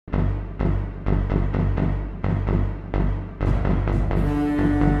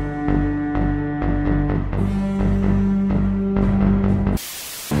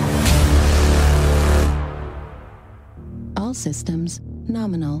systems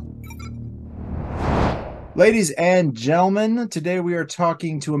nominal. Ladies and gentlemen, today we are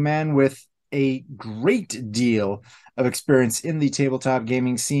talking to a man with a great deal of experience in the tabletop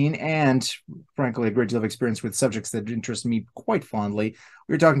gaming scene and, frankly, a great deal of experience with subjects that interest me quite fondly.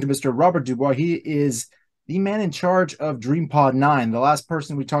 We're talking to Mr. Robert Dubois. He is the man in charge of DreamPod 9. The last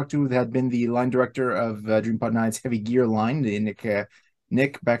person we talked to had been the line director of DreamPod 9's Heavy Gear line,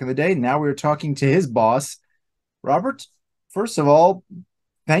 Nick back in the day. Now we're talking to his boss. Robert, first of all,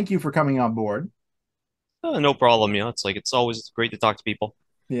 thank you for coming on board. No problem. It's always great to talk to people.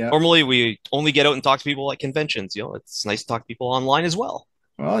 Yeah. Normally, we only get out and talk to people at conventions. It's nice to talk to people online as well.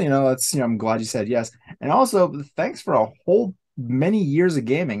 Well, that's, I'm glad you said yes. And also, thanks for a whole many years of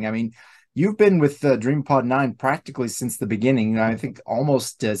gaming. I mean, you've been with DreamPod 9 practically since the beginning. I think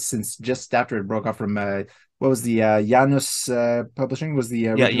almost since just after it broke off from, what was the Janus Publishing? Was the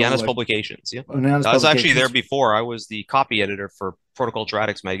Yeah, original, Janus Publications. Yeah, Janus I was actually there Publications. before. I was the copy editor for Protocol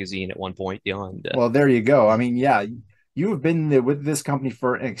Tradix magazine at one point. Well, there you go. I mean, yeah, you have been with this company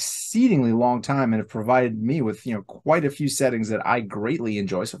for an exceedingly long time and have provided me with, quite a few settings that I greatly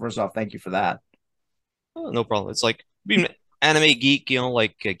enjoy. So first off, thank you for that. No problem. It's like being an anime geek,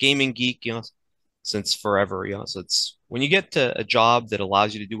 like a gaming geek, since forever. So it's when you get to a job that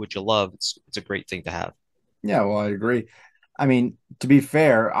allows you to do what you love, it's a great thing to have. Yeah, well, I agree. I mean, to be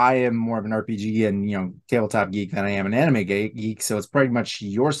fair, I am more of an RPG and tabletop geek than I am an anime geek. So it's pretty much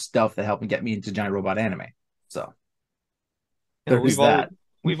your stuff that helped me get me into giant robot anime. So You know, there is we've always that.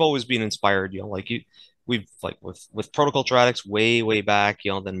 we've always been inspired, we've like with Protocol Tradix way back,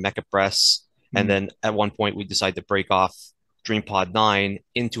 then Mecha Press, and Mm. then at one point we decided to break off DreamPod 9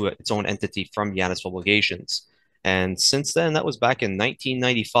 into its own entity from Janus Publications. And since then, that was back in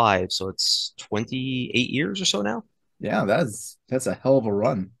 1995, so it's 28 years or so now. Yeah, that's a hell of a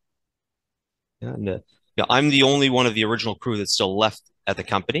run. And yeah, I'm the only one of the original crew that's still left at the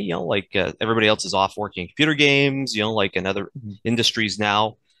company. Everybody else is off working in computer games, like in other Mhm. industries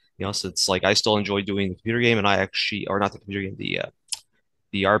now. So it's like I still enjoy doing the computer game, and I actually, or not the computer game,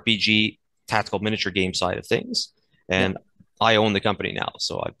 the RPG tactical miniature game side of things. Yeah, And I own the company now,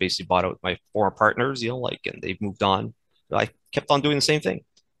 so I basically bought out my former partners, and they've moved on. But I kept on doing the same thing,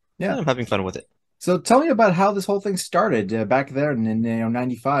 and yeah. I'm having fun with it. So tell me about how this whole thing started back there in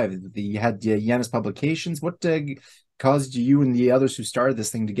 '95. You had Janus Publications. What caused you and the others who started this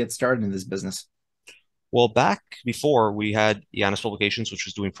thing to get started in this business? Well, back before we had Janus Publications, which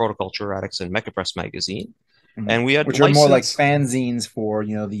was doing Protoculture Addicts and Mecha Press magazine, Mhm. and we had Which are more like licensed, fanzines for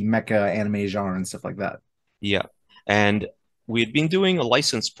the mecha anime genre and stuff like that. yeah, and we had been doing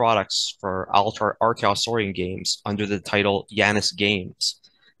licensed products for Artalsorian games under the title Janus Games.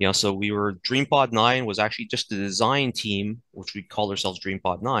 So we were DreamPod 9 was actually just the design team, which we called ourselves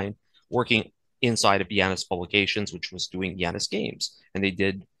DreamPod 9, working inside of Janus Publications, which was doing Janus Games, and they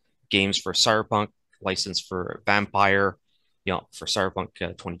did games for Cyberpunk, licensed for Vampire, for Cyberpunk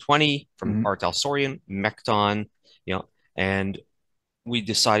 2020 from Mhm. Art Talsorian, Mechton, and we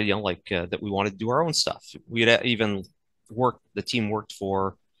decided, that we wanted to do our own stuff. We had even the team worked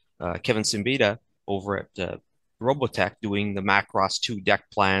for Kevin Simbita over at Robotech doing the Macross 2 deck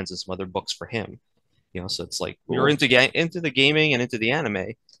plans and some other books for him. So it's like we were Cool. into the gaming and into the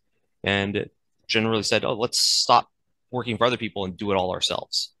anime, and generally said, "Oh, let's stop working for other people and do it all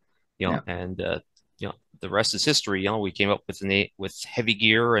ourselves." Yeah. And the rest is history. We came up with Heavy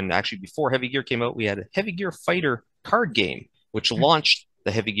Gear, and actually before Heavy Gear came out, we had a Heavy Gear Fighter card game, which launched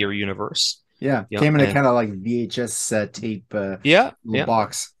the Heavy Gear universe. Yeah. Came in a And kind of like VHS tape yeah, little yeah.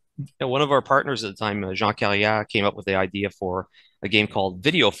 box. One of our partners at the time, Jean Carrière, came up with the idea for a game called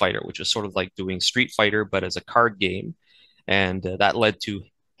Video Fighter, which is sort of like doing Street Fighter, but as a card game. And that led to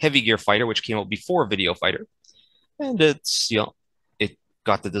Heavy Gear Fighter, which came out before Video Fighter. And it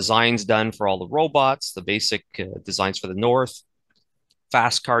got the designs done for all the robots, the basic designs for the North,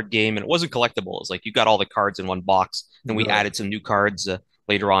 fast card game. And it wasn't collectible. It's like you got all the cards in one box. Then we Really? added some new cards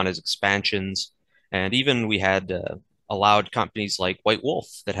later on as expansions. And even we had allowed companies like White Wolf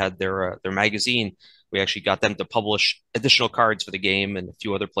that had their magazine. We actually got them to publish additional cards for the game, and a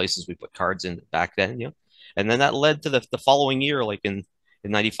few other places we put cards in back then. And then that led to the following year, like in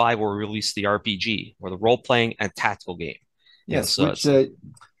 '95, where we released the RPG, or the role playing and tactical game. Yes, So which it's like,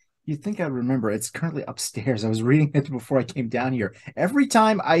 you think I remember. It's currently upstairs. I was reading it before I came down here. Every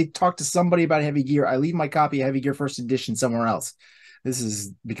time I talk to somebody about Heavy Gear, I leave my copy of Heavy Gear First Edition somewhere else. This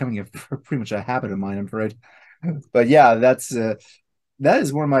is becoming pretty much a habit of mine, I'm afraid. But yeah, that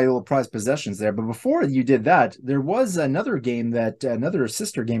is one of my little prized possessions there. But before you did that, there was another game another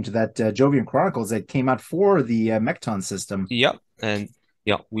sister game to that, Jovian Chronicles, that came out for the Mechton system. yep, and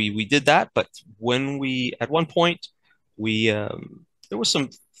we did that. But when we at one point we there was some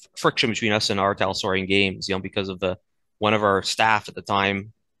friction between us and our Talsorian games, because of one of our staff at the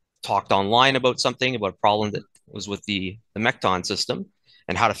time talked online about something about a problem that was with the Mecton system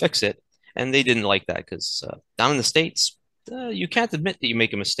and how to fix it, and they didn't like that because down in the States, you can't admit that you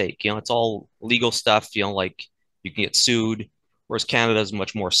make a mistake. It's all legal stuff. Like you can get sued, whereas Canada is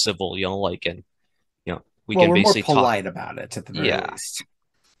much more civil. And we Well, can we're more basically polite about it at the very Yeah. least.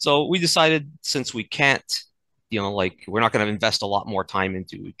 So we decided since we can't, like we're not going to invest a lot more time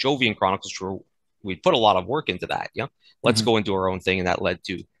into Jovian Chronicles, where we put a lot of work into that. Let's go into our own thing, and that led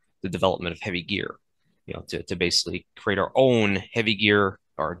to the development of Heavy Gear. To basically create our own Heavy Gear,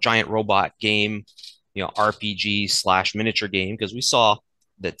 our giant robot game, RPG / miniature game, because we saw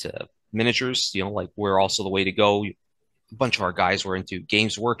that miniatures, like we're also the way to go. A bunch of our guys were into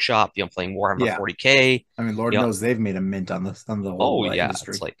Games Workshop, playing Warhammer 40K. I mean, Lord knows they've made a mint on the whole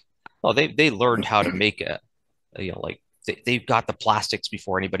industry. It's like, oh, they learned how to make like they've got the plastics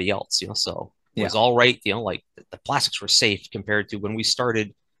before anybody else, so it was all right, like the plastics were safe compared to when we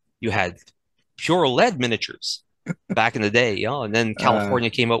started. You had pure lead miniatures back in the day, and then California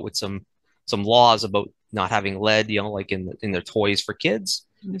came out with some laws about not having lead, like in their toys for kids.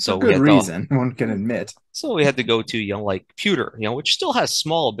 So good reason, one can admit. So we had to go to like pewter, which still has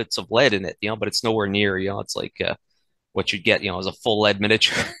small bits of lead in it, but it's nowhere near, it's like what you'd get, as a full lead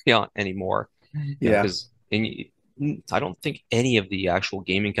miniature, anymore. Because I don't think any of the actual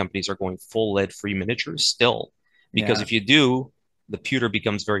gaming companies are going full lead free miniatures still, because if you do, the pewter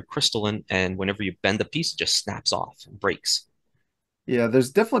becomes very crystalline, and whenever you bend a piece, it just snaps off and breaks. Yeah, there's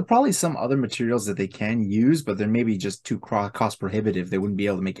definitely probably some other materials that they can use, but they're maybe just too cost prohibitive. They wouldn't be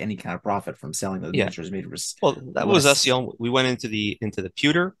able to make any kind of profit from selling those miniatures made for. Well, that was us. We went into the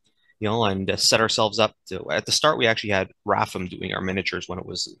pewter, and set ourselves up to. At the start, we actually had Rapham doing our miniatures when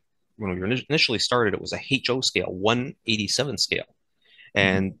we initially started. It was a HO scale, 1/87 scale,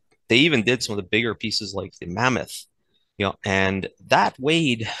 and they even did some of the bigger pieces like the Mammoth. And that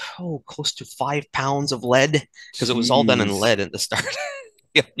weighed close to 5 pounds of lead, because it was all done in lead at the start.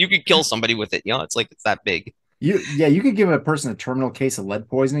 You could kill somebody with it. It's like it's that big. You could give a person a terminal case of lead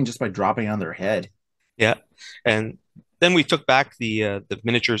poisoning just by dropping it on their head. Yeah, and then we took back the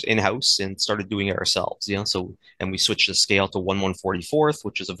miniatures in house and started doing it ourselves. And we switched the scale to 1/144th,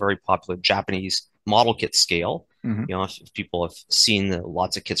 which is a very popular Japanese model kit scale. If people have seen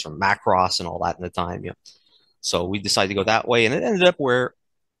lots of kits from Macross and all that in the time. So we decided to go that way, and it ended up where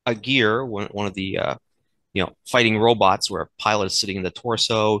a gear, one of the fighting robots, where a pilot is sitting in the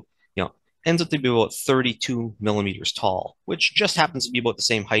torso, ends up to be about 32 millimeters tall, which just happens to be about the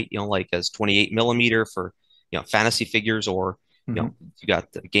same height, like as 28 millimeter for fantasy figures, or you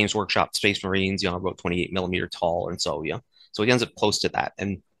got the Games Workshop Space Marines, about 28 millimeter tall, and so so it ends up close to that,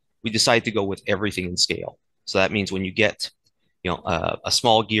 and we decided to go with everything in scale. So that means when you get a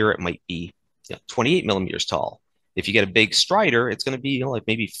small gear, it might be 28 millimeters tall. If you get a big Strider, it's going to be like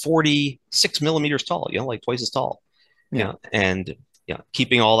maybe 46 millimeters tall, like twice as tall. And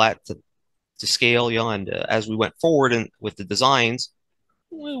keeping all that to scale, and as we went forward and with the designs,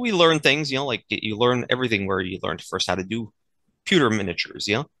 we learned things, like you learn everything, where you learned first how to do pewter miniatures,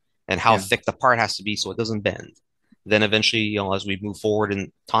 and how thick the part has to be so it doesn't bend. Then eventually, as we move forward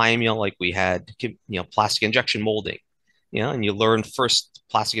in time, like we had plastic injection molding. And you learn first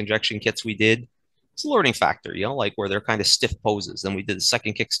plastic injection kits we did. It's a learning factor, like where they're kind of stiff poses. Then we did the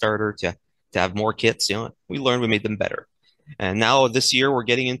second Kickstarter to have more kits. We learned, we made them better. And now this year we're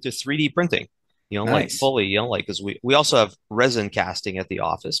getting into 3D printing, like fully, like, because we also have resin casting at the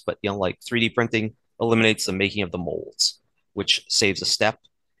office, but like 3D printing eliminates the making of the molds, which saves a step,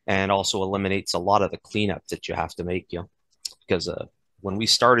 and also eliminates a lot of the cleanup that you have to make, because when we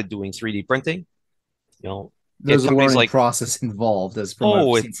started doing 3D printing, there's a learning process involved, as from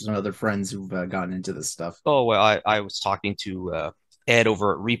what I've seen from other friends who've gotten into this stuff. Oh, well, I was talking to Ed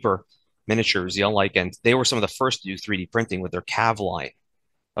over at Reaper Miniatures, and they were some of the first to do 3D printing with their Cav line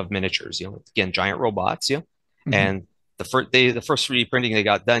of miniatures, again, giant robots, and the first 3D printing they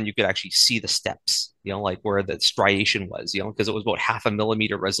got done, you could actually see the steps, like where the striation was, because it was about 0.5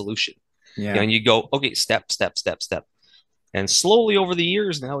 millimeter resolution. And you go, okay, step, step, step, step. And slowly over the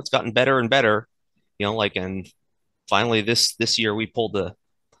years, now it's gotten better and better. And finally this year we pulled the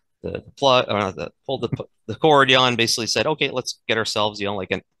plug, pulled the cord, and basically said, okay, let's get ourselves,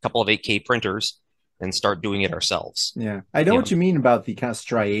 like a couple of 8K printers and start doing it ourselves. Yeah, I know what you mean about the kind of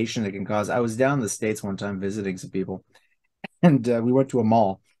striation that can cause. I was down in the States one time visiting some people, and we went to a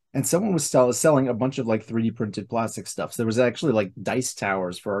mall, and someone was selling a bunch of like 3D printed plastic stuff. So there was actually like dice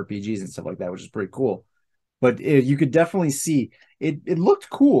towers for RPGs and stuff like that, which is pretty cool. But you could definitely see it looked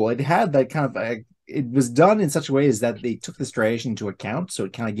cool. It had that kind of it was done in such a way as that they took the striation into account, so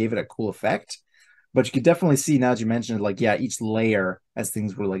it kind of gave it a cool effect. But you could definitely see now that you mentioned it, like, yeah, each layer as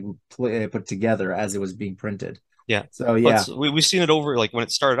things were like put together as it was being printed. Yeah. So But yeah. we've seen it over like when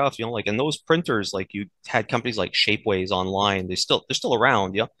it started off, like in those printers, like you had companies like Shapeways online. They're still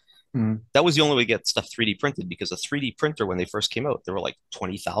around, Mhm. That was the only way to get stuff 3D printed because a 3D printer when they first came out, they were like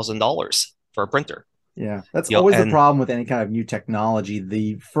 $20,000 for a printer. Yeah, that's always the And problem with any kind of new technology.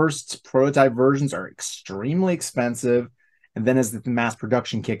 The first prototype versions are extremely expensive, and then as the mass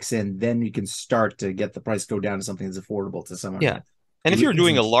production kicks in, then you can start to get the price go down to something that's affordable to someone yeah. who And if you're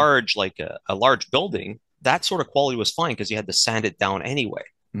doing a isn't. large, like a large building, that sort of quality was fine because you had to sand it down anyway.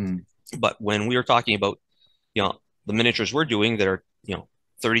 Hmm. But when we were talking about, the miniatures we're doing that are,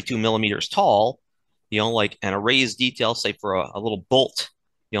 32 millimeters tall, like, and a raised detail, say for a little bolt,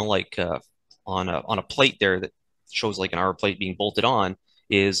 like on a plate there that shows like an hour plate being bolted on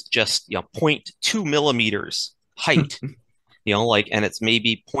is just, zero point 0.2 millimeters height, like, and it's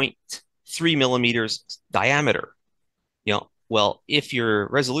maybe 0.3 millimeters diameter. Well, if your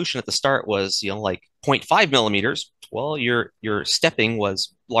resolution at the start was, like 0.5 millimeters, well, your stepping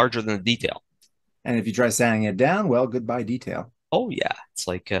was larger than the detail. And if you try sanding it down, well, goodbye detail. Oh yeah, it's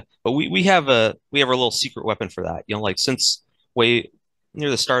like, but we have a little secret weapon for that. Like since way near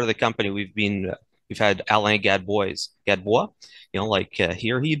the start of the company, we've had Alain Gadbois. Like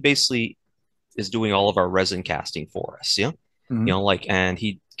here he basically is doing all of our resin casting for us. Yeah, Mhm. like, and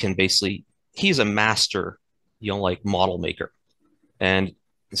he's a master, like model maker. And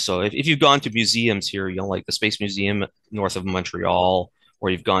so if you've gone to museums here, like the Space Museum north of Montreal, or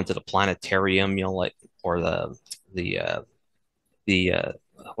you've gone to the planetarium, like, or the the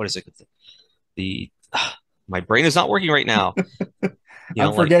what is it? The my brain is not working right now. I'm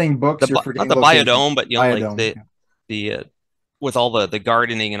Like forgetting books. You're not forgetting the locations. biodome, but like Biodome. the with all the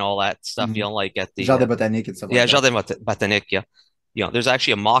gardening and all that stuff. Mhm. Like at the Jardin botanique and stuff like yeah, that. Jardin Botanique. Yeah, there's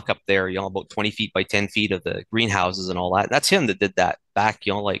actually a mock up there. About 20 feet by 10 feet of the greenhouses and all that. That's him that did that back.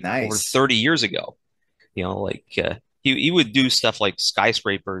 Like over Nice. 30 years ago. Like he would do stuff like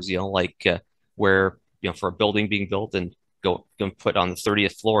skyscrapers. Like where for a building being built and go put on the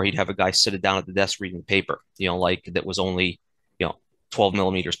 30th floor, he'd have a guy sit down at the desk reading the paper. Like that was only 12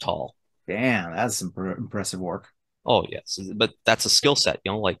 millimeters tall. Damn, that's some impressive work. Oh yes, but that's a skill set.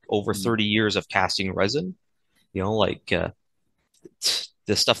 Like over Mhm. 30 years of casting resin. Like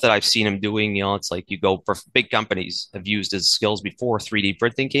the stuff that I've seen him doing, it's like you go for big companies have used his skills before 3D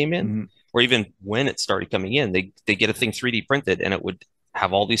printing came in, Mhm. or even when it started coming in, they get a thing 3D printed and it would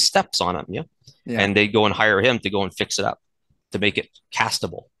have all these steps on them, Yeah. and they'd go and hire him to go and fix it up to make it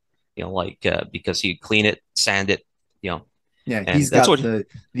castable, like because he'd clean it, sand it, Yeah, and he's that's got what.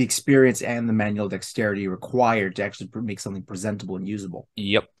 the experience and the manual dexterity required to actually make something presentable and usable.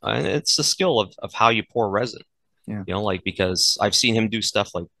 Yep, and it's the skill of how you pour resin. Yeah. Like because I've seen him do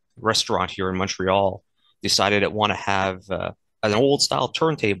stuff like restaurant here in Montreal decided it want to have an old style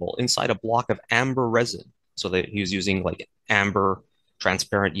turntable inside a block of amber resin. So that he was using like amber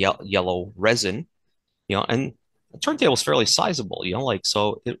transparent yellow resin, and the turntable is fairly sizable, like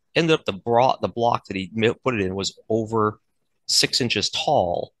so it ended up the block that he put it in was over 6 inches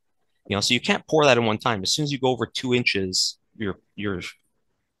tall, so you can't pour that in one time. As soon as you go over 2 inches, your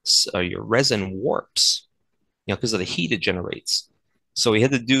resin warps, because of the heat it generates. So he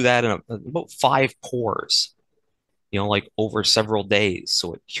had to do that in about 5 pours, like over several days.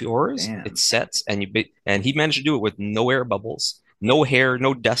 So it cures, it Damn. sets, and he managed to do it with no air bubbles, no hair,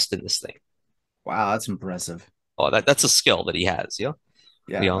 no dust in this thing. Wow, that's impressive. Oh, that's a skill that he has, Yeah,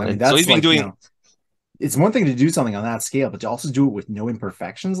 I mean and so he's that's been like, doing, it's one thing to do something on that scale, but to also do it with no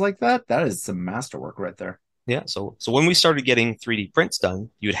imperfections like that, that is some masterwork right there. yeah. So when we started getting 3D prints done,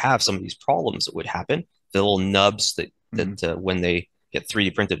 you'd have some of these problems that would happen. The little nubs Mhm. that when they get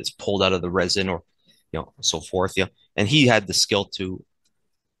 3D printed, it's pulled out of the resin or so forth. Yeah, and he had the skill to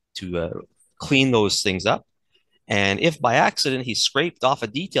clean those things up. And if by accident he scraped off a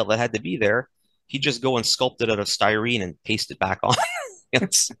detail that had to be there, he'd just go and sculpt it out of styrene and paste it back on.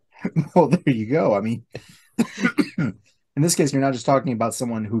 It's, Well, there you go. I mean, in this case, you're not just talking about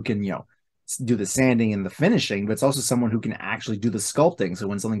someone who can, do the sanding and the finishing, but it's also someone who can actually do the sculpting. So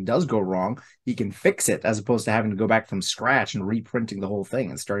when something does go wrong, he can fix it as opposed to having to go back from scratch and reprinting the whole thing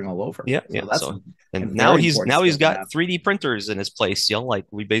and starting all over. yeah, So yeah. that's So a and very important now he's skill to got have. 3D printers in his place. Like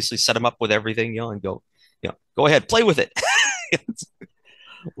we basically set him up with everything, and go, go ahead, play with it.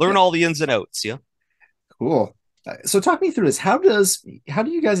 Learn Yeah, all the ins and outs. Yeah. cool. So talk me through this. How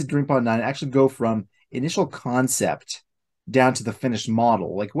do you guys at Dream Pod 9 actually go from initial concept down to the finished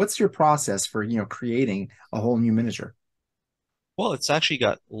model? Like, what's your process for creating a whole new miniature? Well, it's actually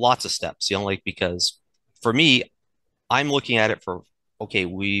got lots of steps, like because for me, I'm looking at it for, okay,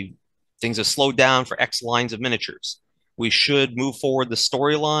 things have slowed down for X lines of miniatures. We should move forward the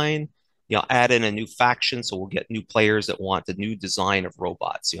storyline, add in a new faction so we'll get new players that want the new design of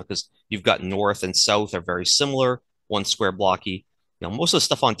robots, because you've got North and South are very similar, one square blocky. Most of the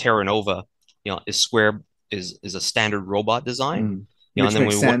stuff on Terra Nova, is square is a standard robot design. Which And then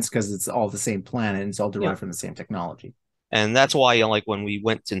makes sense because it's all the same planet and it's all derived from the same technology. And that's why, like when we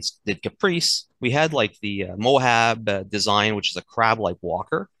went and did Caprice, we had like the Moab design, which is a crab-like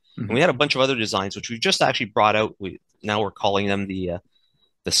walker, and we had a bunch of other designs which we just actually brought out. Now we're calling them the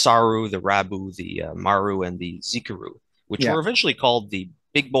Saru, the Rabu, the Maru, and the Zikaru, which were eventually called the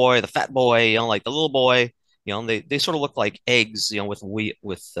big boy, the fat boy, like the little boy. They sort of look like eggs,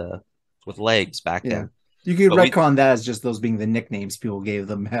 with legs back then. You could retcon that as just those being the nicknames people gave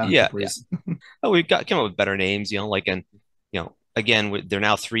them. Caprice. Oh, we came up with better names, and again, they're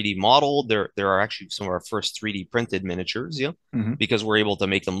now 3D modeled. There are actually some of our first 3D printed miniatures, because we're able to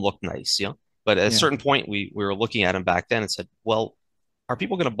make them look nice, But at a certain point, we were looking at them back then and said, well, are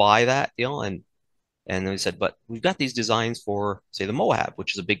people going to buy that, And then we said, but we've got these designs for, say, the Moab,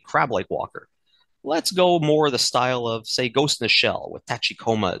 which is a big crab-like walker. Let's go more the style of, say, Ghost in the Shell with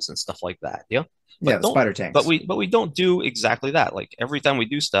tachikomas and stuff like that, But spider tanks. But we don't do exactly that. Like every time we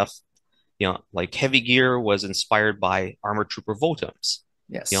do stuff, like Heavy Gear was inspired by Armored Trooper Votums.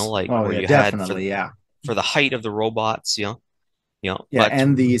 Yes. Like where you definitely, had for the height of the robots, but,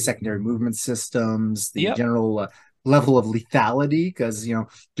 and the secondary movement systems, the general level of lethality, because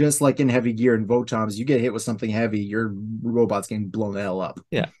just like in Heavy Gear and Votums, you get hit with something heavy, your robot's getting blown the hell up.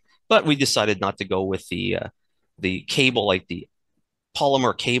 But we decided not to go with the cable, like the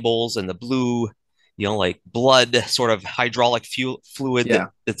polymer cables and the blue, like blood sort of hydraulic fluid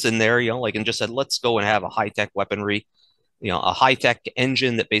that's in there, and just said, let's go and have a high-tech weaponry, a high-tech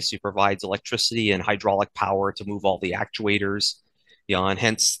engine that basically provides electricity and hydraulic power to move all the actuators, and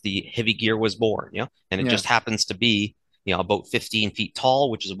hence the Heavy Gear was born, and it just happens to be, about 15 feet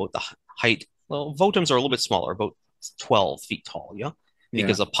tall, which is about the height. Well, Votums are a little bit smaller, about 12 feet tall,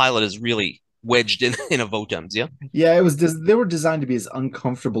 because a pilot is really wedged in a Votums, it was they were designed to be as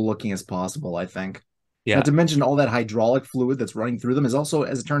uncomfortable looking as possible, I think. Not to mention all that hydraulic fluid that's running through them is also,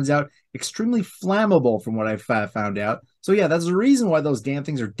 as it turns out, extremely flammable from what I've found out. So that's the reason why those damn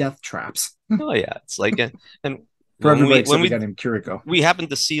things are death traps. It's like and for everybody except we got named Kiriko. We happened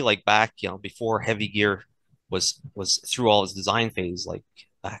to see like back, before Heavy Gear was through all its design phase, like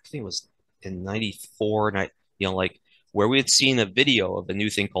I think it was in '94, like where we had seen a video of a new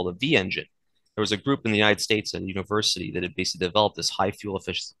thing called a V engine. There was a group in the United States at a university that had basically developed this high fuel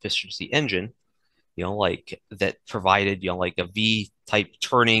efficiency engine, like that provided, like a V type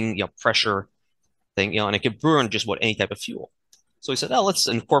turning, pressure thing, and it could burn just about any type of fuel. So we said, oh, let's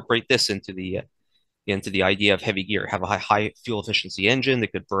incorporate this into the idea of Heavy Gear, have a high fuel efficiency engine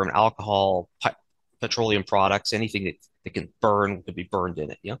that could burn alcohol, petroleum products, anything that can burn could be burned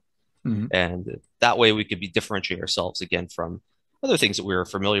in it, And that way we could differentiate ourselves again from other things that we were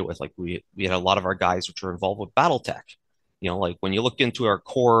familiar with. Like we had a lot of our guys which were involved with BattleTech. Like when you look into our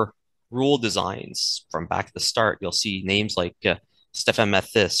core rule designs from back at the start, you'll see names like Stefan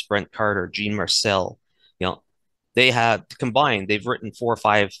Mathis, Brent Carter, Gene Marcel. They have combined, they've written 4 or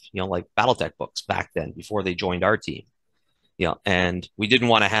 5, like BattleTech books back then before they joined our team. And we didn't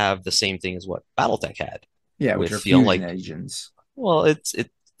want to have the same thing as what BattleTech had. Which are fusion engines. Well, it's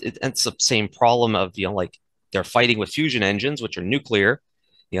the same problem of, like they're fighting with fusion engines, which are nuclear.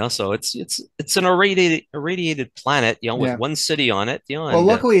 So it's an irradiated planet, with one city on it. Well,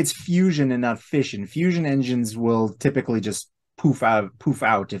 luckily it's fusion and not fission. Fusion engines will typically just poof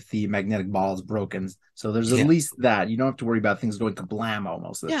out if the magnetic ball is broken. So there's at least that. You don't have to worry about things going kablamo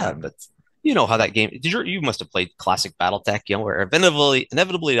most of the time. But you know how that game. You must have played classic BattleTech, where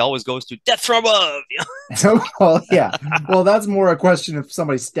inevitably it always goes to death from above. Well, that's more a question of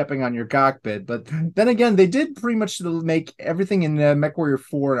somebody stepping on your cockpit. But then again, they did pretty much make everything in MechWarrior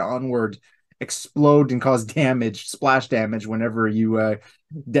 4 and onward explode and cause damage, splash damage, whenever you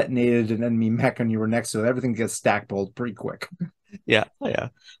detonated an enemy mech and you were next to it. Everything gets stack pulled pretty quick. I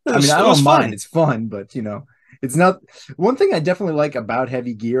don't mind. It's fun, but it's not. One thing I definitely like about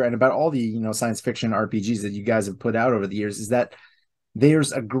Heavy Gear and about all the science fiction RPGs that you guys have put out over the years is that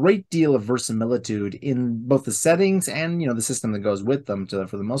there's a great deal of verisimilitude in both the settings and the system that goes with them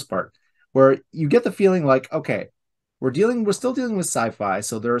for the most part, where you get the feeling like, okay, we're still dealing with sci-fi,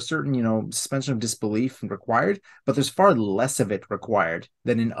 so there are certain suspension of disbelief required, but there's far less of it required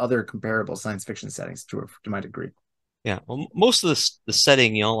than in other comparable science fiction settings to my degree. Well, most of the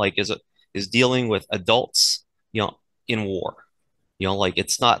setting, like is dealing with adults, in war. Like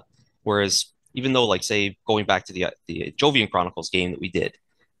it's not. Whereas even though like say going back to the Jovian Chronicles game that we did,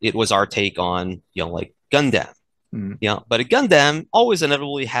 it was our take on like Gundam. Mm. But a Gundam always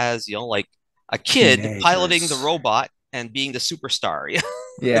inevitably has like a kid piloting the Teenagers. robot and being the superstar.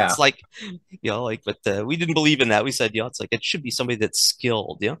 Yeah. It's like like but we didn't believe in that. We said it's like it should be somebody that's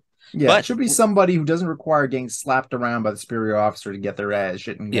skilled. Yeah, it But should be somebody who doesn't require getting slapped around by the superior officer to get their ass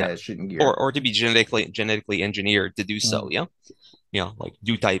yeah, shit in gear. or to be genetically engineered to do so. Mm. Like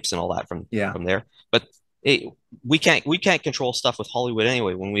do types and all that Yeah. from there. But we can't control stuff with Hollywood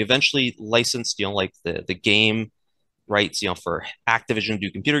anyway. When we eventually licensed like the game rights for Activision to do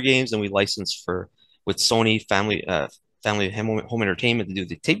computer games, and we licensed for with Sony family home entertainment to do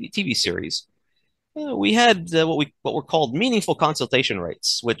the TV series. We had what were called meaningful consultation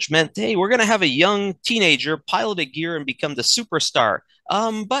rights, which meant, hey, we're going to have a young teenager pilot a gear and become the superstar.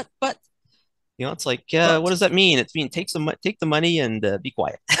 But it's like, what does that mean? It means take the money and be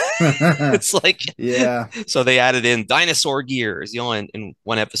quiet. It's like, yeah. So they added in dinosaur gears, in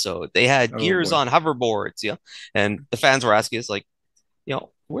one episode. They had Oh gears boy. on hoverboards, and the fans were asking us like,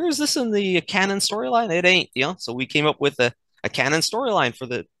 where is this in the canon storyline? It ain't, So we came up with a canon storyline for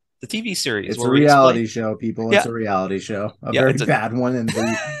the TV series. It's where a we reality explain, show, people. It's yeah, a reality show. A yeah, very bad one, and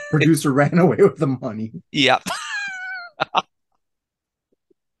the producer ran away with the money. yeah.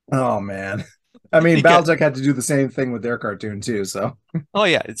 Oh man. I mean, Because Battletech had to do the same thing with their cartoon too, so oh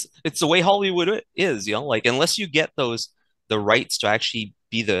yeah, it's the way Hollywood is, like unless you get the rights to actually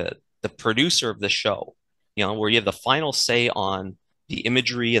be the producer of the show, where you have the final say on the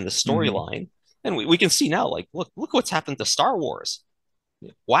imagery and the Mhm. storyline. And we can see now, like, look what's happened to Star Wars.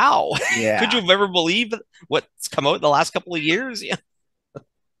 Wow. Could you Yeah. have ever believed what's come out in the last couple of years? Yeah.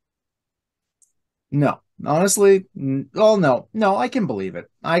 No. Honestly, oh no, I can believe it.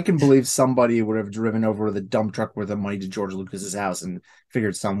 I can believe somebody would have driven over with a dump truck worth of money to George Lucas's house and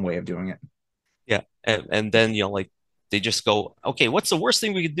figured some way of doing it. Yeah. And then, like they just go, okay, what's the worst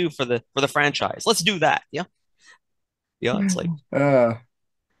thing we could do for the franchise? Let's do that. Yeah. It's like Uh,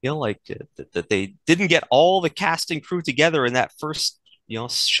 like that they didn't get all the cast and crew together in that first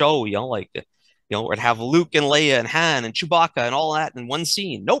show, like would have Luke and Leia and Han and Chewbacca and all that in one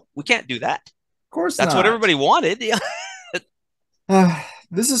scene. Nope, we can't do that. of course That's what not. everybody wanted. Yeah.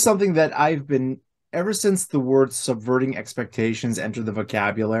 This is something that I've been ever since the word subverting expectations entered the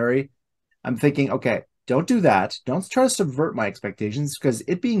vocabulary. I'm thinking, okay, don't do that. Don't try to subvert my expectations because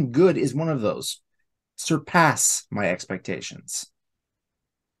it being good is one of those. Surpass my expectations.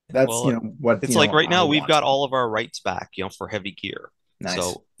 That's, Well, what, it's like right I now we've want. got all of our rights back, for heavy gear. Nice.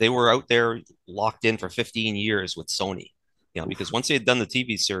 So they were out there locked in for 15 years with Sony. Because once they had done the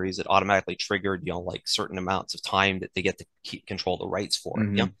TV series, it automatically triggered, like certain amounts of time that they get to keep control the rights for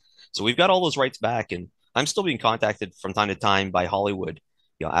it. Yeah. Mhm. So we've got all those rights back, and I'm still being contacted from time to time by Hollywood,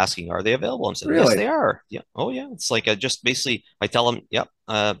 asking, are they available? I'm saying, yes, Really? they are. Yeah. Oh, yeah. It's like just basically, I tell them, yep,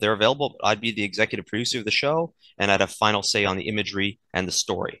 they're available. I'd be the executive producer of the show, and I'd have final say on the imagery and the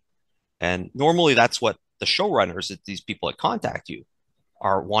story. And normally that's what the showrunners, that these people that contact you,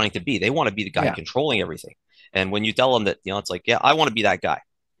 are wanting to be. They want to be the guy Yeah. controlling everything. And when you tell them that, it's like, yeah, I want to be that guy,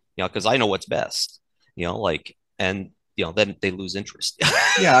 because I know what's best, like, and, then they lose interest.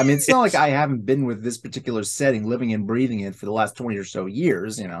 Yeah. I mean, it's not like I haven't been with this particular setting, living and breathing it for the last 20 or so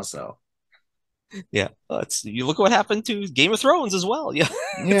years, so. Yeah. You look at what happened to Game of Thrones as well. Yeah.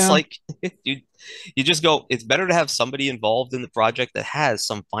 It's Yeah. like you just go, it's better to have somebody involved in the project that has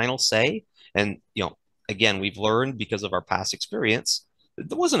some final say. And, again, we've learned because of our past experience,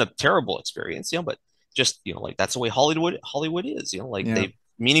 it wasn't a terrible experience, but just, like that's the way Hollywood is, like Yeah. they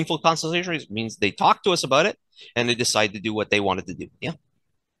meaningful consultation means they talk to us about it and they decide to do what they wanted to do. Yeah.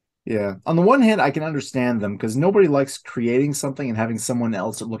 Yeah. On the one hand, I can understand them because nobody likes creating something and having someone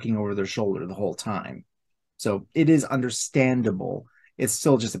else looking over their shoulder the whole time. So it is understandable. It's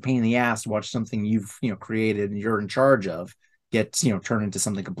still just a pain in the ass to watch something you've, created and you're in charge of get, turned into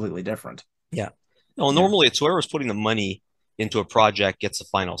something completely different. Yeah. No, Yeah. normally it's whoever's putting the money into a project gets the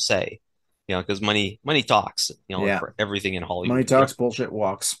final say, because money talks, like Yeah. for everything in Hollywood. Money talks, bullshit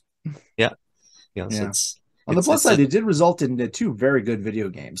walks. Yeah. So Yeah. On the plus side, it did result in two very good video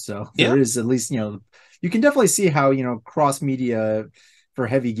games. So there is at least, you can definitely see how, cross media for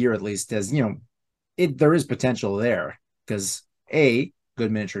heavy gear, at least, as, there is potential there because A,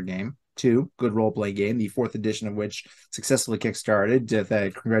 good miniature game, two, good role play game, the fourth edition of which successfully kickstarted.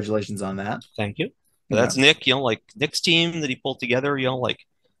 Congratulations on that. Thank you. That's Nick, like Nick's team that he pulled together, like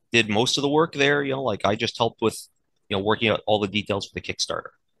did most of the work there, like I just helped with, working out all the details for the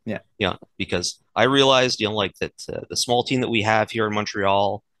Kickstarter. Yeah. Yeah. Because I realized, like that the small team that we have here in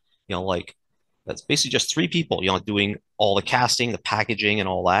Montreal, like That's basically just three people, doing all the casting, the packaging, and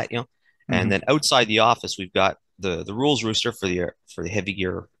all that. And Hmm. then outside the office, we've got the rules rooster for the heavy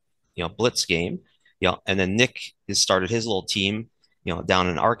gear, blitz game. And then Nick has started his little team, down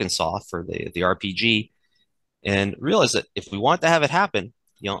in Arkansas for the RPG, and realized that if we want to have it happen,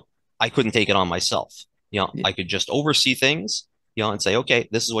 I couldn't take it on myself. Yeah. I could just oversee things, and say, okay,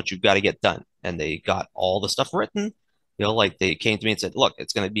 this is what you've got to get done. And they got all the stuff written. Like they came to me and said, look,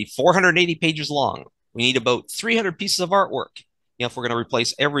 it's going to be 480 pages long. We need about 300 pieces of artwork, if we're going to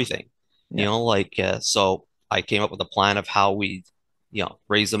replace everything. Yeah. So I came up with a plan of how we,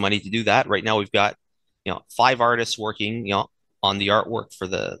 raise the money to do that. Right now we've got, five artists working, on the artwork for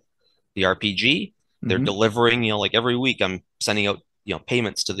the RPG. They're Hmm. delivering, like every week I'm sending out,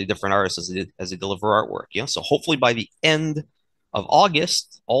 payments to the different artists as they deliver artwork. So hopefully by the end of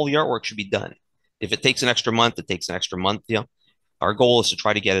August, all the artwork should be done. If it takes an extra month, it takes an extra month. Our goal is to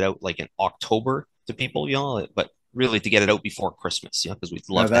try to get it out like in October to people, but really to get it out before Christmas, because we'd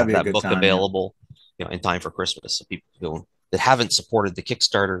Oh, love to that'd have be a that good book time. Yeah. available, in time for Christmas. So people that haven't supported the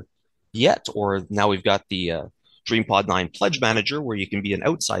Kickstarter yet, or now we've got the DreamPod 9 Pledge Manager where you can be an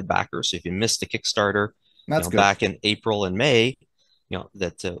outside backer. So if you missed the Kickstarter, That's good. back in April and May,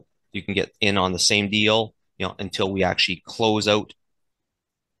 that you can get in on the same deal, until we actually close out,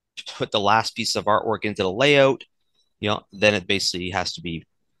 put the last piece of artwork into the layout, then it basically has to be,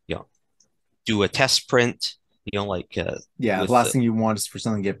 you know, do a test print, like Yeah. The with last thing you want is for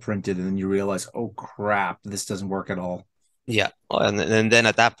something to get printed and then you realize, oh crap, this doesn't work at all. yeah. And then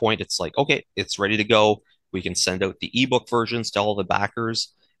at that point, it's like, okay, it's ready to go. We can send out the ebook versions to all the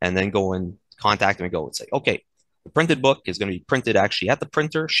backers and then go and contact them and go and say, okay, the printed book is going to be printed actually at the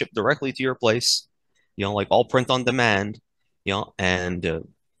printer, shipped directly to your place, like all print on demand, and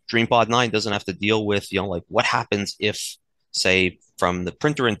DreamPod 9 doesn't have to deal with, like what happens if, say, from the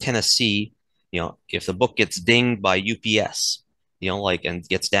printer in Tennessee, if the book gets dinged by UPS, like and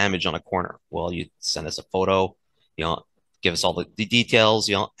gets damaged on a corner. Well, you send us a photo, you know, give us all the details,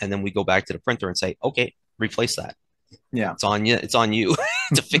 and then we go back to the printer and say, okay, replace that. Yeah. It's on you. It's on you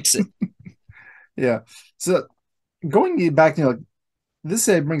to fix it. Yeah. So going back, this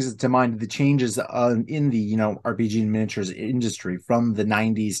brings us to mind the changes in the RPG and miniatures industry from the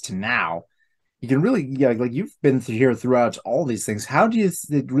 90s to now. You can really, yeah, like you've been here throughout all these things. How do you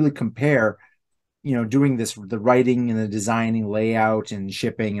really compare, doing this, the writing and the designing, layout and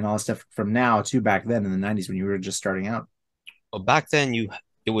shipping and all that stuff from now to back then in the 90s when you were just starting out? But back then,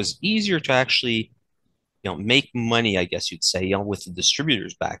 it was easier to actually, make money, I guess you'd say, with the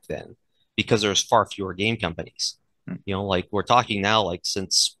distributors back then, because there's far fewer game companies. Hmm. Like we're talking now, like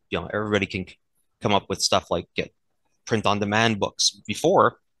since everybody can come up with stuff like get print on demand books.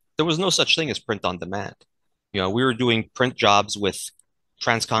 Before, there was no such thing as print on demand. We were doing print jobs with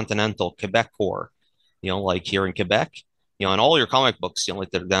Transcontinental Quebec Corps, like here in Quebec, and all your comic books,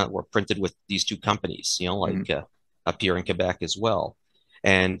 like that were printed with these two companies, Hmm. like up here in Quebec as well.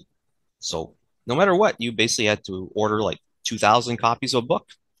 And so no matter what, you basically had to order like 2,000 copies of a book.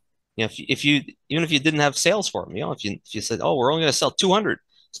 If you even if you didn't have sales for them, if you said, oh, we're only going to sell 200,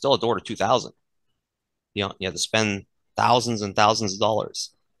 still had to order 2,000. You had to spend thousands and thousands of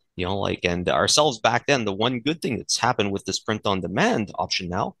dollars. And ourselves back then, the one good thing that's happened with this print on demand option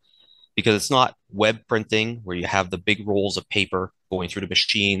now, because it's not web printing where you have the big rolls of paper going through the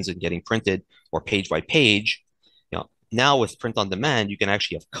machines and getting printed or page by page. Now with print on demand, you can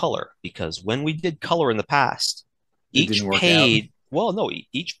actually have color, because when we did color in the past, It didn't each work out. page, well, no,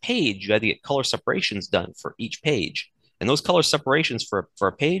 each page you had to get color separations done for each page. And those color separations for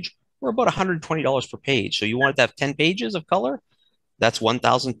a page were about $120 per page. So you wanted to have 10 pages of color, that's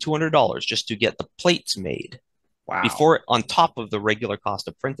 $1,200 just to get the plates made Wow. before on top of the regular cost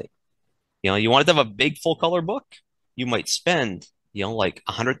of printing. You wanted to have a big full color book, you might spend, like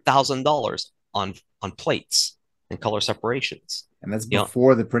 $100,000 on plates and color separations. And that's You know,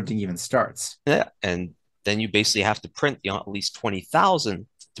 before the printing even starts. yeah, and then you basically have to print, at least 20,000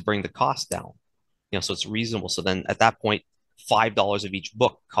 to bring the cost down. So it's reasonable. So then at that point, $5 of each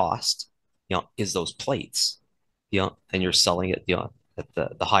book cost, is those plates, and you're selling it, at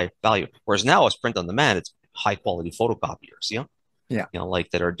the high value. Whereas now it's print on demand, it's high quality photocopiers, Yeah.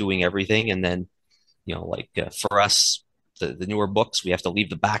 like that are doing everything. And then, like for us, the newer books, we have to leave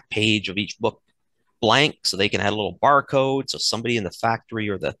the back page of each book blank so they can add a little barcode. So somebody in the factory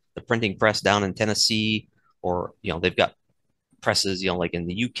or the printing press down in Tennessee, or, they've got presses, like in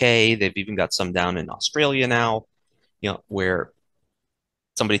the UK, they've even got some down in Australia now, where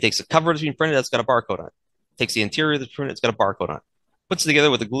somebody takes a cover that's been printed that's got a barcode on it, takes the interior that's printed, it's got a barcode on it, puts it together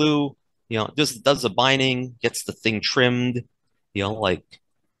with the glue, just does the binding, gets the thing trimmed, like,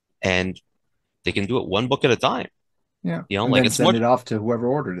 and they can do it one book at a time. Yeah. You know, And like then it's send much, it off to whoever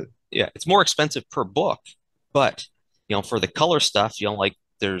ordered it. yeah, it's more expensive per book, but for the color stuff, like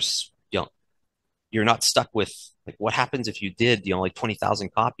there's, you're not stuck with like what happens if you did, like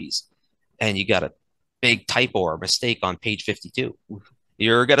 20,000 copies and you got a big typo or mistake on page 52.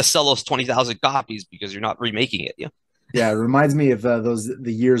 You're going to sell those 20,000 copies because you're not remaking it. Yeah. Yeah, it reminds me of the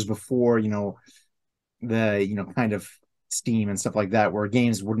years before, kind of Steam and stuff like that, where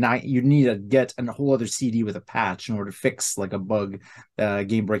games were not, you need to get a whole other CD with a patch in order to fix like a bug,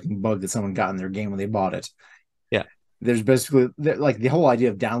 game breaking bug that someone got in their game when they bought it. Yeah. There's basically like the whole idea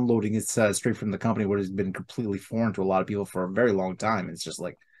of downloading it straight from the company would have been completely foreign to a lot of people for a very long time. It's just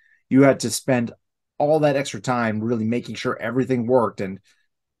like you had to spend all that extra time really making sure everything worked, and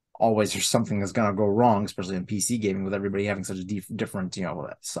always there's something that's going to go wrong, especially in PC gaming with everybody having such a different,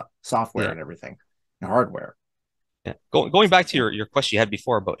 software Yeah. and everything, and hardware. Yeah. Going back to your question you had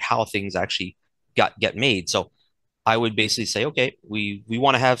before about how things actually get made. So I would basically say, okay, we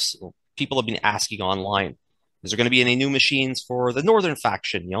want to have, people have been asking online, is there going to be any new machines for the Northern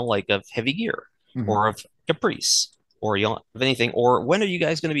faction, like of Heavy Gear Mm-hmm. or of Caprice or, of anything? Or when are you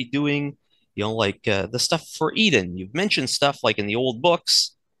guys going to be doing, like the stuff for Eden? You've mentioned stuff like in the old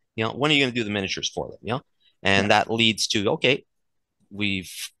books, when are you going to do the miniatures for them? Yeah. And that leads to, okay,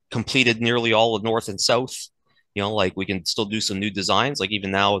 we've completed nearly all of North and South. Like we can still do some new designs. Like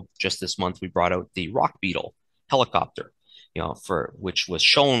even now, just this month, we brought out the Rock Beetle helicopter, for which was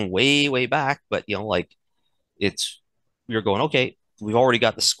shown way, way back. But like it's you're going, okay, we've already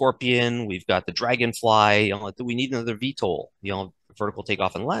got the Scorpion, we've got the Dragonfly. Like, do we need another VTOL? Vertical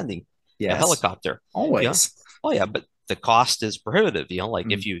takeoff and landing, Yes. helicopter. Yeah. Always. Oh yeah, but the cost is prohibitive. Like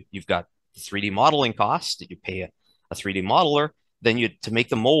Mm-hmm. if you've got 3D modeling costs that you pay a 3D modeler, then you to make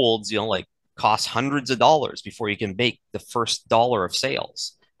the molds, like cost hundreds of dollars before you can make the first dollar of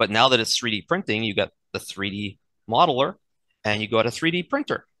sales. But now that it's 3D printing, you got the 3D modeler and you got a 3D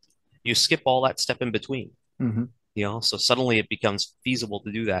printer. You skip all that step in between. Mm-hmm. So suddenly it becomes feasible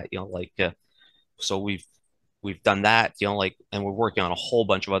to do that. So we've done that. Like, and we're working on a whole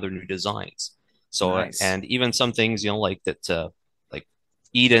bunch of other new designs. So Nice. and even some things, like that, like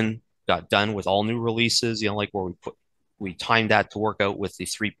Eden got done with all new releases. Like where we timed that to work out with the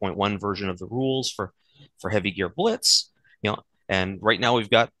 3.1 version of the rules for Heavy Gear Blitz. And right now we've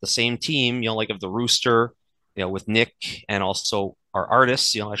got the same team, like of the Rooster, with Nick and also our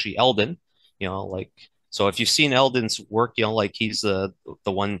artists, actually Eldon, like. So if you've seen Eldon's work, like he's the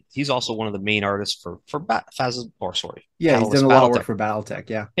one. He's also one of the main artists for Yeah, he's done Catalyst a lot of work BattleTech. for BattleTech.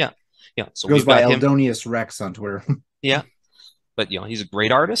 Yeah. Yeah, yeah. So Goes we've by got him. Eldonius Rex on Twitter. Yeah, but he's a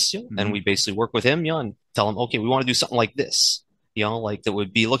great artist. And Mm-hmm. we basically work with him, and tell him, okay, we want to do something like this. Like that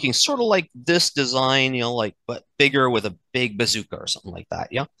would be looking sort of like this design, like but bigger with a big bazooka or something like that.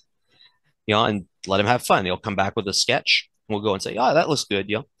 Yeah, and let him have fun. He'll come back with a sketch. We'll go and say, oh, that looks good.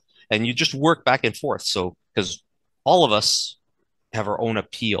 And you just work back and forth. So because all of us have our own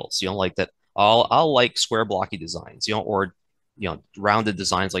appeals, like that. I'll like square blocky designs, or rounded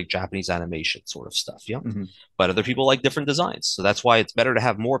designs like Japanese animation sort of stuff. Mm-hmm. But other people like different designs. So that's why it's better to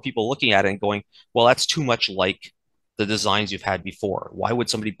have more people looking at it and going, well, that's too much like the designs you've had before. Why would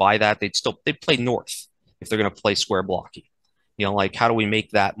somebody buy that? They'd play North if they're going to play square blocky. Like how do we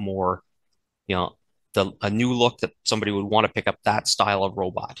make that more, a new look that somebody would want to pick up that style of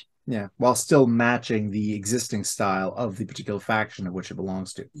robot. Yeah, while still matching the existing style of the particular faction of which it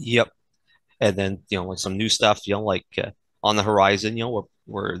belongs to. Yep. And then, like some new stuff, like on the horizon,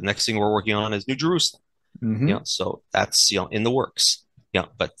 we're next thing we're working on is New Jerusalem. Mm-hmm. So that's, in the works.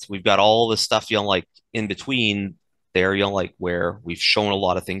 But we've got all this stuff, like in between there, like where we've shown a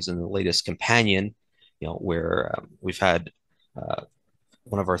lot of things in the latest companion, where we've had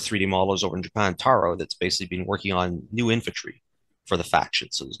one of our 3D modelers over in Japan, Taro, that's basically been working on new infantry for the faction.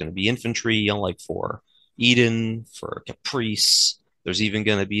 So there's going to be infantry, like for Eden, for Caprice. There's even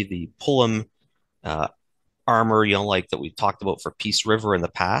going to be the Pullum armor, like that we talked about for Peace River in the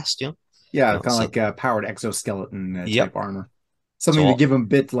past. Yeah, kind of like powered exoskeleton Yep. type armor. Something to give them a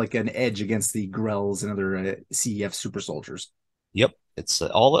bit like an edge against the Grells and other CEF super soldiers. Yep. It's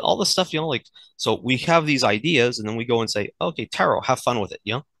all the stuff, like, so we have these ideas and then we go and say, okay, Taro, have fun with it,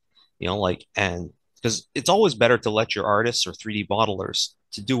 like, and because it's always better to let your artists or 3D modelers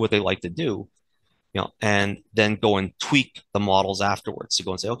to do what they like to do, and then go and tweak the models afterwards to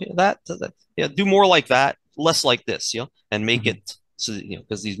go and say, okay, that yeah, do more like that, less like this, and make Mm-hmm. it so that,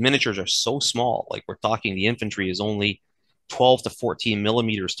 because these miniatures are so small. Like we're talking, the infantry is only 12 to 14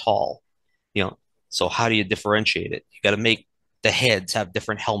 millimeters tall, so how do you differentiate it? You got to make the heads have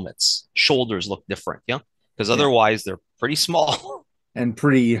different helmets, shoulders look different, because Yeah. otherwise they're pretty small. And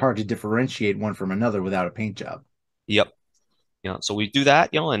pretty hard to differentiate one from another without a paint job. Yep. So we do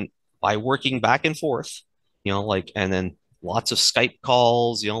that, and by working back and forth, and then lots of Skype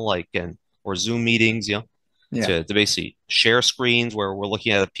calls, and or Zoom meetings, Yeah. to basically share screens where we're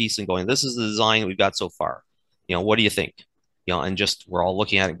looking at a piece and going, this is the design we've got so far. What do you think? And just we're all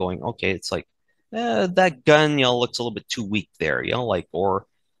looking at it going, okay, it's like that gun, looks a little bit too weak there, or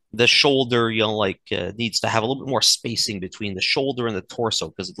the shoulder, needs to have a little bit more spacing between the shoulder and the torso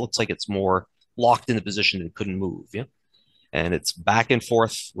because it looks like it's more locked in the position and couldn't move. Yeah. And it's back and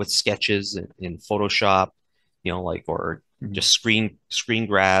forth with sketches in Photoshop, or just screen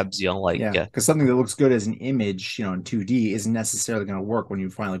grabs, Yeah, because something that looks good as an image, in 2D isn't necessarily going to work when you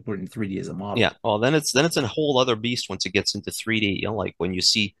finally put it in 3D as a model. Yeah. Well, then it's a whole other beast once it gets into 3D. Like when you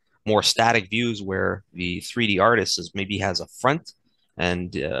see more static views where the 3D artist maybe has a front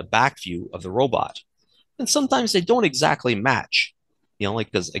and back view of the robot, and sometimes they don't exactly match.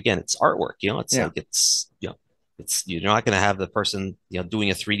 Like because again, it's artwork. It's Yeah. like it's you're not going to have the person doing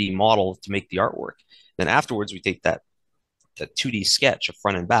a 3D model to make the artwork. Then afterwards, we take that 2D sketch of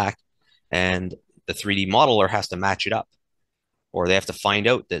front and back, and the 3D modeler has to match it up, or they have to find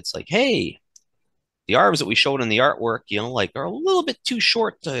out that it's like, hey, the arms that we showed in the artwork, are a little bit too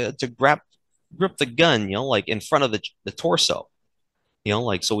short to grip the gun, like in front of the torso,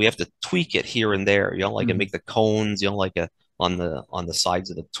 like so we have to tweak it here and there, and make the cones, on the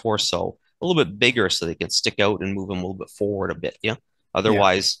sides of the torso a little bit bigger so they can stick out and move them a little bit forward a bit,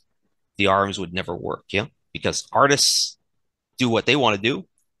 Otherwise, the arms would never work, because artists do what they want to do.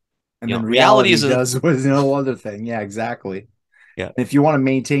 And then reality does was no other thing. Yeah, exactly. Yeah. If you want to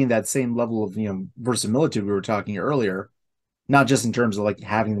maintain that same level of verisimilitude we were talking earlier, not just in terms of like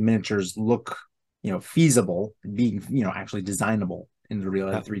having the miniatures look feasible, being actually designable in the real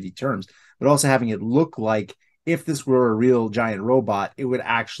 3D terms, but also having it look like if this were a real giant robot, it would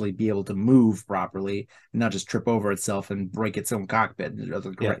actually be able to move properly and not just trip over itself and break its own cockpit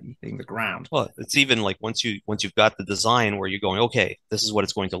and hitting the ground. Well, it's even like once you've got the design where you're going, okay, this is what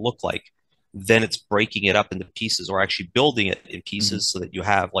it's going to look like, then it's breaking it up into pieces or actually building it in pieces so that you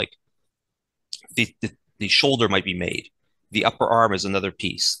have like the shoulder might be made. The upper arm is another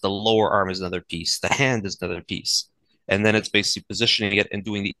piece. The lower arm is another piece. The hand is another piece. And then it's basically positioning it and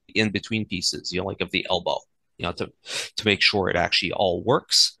doing the in-between pieces, like of the elbow, to make sure it actually all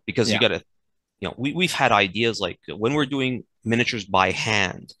works. Because you got to, we've had ideas like when we're doing miniatures by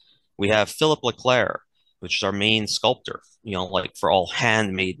hand, we have Philip Leclerc, which is our main sculptor, like for all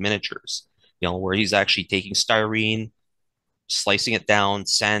handmade miniatures, where he's actually taking styrene, slicing it down,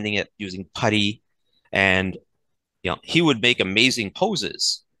 sanding it using putty, and he would make amazing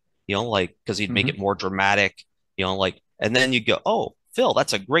poses, like because he'd make it more dramatic, like, and then you go, oh, Phil,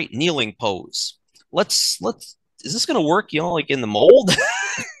 that's a great kneeling pose. Let's is this gonna work, like in the mold?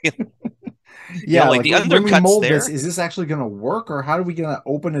 Yeah, like the undercuts when we mold there. this, is this actually gonna work, or how are we gonna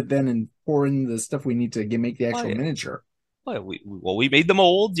open it then and pour in the stuff we need to make the actual miniature? Well, we made the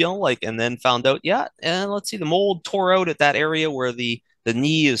mold, like, and then found out, and let's see, the mold tore out at that area where the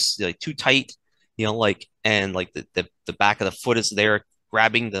knee is like too tight, like, and like the back of the foot is there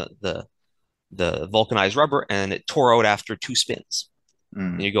grabbing the vulcanized rubber, and it tore out after 2 spins.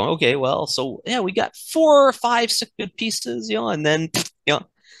 And you're going, okay, well, so yeah, we got 4 or 5 6 good pieces, and then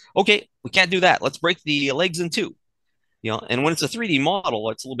okay, we can't do that. Let's break the legs in 2. And when it's a 3D model,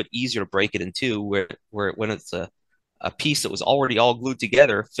 it's a little bit easier to break it in 2, where when it's a piece that was already all glued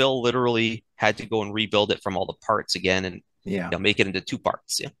together, Phil literally had to go and rebuild it from all the parts again and make it into 2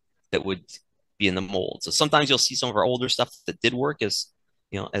 parts, that would be in the mold. So sometimes you'll see some of our older stuff that did work as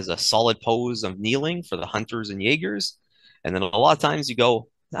a solid pose of kneeling for the hunters and Jaegers. And then a lot of times you go,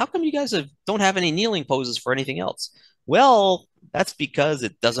 how come you guys don't have any kneeling poses for anything else? Well, that's because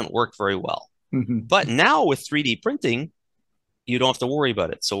it doesn't work very well. But now with 3D printing, you don't have to worry about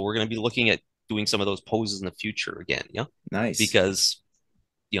it. So we're going to be looking at doing some of those poses in the future again. Nice. Because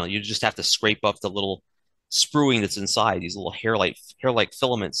you just have to scrape up the little spruing that's inside, these little hair-like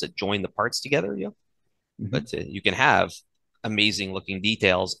filaments that join the parts together. But you can have amazing looking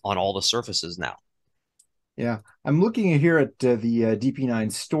details on all the surfaces now. Yeah, I'm looking here at the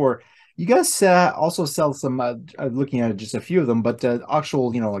DP9 store. You guys also sell some, looking at just a few of them, but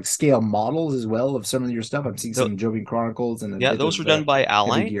actual, like scale models as well of some of your stuff. I'm seeing some Jovian Chronicles and those were done by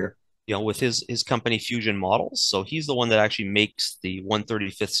Alain, gear. With his company Fusion Models. So he's the one that actually makes the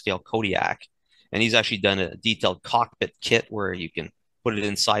 1/35th scale Kodiak, and he's actually done a detailed cockpit kit where you can put it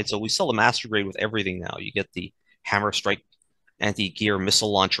inside. So we sell the master grade with everything now. You get the Hammer Strike anti-gear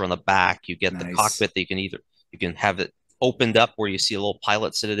missile launcher on the back. You get the cockpit that you can have it opened up where you see a little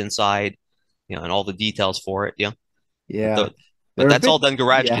pilot seated inside, and all the details for it. Yeah. But They're a that's all bit, done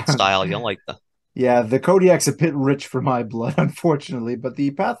garage kit yeah, style, like the yeah. The Kodiak's a bit rich for my blood, unfortunately, but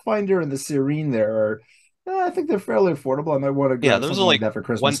the Pathfinder and the Serene there are, I think they're fairly affordable. I might want to yeah, grab those are something like like that for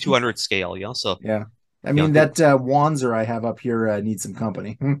one Christmas. 200 scale, so Yeah. I you know, mean, good that Wanzer I have up here needs some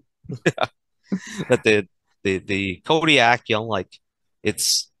company. that the Kodiak, like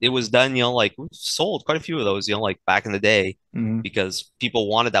it was done, like we sold quite a few of those, like back in the day Mhm. because people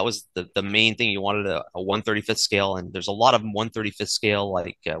wanted that was the main thing. You wanted a 135th scale, and there's a lot of 135th scale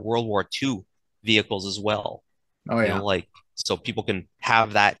like World War II vehicles as well. Oh yeah. Like so people can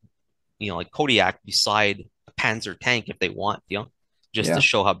have that, like Kodiak beside a Panzer tank if they want, just to Yeah.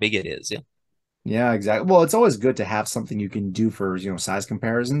 show how big it is. Yeah. Yeah, exactly. Well, it's always good to have something you can do for, size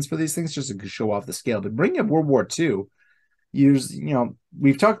comparisons for these things just to show off the scale. But bringing up World War II,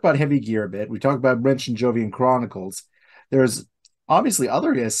 we've talked about heavy gear a bit. We talked about Wrench and Jovian Chronicles. There's obviously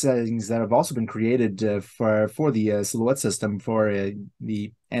other settings that have also been created for the silhouette system for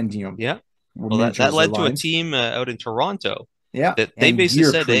the and Yeah. Well, that miniatures led to a lines. team out in Toronto Yeah, that they and basically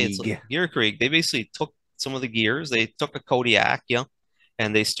Gear said, hey, it's like Krieg. Gear Creek. They basically took some of the gears, they took a Kodiak,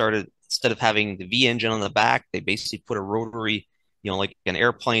 and they started instead of having the V engine on the back, they basically put a rotary, like an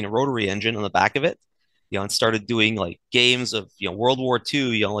airplane rotary engine on the back of it, and started doing like games of World War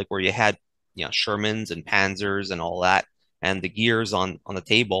II, like where you had Shermans and Panzers and all that, and the gears on the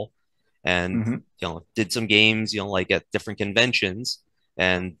table, and Hmm. did some games, like at different conventions,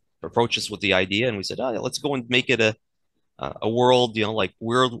 and approached us with the idea, and we said, oh, yeah, let's go and make it a world, like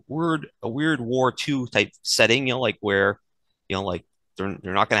a weird War II type setting, like where, like they're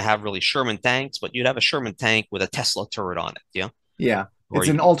not going to have really Sherman tanks, but you'd have a Sherman tank with a Tesla turret on it, Yeah, or it's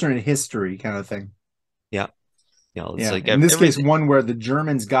you an could, alternate history kind of thing. yeah, it's Yeah, like in this case, everything, one where the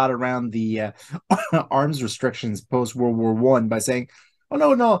Germans got around the arms restrictions post World War One by saying, "Oh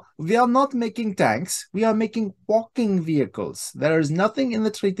no, no, we are not making tanks. We are making walking vehicles. There is nothing in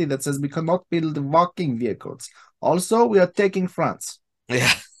the treaty that says we cannot build walking vehicles. Also, we are taking France."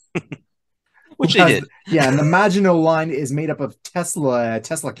 yeah, Who which they has did, yeah, and the Maginot Line is made up of Tesla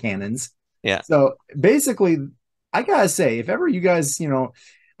cannons. yeah, So basically, I gotta say, if ever you guys,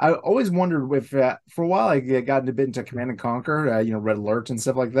 I always wondered if for a while I got a bit into Command and Conquer, Red Alert and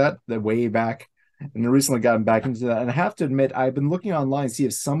stuff like that, the way back, and I recently gotten back into that. And I have to admit, I've been looking online to see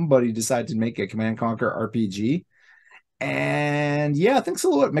if somebody decided to make a Command and Conquer RPG. And yeah, I think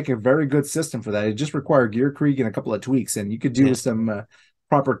Silhouette make a very good system for that. It just required Gear Krieg and a couple of tweaks, and you could do yeah, some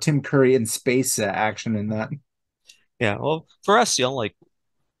proper Tim Curry in space action in that. yeah. Well, for us, like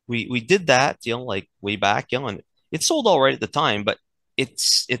we did that, like way back, and it sold all right at the time, but it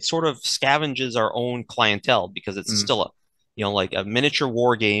sort of scavenges our own clientele because it's Mm, still a, like a miniature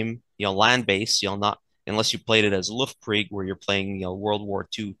war game, land based, not unless you played it as Luftkrieg where you're playing, World War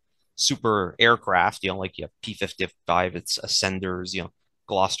II super aircraft, like you have P-55, it's Ascenders,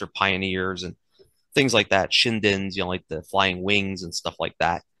 Gloucester Pioneers and things like that, Shindens, like the Flying Wings and stuff like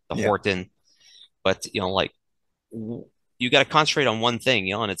that, the yeah. Horton, but like you got to concentrate on one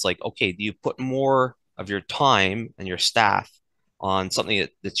thing, and it's like, okay, do you put more of your time and your staff on something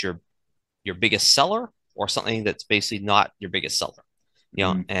that's your biggest seller or something that's basically not your biggest seller?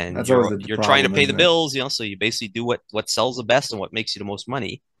 And That's always the you're trying to problem, pay the isn't it? bills, so you basically do what sells the best and what makes you the most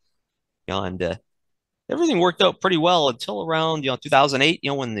money, and everything worked out pretty well until around 2008,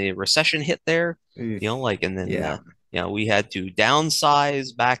 when the recession hit there, like and then Yeah. we had to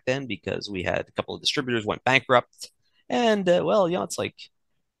downsize back then because we had a couple of distributors went bankrupt, and well, it's like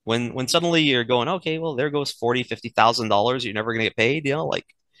when suddenly you're going, okay, well, there goes 40, $50,000, you're never gonna get paid, like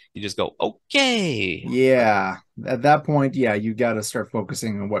you just go, okay. Yeah. At that point, yeah, you got to start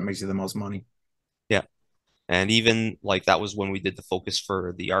focusing on what makes you the most money. Yeah. And even like that was when we did the focus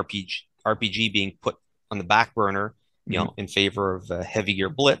for the RPG being put on the back burner, Mhm. in favor of Heavy Gear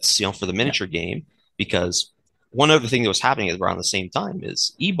Blitz, for the Yeah. miniature game, because one other thing that was happening around the same time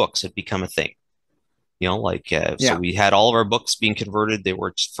is ebooks had become a thing. Like so Yeah. we had all of our books being converted. They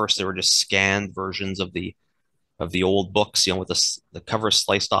were just scanned versions of the old books, with the cover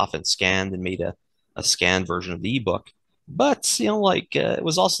sliced off and scanned and made a scanned version of the ebook. But like it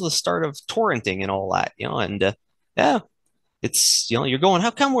was also the start of torrenting and all that, and yeah, it's you're going,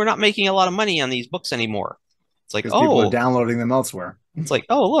 how come we're not making a lot of money on these books anymore? It's like, Because people are oh, downloading them elsewhere.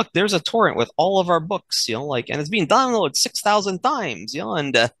 look, there's a torrent with all of our books, like, and it's being downloaded 6,000 times,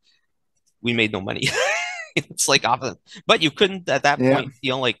 and we made no money. It's like often, but you couldn't at that Yeah, point,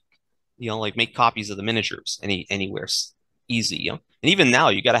 like make copies of the miniatures anywhere easy, and even now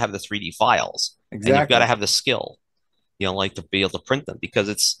you got to have the 3D files and you've got to exactly. have the skill, like to be able to print them because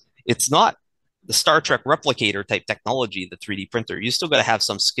it's not the Star Trek replicator type technology, the 3D printer. You still got to have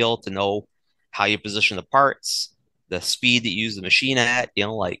some skill to know how you position the parts, the speed that you use the machine at,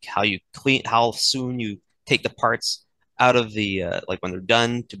 like how you clean, how soon you take the parts out of the like when they're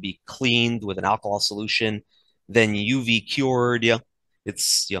done to be cleaned with an alcohol solution, then UV cured.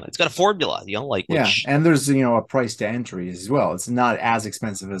 It's got a formula, like Yeah, which and there's a price to entry as well. It's not as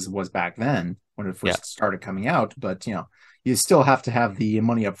expensive as it was back then when it yeah first started coming out, but you still have to have the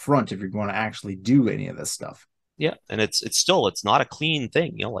money up front if you're going to actually do any of this stuff. yeah, and it's not a clean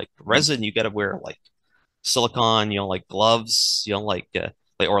thing. Like resin, you got to wear like silicone, like gloves, like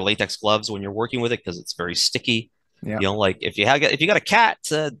or latex gloves when you're working with it because it's very sticky. Yeah. Like if you got a cat,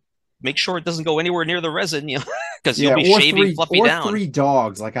 make sure it doesn't go anywhere near the resin, because you'll Yeah, be or shaving three Fluffy or down. three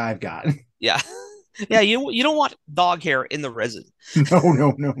dogs like I've got. Yeah. Yeah, you don't want dog hair in the resin. No,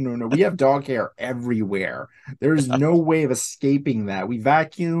 no, no, no, no. We have dog hair everywhere. There's no way of escaping that. We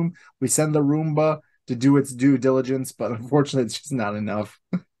vacuum, we send the Roomba to do its due diligence, but unfortunately, it's just not enough.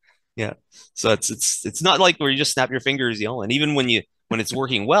 Yeah. So it's not like where you just snap your fingers, and even when it's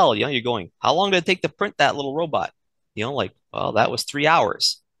working well, you're going, how long did it take to print that little robot? Like, well, that was 3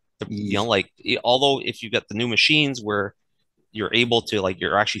 hours. Like although if you got the new machines where you're able to like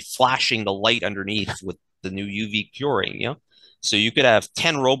you're actually flashing the light underneath with the new UV curing, so you could have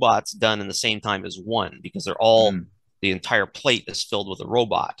 10 robots done in the same time as one because they're all Mm. the entire plate is filled with a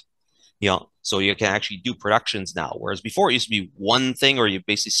robot. So you can actually do productions now. Whereas before it used to be one thing, or you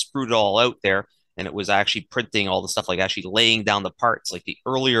basically screwed it all out there, and it was actually printing all the stuff, like actually laying down the parts. Like the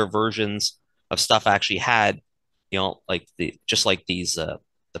earlier versions of stuff actually had, like just like these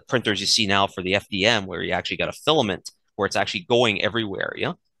the printers you see now for the FDM, where you actually got a filament where it's actually going everywhere.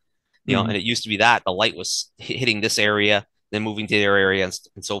 And Mm. it used to be that the light was hitting this area, then moving to their area,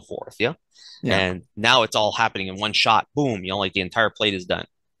 and so forth. Yeah. And now it's all happening in one shot. Boom, like the entire plate is done.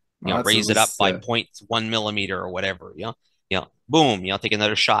 Well, that's at Raise it up least by 0.1 millimeter or whatever. Boom, take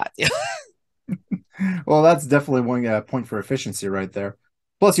another shot. well, that's definitely one point for efficiency right there.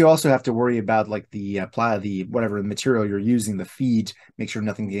 Plus, you also have to worry about like the whatever material you're using, the feed, make sure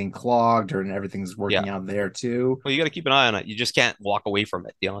nothing's getting clogged or everything's Yeah. working out there too. Well, you got to keep an eye on it. You just can't walk away from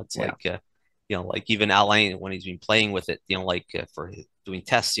it. It's Yeah. like, like even Alain when he's been playing with it, like for doing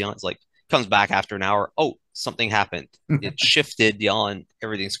tests, it's like comes back after an hour. Oh, something happened. It shifted, and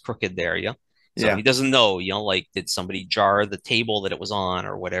everything's crooked there. So Yeah. he doesn't know, like did somebody jar the table that it was on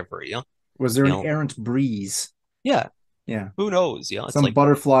or whatever. Was there You an know, errant breeze? yeah. Yeah. Who knows? It's Some like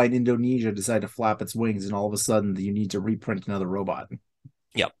butterfly in Indonesia decided to flap its wings, and all of a sudden you need to reprint another robot.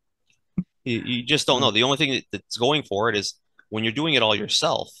 yep. You just don't know. Mm. The only thing that's going for it is when you're doing it all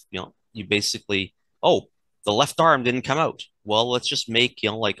yourself, you basically, oh, the left arm didn't come out. Well, let's just make,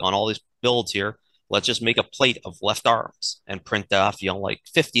 like on all these builds here, let's just make a plate of left arms and print off, like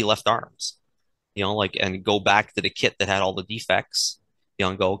 50 left arms, like, and go back to the kit that had all the defects,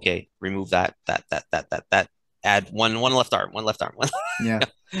 and go, okay, remove that, add one left arm, one left arm. Yeah.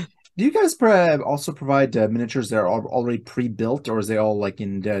 Do you guys also provide miniatures that are already pre-built, or is they all like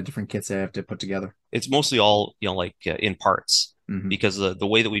in different kits they have to put together? It's mostly all like in parts Hmm. because the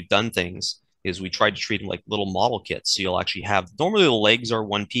way that we've done things is we tried to treat them like little model kits. So you'll actually have normally the legs are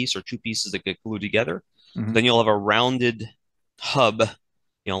one piece or two pieces that get glued together. Hmm. Then you'll have a rounded hub,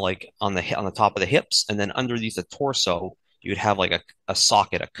 like on the top of the hips, and then underneath the torso you'd have like a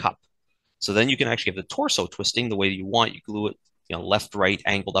socket, a cup. So then you can actually have the torso twisting the way you want. You glue it, left, right,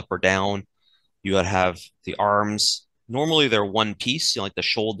 angled up or down. You would have the arms. Normally they're one piece, like the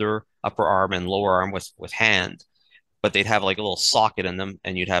shoulder, upper arm, and lower arm with hand, but they'd have like a little socket in them,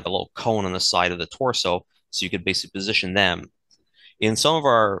 and you'd have a little cone on the side of the torso, so you could basically position them. In some of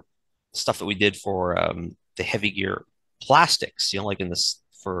our stuff that we did for the heavy gear plastics, like in this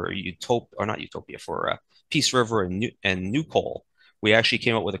for Utopia or not Utopia for Peace River and New Coal, we actually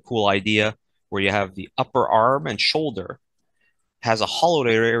came up with a cool idea where you have the upper arm and shoulder has a hollowed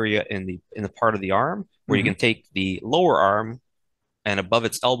area in the part of the arm where you Hmm. can take the lower arm and above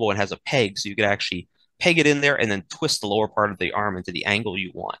its elbow and has a peg, so you could actually peg it in there and then twist the lower part of the arm into the angle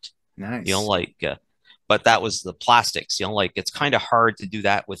you want. Nice. Like, but that was the plastics. Like it's kind of hard to do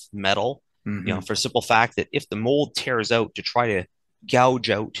that with metal. Hmm. For simple fact that if the mold tears out to try to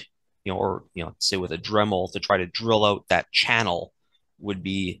gouge out, or say with a Dremel to try to drill out that channel would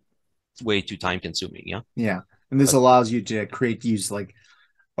be way too time consuming. Yeah. And this But allows you to use like,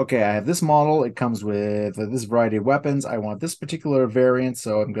 okay, I have this model. It comes with this variety of weapons. I want this particular variant,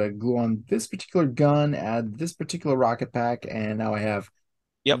 so I'm going to glue on this particular gun, add this particular rocket pack, and now I have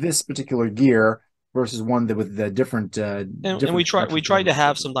yep. this particular gear versus one that with the different And we different we production tried to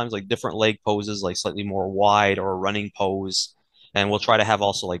have parameters. sometimes like different leg poses, like slightly more wide or a running pose, and we'll try to have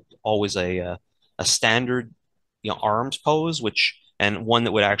also like always a standard arms pose, which and one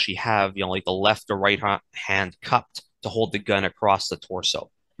that would actually have, like the left or right hand cupped to hold the gun across the torso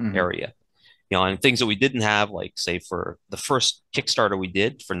area. And things that we didn't have, like say for the first Kickstarter we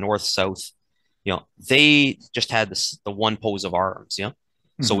did for North South, they just had the one pose of arms.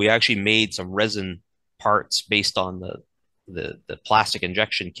 So we actually made some resin parts based on the plastic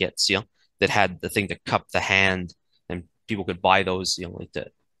injection kits, that had the thing to cup the hand, and people could buy those, like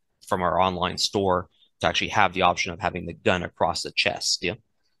from our online store to actually have the option of having the gun across the chest,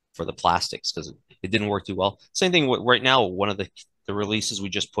 for the plastics, because it didn't work too well. Same thing with right now. One of the releases we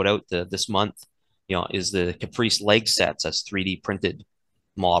just put out this month, is the Caprice leg sets as 3D printed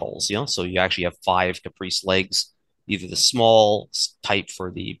models. So you actually have 5 Caprice legs, either the small type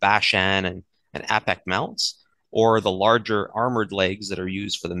for the Bashan and Apec mounts, or the larger armored legs that are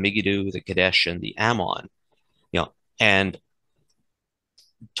used for the Migidu, the Kadesh, and the Ammon. And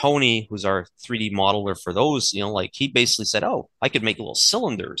Tony, who's our 3D modeler for those, like he basically said, oh, I could make little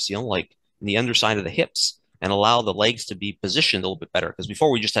cylinders, like in the underside of the hips, and allow the legs to be positioned a little bit better. Because before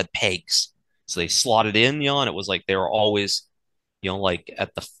we just had pegs. So they slotted in, and it was like they were always, like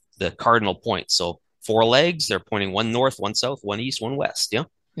at the cardinal point. So 4 legs, they're pointing one north, one south, one east, one west,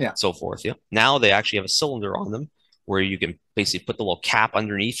 yeah, so forth. Now they actually have a cylinder on them where you can basically put the little cap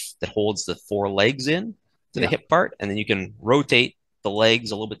underneath that holds the 4 legs in to the hip part, and then you can rotate the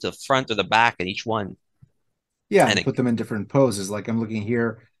legs a little bit to the front or the back at each one. Yeah, and put them in different poses. Like I'm looking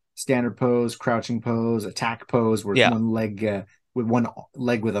here, standard pose, crouching pose, attack pose, where one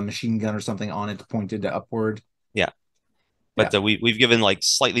leg with a machine gun or something on it pointed upward. Yeah. But we've given like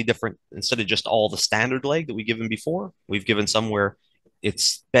slightly different, instead of just all the standard leg that we've given before, we've given some where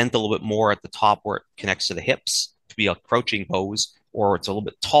it's bent a little bit more at the top where it connects to the hips to be a crouching pose, or it's a little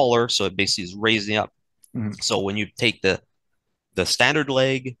bit taller, so it basically is raising up. So when you take the standard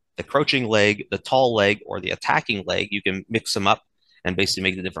leg, the crouching leg, the tall leg, or the attacking leg, you can mix them up and basically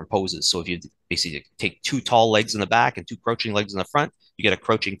make the different poses. So if you basically take 2 tall legs in the back and 2 crouching legs in the front, you get a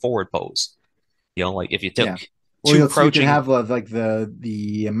crouching forward pose. Like if you took two crouching, you can have like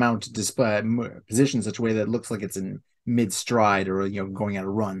the mount display position in such a way that it looks like it's in mid stride or going at a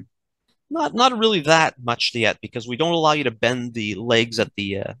run. Not really that much yet, because we don't allow you to bend the legs at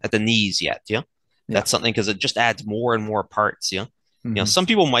the knees yet. That's something, because it just adds more and more parts. Some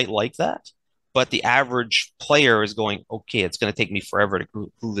people might like that, but the average player is going, okay, it's going to take me forever to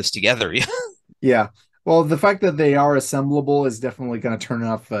glue this together. Yeah. Well, the fact that they are assemblable is definitely going to turn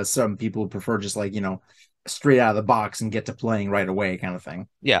off some people who prefer just like, straight out of the box and get to playing right away kind of thing.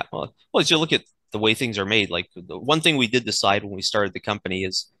 Yeah. Well, as you look at the way things are made, like the one thing we did decide when we started the company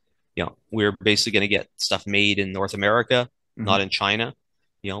is, we're basically going to get stuff made in North America, not in China.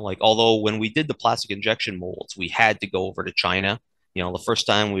 Like although when we did the plastic injection molds, we had to go over to China. The first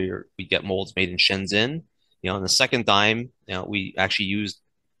time we get molds made in Shenzhen, and the second time, we actually used,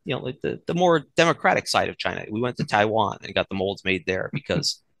 like the more democratic side of China. We went to Taiwan and got the molds made there,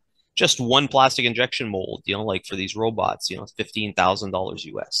 because just one plastic injection mold, like for these robots, it's $15,000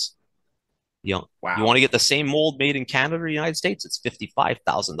 US. Wow. You want to get the same mold made in Canada or United States, it's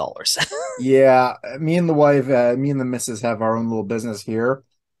 $55,000. Yeah, me and the missus have our own little business here.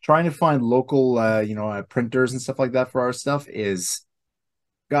 Trying to find local, printers and stuff like that for our stuff is,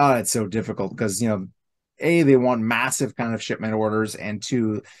 God, it's so difficult because, A, they want massive kind of shipment orders, and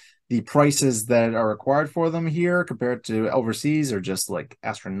 2, the prices that are required for them here compared to overseas are just like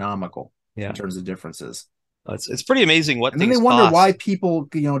astronomical in terms of differences. It's pretty amazing what and things then they wonder cost. why people,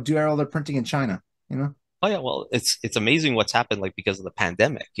 do all their printing in China, Oh yeah, well, it's amazing what's happened, like because of the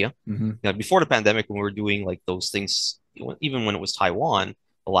pandemic. Before the pandemic, when we were doing like those things, even when it was Taiwan,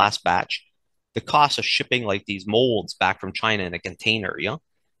 the last batch, the cost of shipping like these molds back from China in a container, it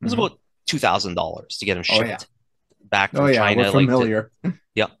was about $2,000 to get them shipped back from China. We're familiar.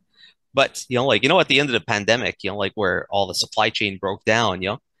 Yeah, but at the end of the pandemic, like where all the supply chain broke down,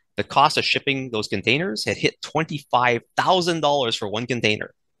 the cost of shipping those containers had hit $25,000 for one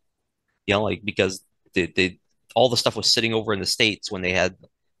container. Like because all the stuff was sitting over in the States when they had,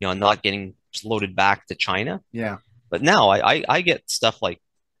 not getting loaded back to China. Yeah. But now I get stuff like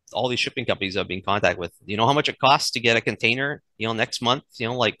all these shipping companies I've been in contact with. You know how much it costs to get a container, next month,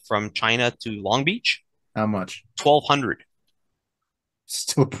 like from China to Long Beach? How much? $1,200.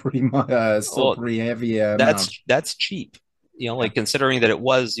 Still pretty much, pretty heavy. That's cheap. Like considering that it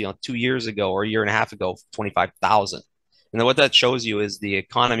was, 2 years ago or a year and a half ago, 25,000. And then what that shows you is the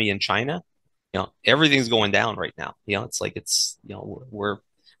economy in China. Everything's going down right now. It's like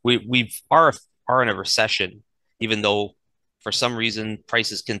we are in a recession, even though for some reason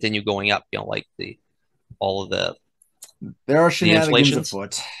prices continue going up. Like all of there are shenanigans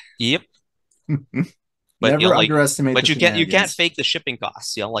afoot. Yep. But Never underestimate but the you can't shenanigans. fake the shipping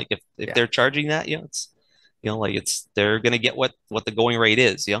costs. If Yeah. they're charging that, it's they're gonna get what the going rate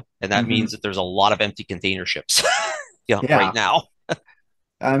is, and that means that there's a lot of empty container ships, right Yeah. now.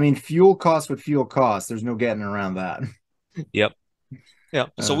 I mean, fuel costs what fuel costs. There's no getting around that. Yep. Yeah.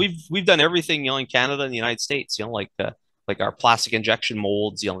 So we've done everything, in Canada and the United States, like our plastic injection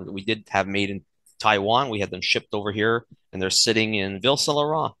molds, that we did have made in Taiwan. We had them shipped over here, and they're sitting in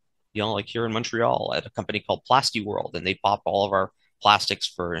Ville-Saint-Laurent, like here in Montreal at a company called Plasti World, and they pop all of our plastics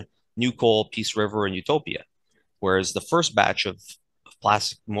for New Coal, Peace River, and Utopia. Whereas the first batch of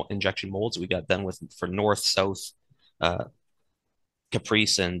plastic injection molds we got done with for North, South,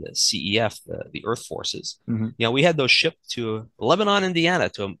 Caprice, and CEF, the Earth Forces. We had those shipped to Lebanon, Indiana,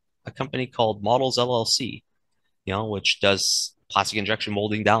 to a company called Models LLC, which does plastic injection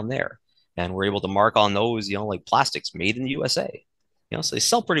molding down there. And we're able to mark on those, like plastics made in the USA. So they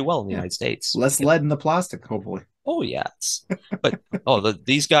sell pretty well in the United States. Less lead in the plastic, hopefully. Oh, yeah. But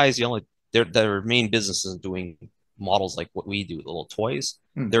these guys, their main business is doing models like what we do, the little toys.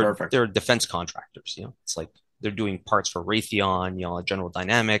 They're defense contractors. It's like they're doing parts for Raytheon, General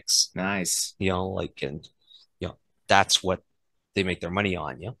Dynamics. Nice. And that's what they make their money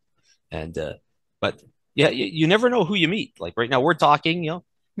on. And but yeah, you never know who you meet. Like right now we're talking.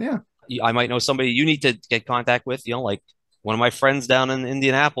 Yeah. I might know somebody you need to get contact with. Like one of my friends down in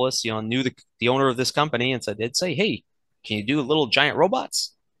Indianapolis, knew the owner of this company and they'd say, "Hey, can you do little giant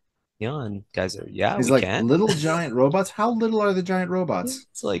robots?" And guys are, yeah, he's we like, can. Little giant robots? How little are the giant robots?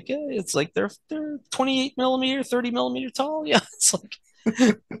 It's like they're 28 millimeter, 30 millimeter tall. Yeah, it's like,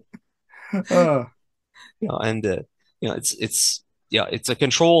 and it's a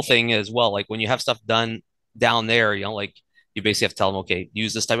control thing as well. Like when you have stuff done down there, like you basically have to tell them, okay,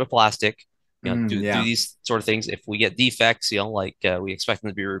 use this type of plastic. Do these sort of things. If we get defects, we expect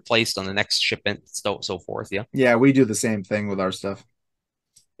them to be replaced on the next shipment, so forth. Yeah, we do the same thing with our stuff.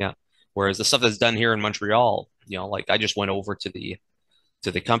 Yeah. Whereas the stuff that's done here in Montreal, like I just went over to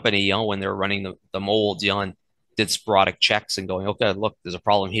the company, when they were running the molds, and did sporadic checks and going, okay, look, there's a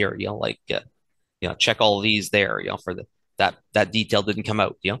problem here, check all of these there, for that detail didn't come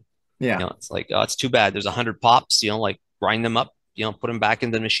out, Yeah. It's like, oh, it's too bad. There's 100 pops, like grind them up, put them back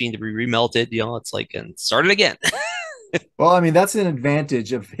in the machine to be remelted, it's like, and start it again. Well, I mean, that's an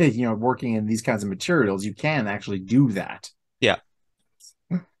advantage of, working in these kinds of materials. You can actually do that. Yeah.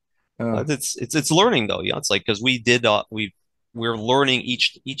 It's learning though, it's like, because we're learning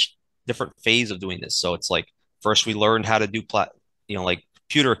each different phase of doing this. So it's like first we learned how to do like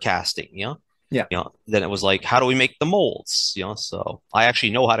pewter casting, then it was like, how do we make the molds, so I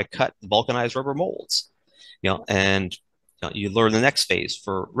actually know how to cut vulcanized rubber molds, and you learn the next phase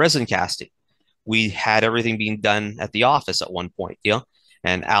for resin casting. We had everything being done at the office at one point,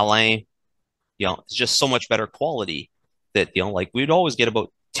 and Alain, it's just so much better quality that like we'd always get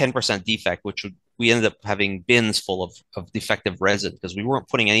about 10% defect, which we ended up having bins full of defective resin because we weren't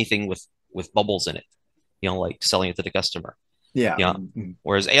putting anything with bubbles in it, like selling it to the customer. Yeah.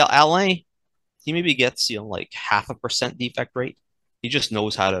 Whereas Alain, he maybe gets, like 0.5% defect rate. He just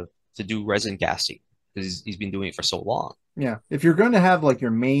knows how to do resin casting because he's been doing it for so long. Yeah. If you're going to have like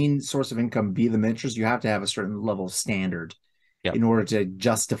your main source of income be the miniatures, you have to have a certain level of standard in order to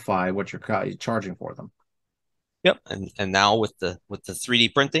justify what you're charging for them. Yep. And now with the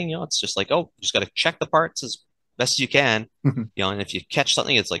 3D printing, it's just like, oh, you just got to check the parts as best as you can, and if you catch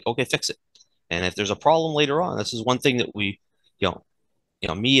something, it's like, okay, fix it. And if there's a problem later on, this is one thing that we,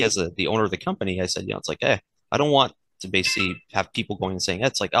 me as the owner of the company, I said, it's like, hey, I don't want to basically have people going and saying,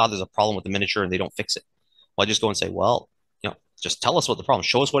 it's like, oh, there's a problem with the miniature and they don't fix it. Well, I just go and say, well, just tell us what the problem,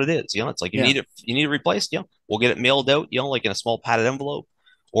 show us what it is. It's like, you need it replaced. We'll get it mailed out, like in a small padded envelope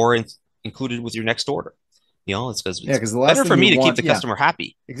or included with your next order. It's because it's better for me to keep the customer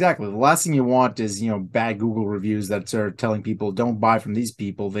happy. Exactly. The last thing you want is, bad Google reviews that are telling people don't buy from these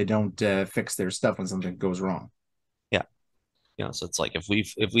people. They don't fix their stuff when something goes wrong. Yeah. So it's like if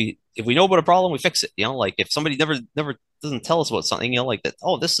we know about a problem, we fix it. Like if somebody never doesn't tell us about something, like that,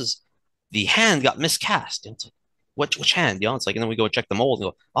 oh, this is the hand got miscast. It's like, which hand? It's like, and then we go check the mold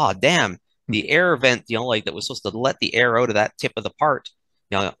and go, oh, damn, the air vent, like that was supposed to let the air out of that tip of the part,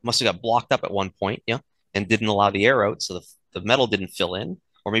 must have got blocked up at one point, and didn't allow the air out, so the metal didn't fill in,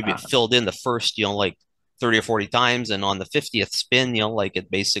 or maybe it filled in the first, like 30 or 40 times, and on the 50th spin, like it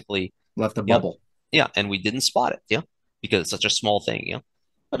basically left a bubble. And we didn't spot it, because it's such a small thing,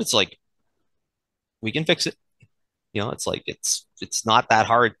 but it's like we can fix it, it's like it's not that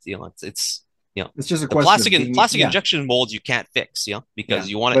hard, it's just a question. Plastic injection molds you can't fix, because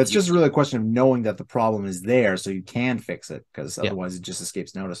you want it. But it's just really a question of knowing that the problem is there, so you can fix it, because otherwise it just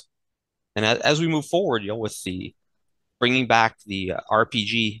escapes notice. And as we move forward, with the bringing back the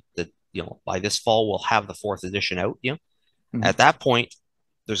RPG that, by this fall we'll have the fourth edition out. Mhm. At that point,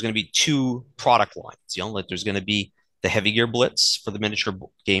 there's going to be two product lines. Like there's going to be the Heavy Gear Blitz for the miniature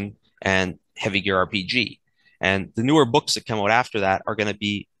game and Heavy Gear RPG. And the newer books that come out after that are going to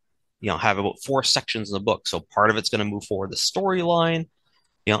be, have about 4 sections in the book. So part of it's going to move forward the storyline,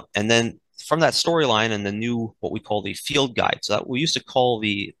 and then from that storyline and the new what we call the field guide. So that we used to call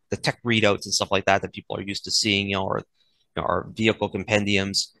the tech readouts and stuff like that that people are used to seeing, or our vehicle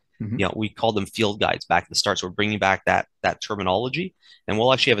compendiums. Mhm. We called them field guides back at the start. So we're bringing back that terminology, and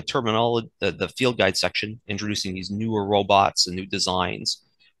we'll actually have a terminology, the field guide section, introducing these newer robots and new designs,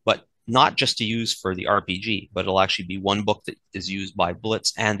 but not just to use for the RPG, but it'll actually be one book that is used by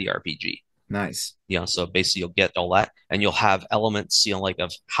Blitz and the RPG. Nice. So basically you'll get all that, and you'll have elements, like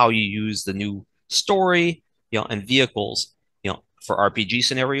of how you use the new story, and vehicles, for RPG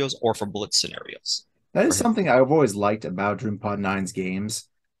scenarios or for Blitz scenarios. That is For, something I've always liked about DreamPod 9's games,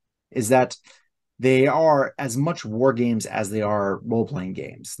 is that they are as much war games as they are role-playing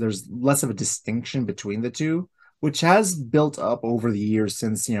games. There's less of a distinction between the two, which has built up over the years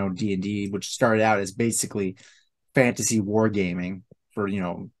since, D&D, which started out as basically fantasy wargaming for,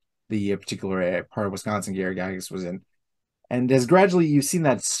 the particular part of Wisconsin Gary Gygax was in. And as gradually you've seen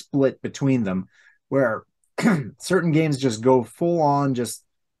that split between them, where certain games just go full on, just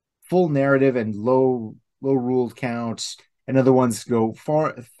full narrative and low ruled count, and other ones go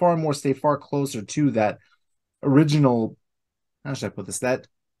far more, stay far closer to that original. How should I put this? That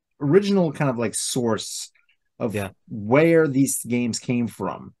original kind of like source of yeah, where these games came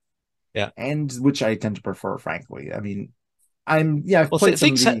from, yeah. and which I tend to prefer, frankly. I mean, I've Well, played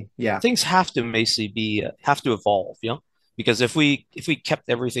some of the things have to basically be have to evolve, because if we kept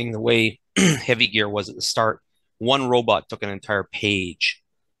everything the way Heavy Gear was at the start, one robot took an entire page,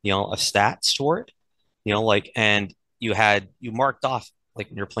 of stats for it, and you marked off, like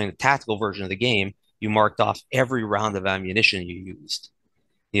when you're playing the tactical version of the game, you marked off every round of ammunition you used,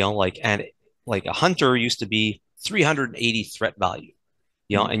 and like a hunter used to be 380 threat value,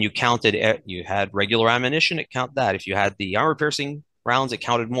 and you had regular ammunition, it count that. If you had the armor piercing rounds, it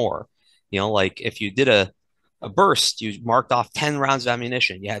counted more. Like if you did a burst, you marked off 10 rounds of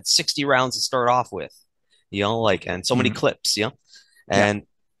ammunition. You had 60 rounds to start off with, and so many Mhm. clips, Yeah, and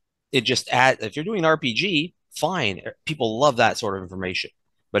it just add if you're doing an RPG, fine. People love that sort of information.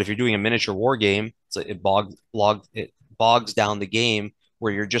 But if you're doing a miniature war game, it bogs down the game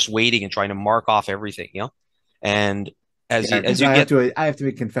where you're just waiting and trying to mark off everything, And as yeah, you as because you get I have to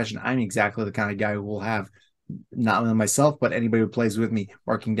make a confession. I'm exactly the kind of guy who will have not only myself, but anybody who plays with me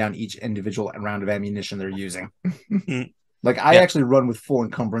marking down each individual round of ammunition they're using. mm, Like I yeah. actually run with full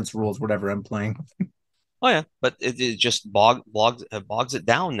encumbrance rules, whatever I'm playing. Oh yeah, but it just bogs it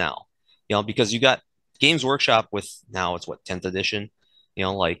down now, because you got Games Workshop with now it's what 10th edition,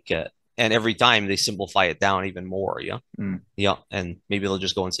 and every time they simplify it down even more, Mm. and maybe they'll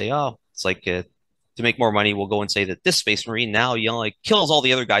just go and say, oh, it's like to make more money, we'll go and say that this Space Marine now, like kills all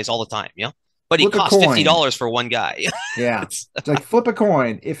the other guys all the time, but he Flip a costs fifty coin. dollars for one guy. Yeah. It's It's like flip a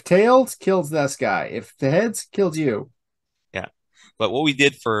coin. If tails, kills this guy. If the heads, kills you. Yeah. But what we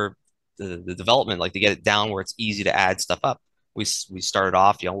did for the development, like to get it down where it's easy to add stuff up, we started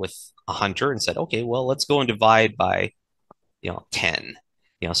off, with a hunter and said, okay, well, let's go and divide by, 10.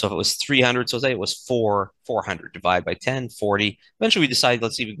 So if it was 300, so say it was 400, divide by 10, 40. Eventually we decided,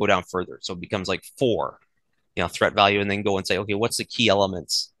 let's even go down further. So it becomes like 4, threat value, and then go and say, okay, what's the key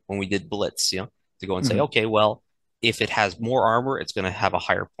elements when we did Blitz, to go and say, Mhm. okay, well, if it has more armor, it's going to have a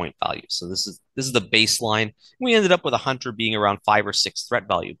higher point value. So this is the baseline. We ended up with a hunter being around 5 or 6 threat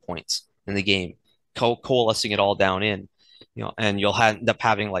value points in the game, coalescing it all down in, and you'll end up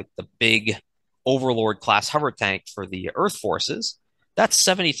having like the big Overlord class hover tank for the Earth forces. That's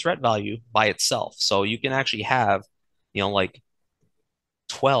 70 threat value by itself. So you can actually have, like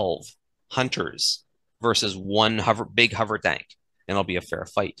 12 hunters versus one big hover tank, and it'll be a fair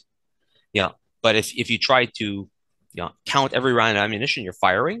fight. Yeah. But if you try to, count every round of ammunition you're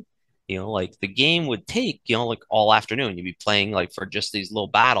firing, like the game would take, like all afternoon. You'd be playing like for just these little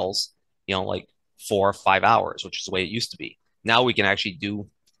battles, like 4 or 5 hours, which is the way it used to be. Now we can actually do,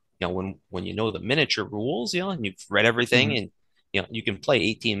 when you know the miniature rules, and you've read everything, Mhm. and you can play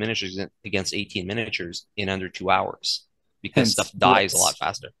 18 miniatures against 18 miniatures in under 2 hours because Hence stuff dies a lot Blitz.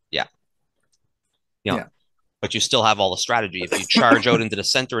 faster. Yeah. You know, Yeah. but you still have all the strategy. If you charge out into the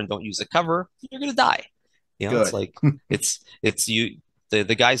center and don't use the cover, you're gonna die. It's Good. like it's you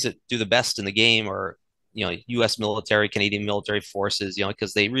the guys that do the best in the game are, U.S. military, Canadian military forces,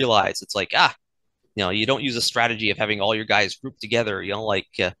 because they realize it's like you don't use a strategy of having all your guys grouped together, like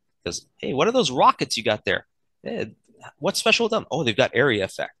Because, hey, what are those rockets you got there? Eh, what's special with them? Oh, they've got area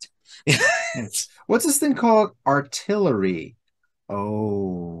effect. What's this thing called? Artillery.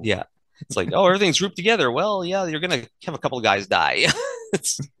 Oh, Yeah. It's like, oh, everything's grouped together. Well, yeah, you're gonna have a couple of guys die.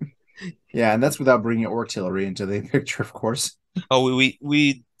 It's, yeah, and that's without bringing artillery into the picture, of course. oh,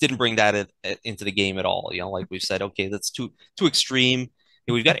 we didn't bring that into the game at all. Like we've said, okay, that's too extreme.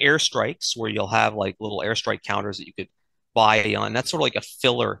 We've got airstrikes where you'll have like little airstrike counters that you could buy, and that's sort of like a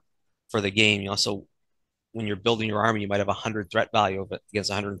filler for the game. So when you're building your army, you might have 100 threat value of it against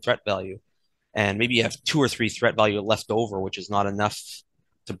 100 threat value, and maybe you have 2 or 3 threat value left over, which is not enough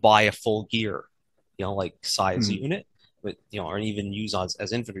to buy a full gear, like size Hmm. unit, but or even use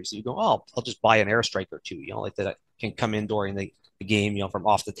as infantry. So you go, oh, I'll just buy an airstrike or two, like that can come in during the game, from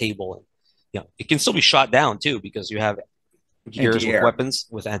off the table, and it can still be shot down too because you have gears with Anti-air. weapons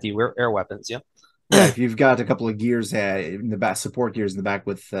with anti-air weapons. Yeah, Yeah, if you've got a couple of gears in the back, support gears in the back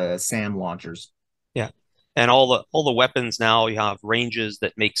with SAM launchers. yeah, and all the weapons now you have ranges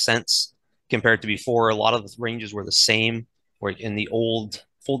that make sense compared to before. A lot of the ranges were the same. Where in the old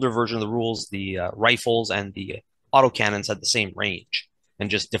folder version of the rules, the rifles and the autocannons had the same range and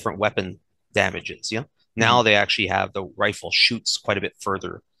just different weapon damages. Yeah. Now Mhm. they actually have the rifle shoots quite a bit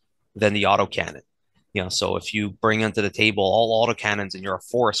further than the autocannon. So if you bring onto the table all autocannons and you're a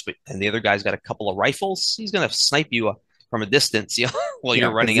force, but and the other guy's got a couple of rifles, he's gonna snipe you from a distance, while Yeah, you're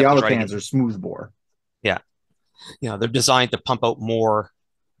because running the up to try to hit autocannons are him. smoothbore. Yeah, they're designed to pump out more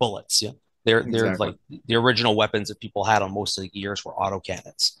bullets. Yeah, they're Exactly. like the original weapons that people had on most of the gears were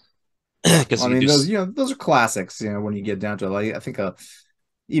autocannons because Well, I you mean, do. those are classics. When you get down to it, like I think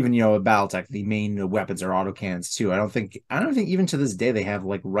even a BattleTech, the main weapons are autocannons too. I don't think even to this day they have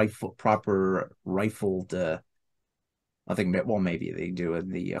like proper rifled. I think well maybe they do in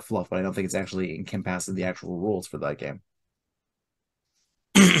the fluff, but I don't think it's actually encompassed the actual rules for that game.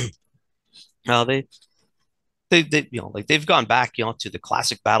 No, they like they've gone back to the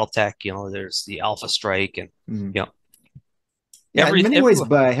classic BattleTech. There's the Alpha Strike and Mhm. you know Yeah, in many every ways,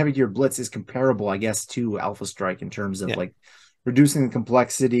 but Heavy Gear Blitz is comparable, I guess, to Alpha Strike in terms of yeah. like reducing the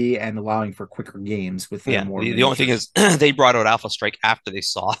complexity and allowing for quicker games with Yeah, more the only thing miniatures. is they brought out Alpha Strike after they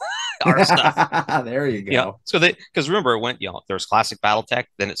saw our stuff. There you go. So because remember it went, there's classic BattleTech,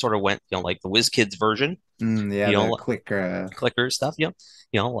 then it sort of went, like the WizKids version, Yeah, you the know, click. clicker stuff,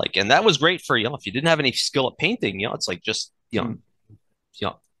 like, and that was great for, if you didn't have any skill at painting, it's like just, Mm.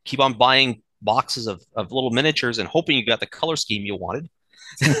 keep on buying boxes of little miniatures and hoping you got the color scheme you wanted.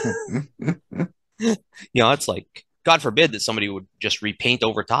 It's like, God forbid that somebody would just repaint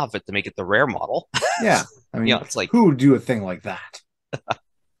over top of it to make it the rare model. Yeah, I mean, It's like, who would do a thing like that?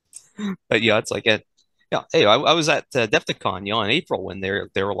 but it's like hey, I was at Adepticon, in April when they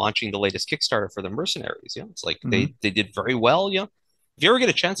were launching the latest Kickstarter for the mercenaries. It's like Mhm. they did very well. If you ever get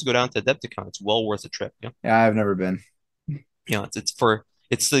a chance to go down to Adepticon, it's well worth a trip. Yeah, I've never been.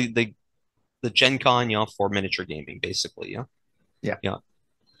 It's the Gen Con, for miniature gaming, basically. Yeah. Yeah,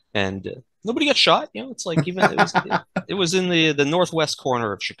 and nobody got shot. It's like even it was in the northwest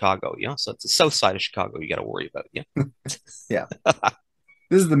corner of Chicago. So it's the south side of Chicago. You got to worry about. Yeah, Yeah,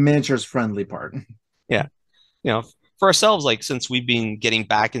 this is the miniatures friendly part. yeah. For ourselves, like since we've been getting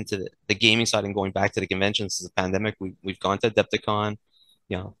back into the gaming side and going back to the conventions since the pandemic, we've gone to Adepticon.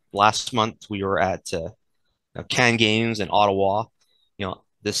 Last month we were at Can Games in Ottawa.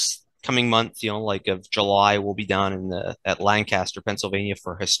 This coming month, like of July, we'll be down at Lancaster, Pennsylvania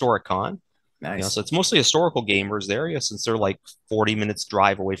for HistoricCon. Nice. So it's mostly historical gamers there, since they're like 40 minutes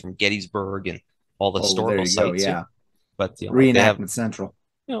drive away from Gettysburg and all the Oh, there historical you go. sites. Yeah, But like they have, reenactment central.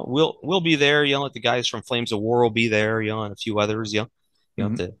 we'll be there. Like the guys from Flames of War will be there. And a few others.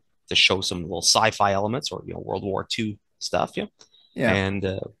 Mhm. To show some little sci-fi elements or World War II stuff. Yeah, And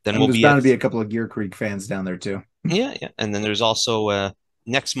then and we'll there's be bound at to be a couple of Gear Creek fans down there too. yeah. And then there's also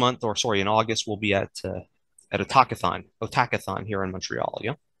next month, or sorry, in August, we'll be at Otakathon here in Montreal.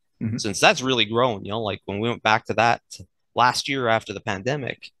 Mhm. Since that's really grown. Like when we went back to that last year after the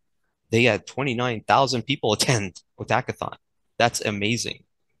pandemic, they had 29,000 people attend Otakathon. That's amazing.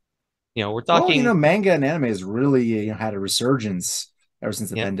 We're Well, talking, manga and anime has really had a resurgence ever since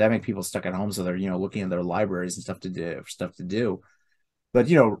the yeah, pandemic. People stuck at home, so they're looking at their libraries and stuff to do.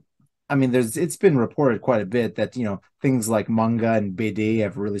 But I mean, it's been reported quite a bit that things like manga and BD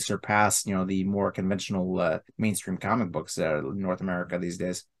have really surpassed the more conventional mainstream comic books in North America these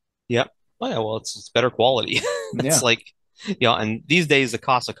days. yeah. Oh, yeah, well, it's better quality. It's Yeah, like, and these days the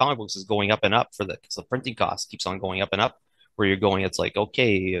cost of comic books is going up and up because the printing cost keeps on going up and up. Where you're going, it's like,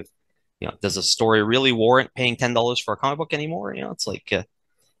 okay, does a story really warrant paying $10 for a comic book anymore? It's like, you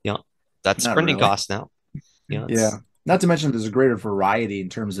know, that's not printing really. costs now. Yeah. Not to mention, there's a greater variety in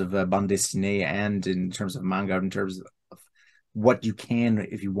terms of bande dessinée and in terms of manga, in terms of what you can,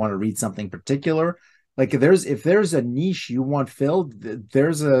 if you want to read something particular. Like if there's a niche you want filled,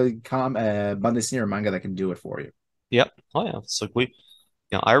 there's a bande dessinée or manga that can do it for you. Yep. Oh yeah. It's like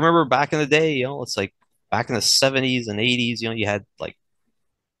I remember back in the day, it's like back in the 70s and 80s, you had like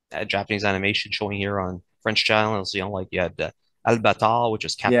Japanese animation showing here on French channels, like you had Albatar, which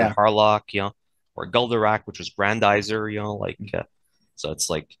is Captain Yeah, Harlock, or Goldorak, which was Grandizer, so it's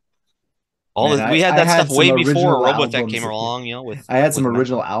like man, we had I that stuff had some way before original Robotech came albums. along, I had some with mech.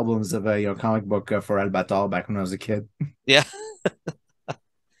 original albums of a comic book for El Batal back when I was a kid. Yeah.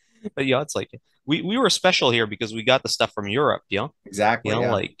 But it's like we were special here because we got the stuff from Europe, Exactly,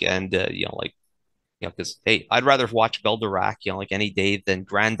 yeah. like and like because hey, I'd rather watch Goldorak, like any day than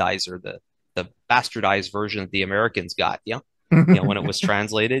Grandizer, the bastardized version that the Americans got, when it was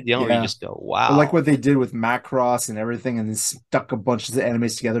translated, where you Yeah. just go, Or like wow. what they did with Macross and everything, and then stuck a bunch of the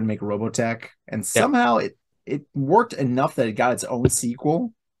enemies together to make Robotech, and Yeah, somehow it worked enough that it got its own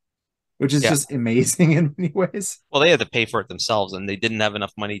sequel, which is yeah. just amazing in many ways. Well, they had to pay for it themselves, and they didn't have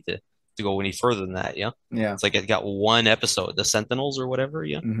enough money to go any further than that. Yeah, Yeah. it's like it got one episode, the Sentinels or whatever.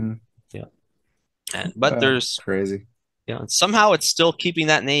 Yeah, Hmm. yeah. But there's Crazy. somehow it's still keeping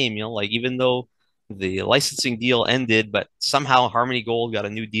that name. Like even though the licensing deal ended, but somehow Harmony Gold got a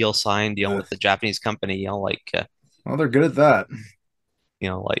new deal signed. Ugh. With the Japanese company. Well, they're good at that.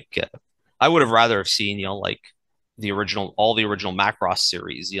 I would have rather have seen like all the original Macross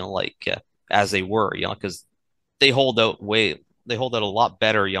series. As they were. Because they hold out a lot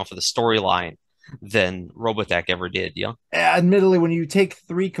better, for the storyline than Robotech ever did. Yeah. Admittedly, when you take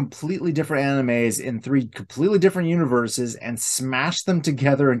three completely different animes in three completely different universes and smash them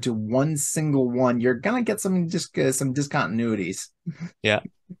together into one single one, you're gonna get some discontinuities. Yeah.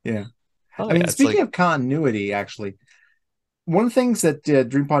 Yeah. Oh I mean, yeah. It's speaking like of continuity, actually, one of the things that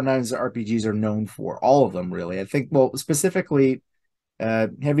DreamPod 9's RPGs are known for, all of them really, I think, well, specifically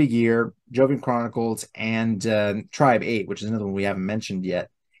Heavy Gear, Jovian Chronicles, and Tribe 8, which is another one we haven't mentioned yet,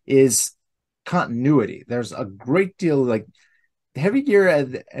 is continuity. There's a great deal, like Heavy Gear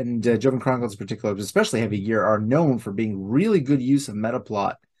and Jovian Chronicles in particular, but especially Heavy Gear, are known for being really good use of meta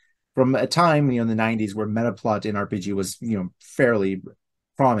plot from a time, in the 90s where meta plot in RPG was, fairly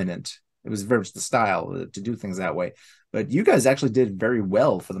prominent. It was very much the style to do things that way. But you guys actually did very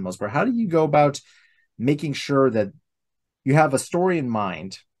well for the most part. How do you go about making sure that you have a story in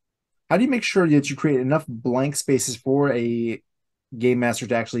mind? How do you make sure that you create enough blank spaces for a game master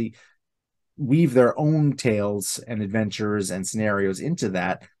to actually weave their own tales and adventures and scenarios into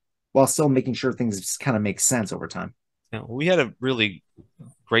that while still making sure things kind of make sense over time? we had a really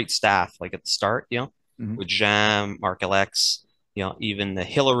great staff like at the start. Mm-hmm. With Jam, Mark Alex, even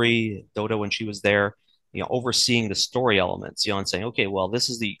Hillary, Doda when she was there, overseeing the story elements, and saying, okay, well, this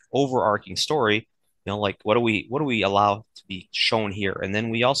is the overarching story, like what do we allow to be shown here? And then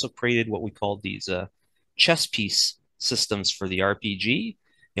we also created what we called these chess piece systems for the RPG,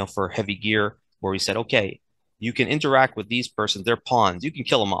 for Heavy Gear, where we said, okay, you can interact with these persons, they're pawns, you can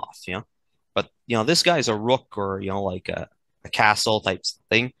kill them off, but this guy's a rook or like a castle type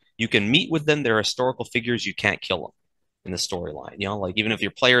thing. You can meet with them. They're historical figures. You can't kill them in the storyline. Like even if your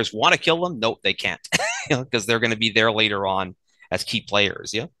players want to kill them, nope, they can't, because they're going to be there later on as key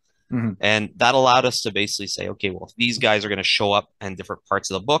players. Yeah. Mm-hmm. And that allowed us to basically say, okay, well, if these guys are going to show up in different parts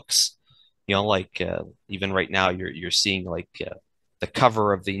of the books, like even right now, you're seeing like the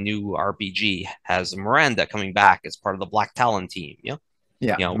cover of the new RPG has Miranda coming back as part of the Black Talon team. Yeah.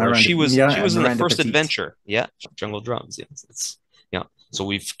 Yeah, Where she was in the Miranda first Petite. adventure. Yeah, Jungle Drums. Yeah, so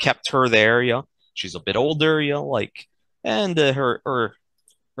we've kept her there. Yeah, she's a bit older. Like, and her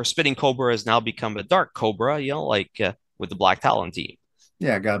spitting cobra has now become a dark cobra. Like with the Black Talon team.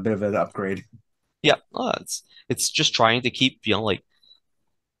 Yeah, got a bit of an upgrade. Yeah, it's just trying to keep like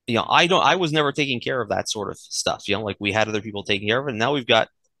I was never taking care of that sort of stuff. Like we had other people taking care of it. And now we've got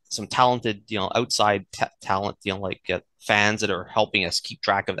some talented, outside talent, like fans that are helping us keep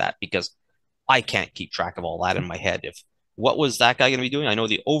track of that because I can't keep track of all that in my head. If what was that guy going to be doing? I know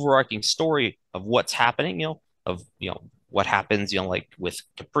the overarching story of what's happening, of what happens, like with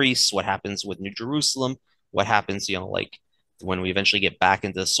Caprice, what happens with New Jerusalem, what happens, like when we eventually get back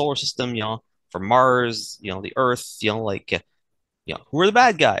into the solar system, for Mars, the Earth, like who are the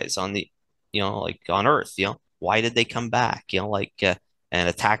bad guys on the, like on Earth, why did they come back, like and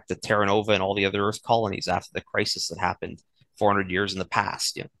attack the Terra Nova and all the other Earth colonies after the crisis that happened 400 years in the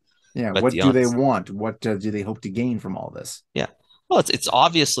past, Yeah, but what do they want? What do they hope to gain from all this? yeah. Well, it's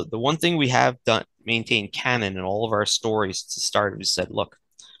obvious that the one thing we have done maintain canon in all of our stories to start. We said, look,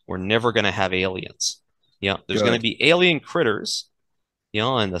 we're never going to have aliens. There's going to Good. be alien critters,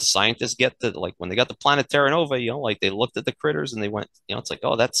 and the scientists get the like when they got the planet Terra Nova, like they looked at the critters and they went, it's like,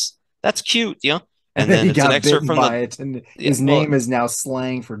 oh, that's cute, And and then then he it's an got excerpt bitten from the by it, and yeah, his well, name is now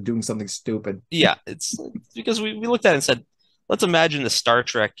slang for doing something stupid. yeah, it's because we looked at it and said, let's imagine the Star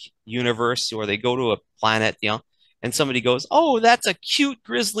Trek universe where they go to a planet, and somebody goes, oh, that's a cute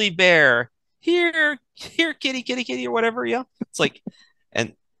grizzly bear. Here, kitty, kitty, kitty, or whatever, It's like,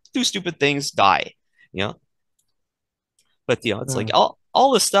 and do stupid things, die, you know. But it's like Uh,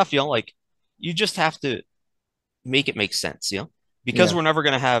 all this stuff, like you just have to make it make sense, because yeah. we're never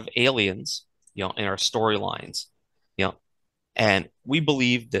going to have aliens, in our storylines, you know, and we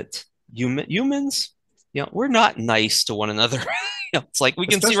believe that humans, we're not nice to one another. It's like we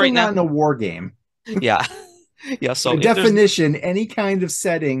can see Especially right not now. in a war game. Yeah. Yeah. By So if there's, definition, any kind of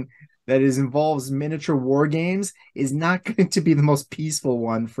setting that involves miniature war games is not going to be the most peaceful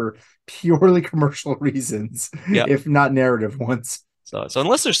one for purely commercial reasons, yeah. if not narrative ones. So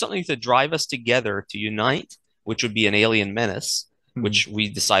unless there's something to drive us together to unite, which would be an alien menace, Hmm. which we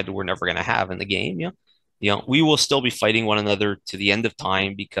decided we're never going to have in the game, we will still be fighting one another to the end of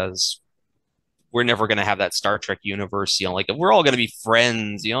time because we're never going to have that Star Trek universe, like we're all going to be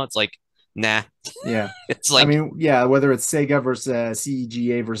friends, it's like, nah, Yeah. it's I like, mean, yeah, whether it's Sega versus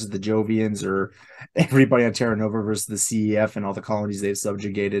CEGA versus the Jovians or everybody on Terra Nova versus the CEF and all the colonies they've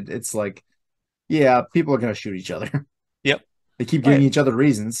subjugated, it's like, yeah, people are going to shoot each other. yep. They keep giving Right. each other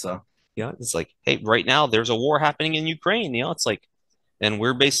reasons, so It's like, hey, right now there's a war happening in Ukraine, it's like, and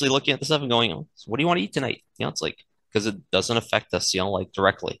we're basically looking at the stuff and going, oh, so what do you want to eat tonight? It's like, because it doesn't affect us, like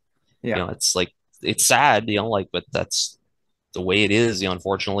directly. yeah. It's like, it's sad, like, but that's the way it is,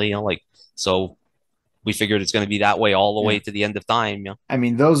 unfortunately, like, so we figured it's going to be that way all the Yeah. way to the end of time, I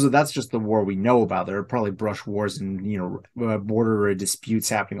mean, that's just the war we know about. There are probably brush wars and border disputes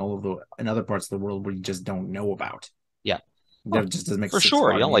happening all over in other parts of the world we just don't know about. Yeah. That Oh, just doesn't make for sense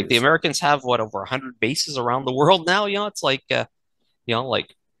sure. for Like the news. Americans have what, over 100 bases around the world now, it's like,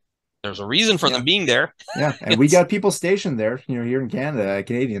 like there's a reason for Yeah, them being there. yeah, and we It's got people stationed there. Here in Canada,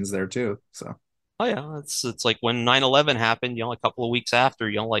 Canadians there too. So Oh yeah, it's like when 9/11 happened, a couple of weeks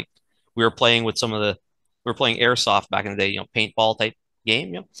after, like we were playing with some of the we were playing airsoft back in the day, paintball type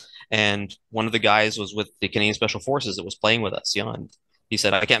game, and one of the guys was with the Canadian Special Forces that was playing with us, and he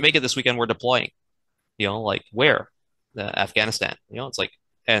said, I can't make it this weekend, we're deploying. Like where? Afghanistan. It's like,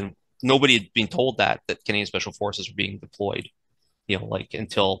 and nobody had been told that Canadian Special Forces were being deployed, like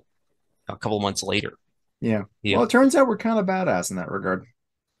until a couple of months later. yeah. You Well, know, it turns out we're kind of badass in that regard.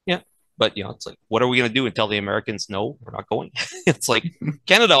 Yeah. But it's like, what are we gonna do and tell the Americans no, we're not going? It's like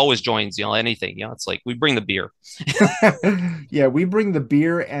Canada always joins, anything. It's like we bring the beer. Yeah, we bring the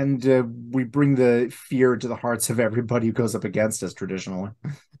beer and we bring the fear to the hearts of everybody who goes up against us traditionally.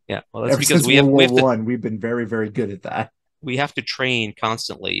 Yeah. Well, that's Ever because since we World have we War have to One, we've been very, very good at that. we have to train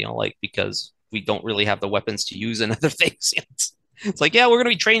constantly, like because we don't really have the weapons to use in other things. It's like, yeah, we're gonna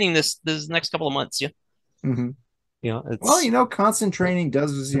be training this next couple of months. Yeah. Hmm. Well, It's constant training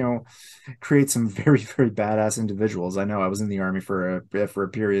does, create some very, very badass individuals. I know I was in the army for a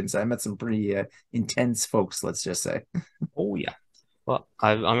period, so I met some pretty intense folks, let's just say. oh yeah. Well,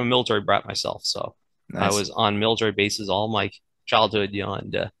 I'm a military brat myself, so I Nice. was on military bases all my childhood,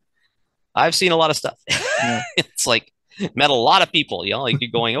 and I've seen a lot of stuff. Yeah. It's like met a lot of people, like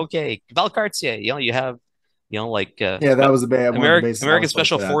you're going, okay, Valcartier, you have, like Yeah, that was one of the bases I American was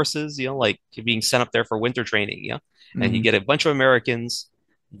Special posted at. Forces, like being sent up there for winter training, and you Hmm. get a bunch of Americans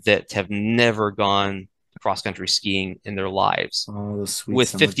that have never gone cross country skiing in their lives Oh, the sweet with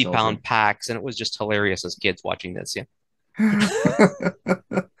summer 50 children. pound packs, and it was just hilarious as kids watching this. Yeah.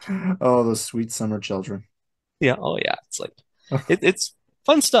 Oh, the sweet summer children. Yeah. Oh yeah. It's like it's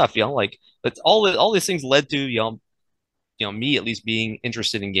fun stuff, like but all these things led to, me at least being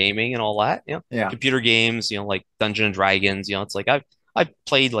interested in gaming and all that, Yeah. computer games, like Dungeons and Dragons, it's like I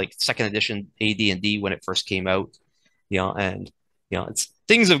played like second edition AD&D when it first came out, and it's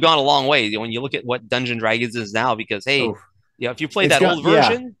things have gone a long way, when you look at what Dungeons and Dragons is now, because hey, Oh, if you played it's that got old yeah.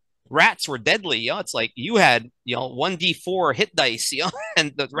 version, rats were deadly, it's like you had 1d4 hit dice,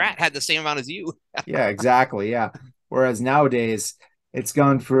 and the rat had the same amount as you. Yeah, exactly. Yeah. Whereas nowadays it's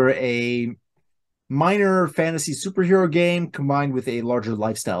gone for a minor fantasy superhero game combined with a larger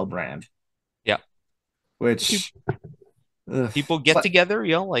lifestyle brand, Yeah. which ugh. People get But together,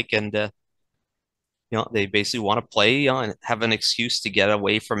 like, and they basically want to play, and have an excuse to get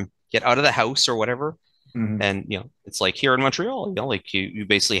out of the house or whatever. mhm. And it's like here in Montreal, like you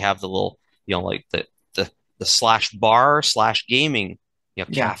basically have the little, like the slash bar slash gaming, Yeah.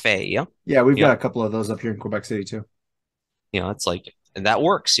 cafe, Yeah, we've you know, got a couple of those up here in Quebec City too. it's like, and that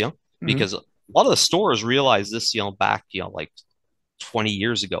works, Mhm. because a lot of the stores realized this, back, like 20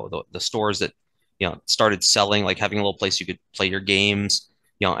 years ago, the stores that, started selling, like having a little place you could play your games,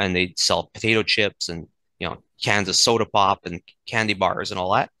 and they'd sell potato chips and, cans of soda pop and candy bars and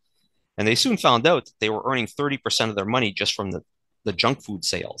all that. And they soon found out that they were earning 30% of their money just from the junk food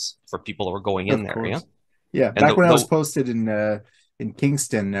sales for people that were going in Of there. Yeah. course. Yeah, And back when I was posted in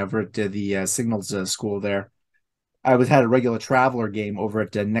Kingston over at the Signals school there, I was had a regular traveler game over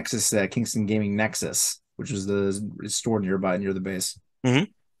at Nexus Kingston Gaming Nexus, which was the store nearby near the base.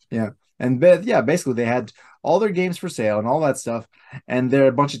 Mhm. Yeah, and yeah, basically they had all their games for sale and all that stuff, and there are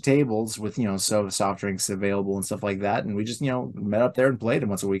a bunch of tables with soft drinks available and stuff like that, and we just met up there and played them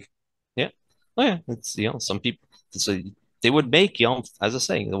once a week. Yeah. Oh, yeah. It's, some people, so they would make, as I was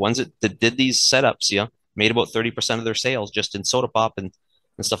saying, the ones that did these setups, made about 30% of their sales just in soda pop and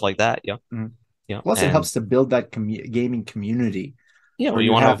stuff like that. Yeah. Mhm. Yeah. Plus, it And helps to build that gaming community yeah, where well, you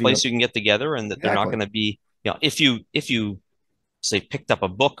you want to have a have place you can get together and that they're not exactly. going to be, if you say picked up a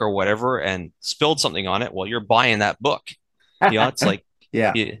book or whatever and spilled something on it, well, you're buying that book. It's like,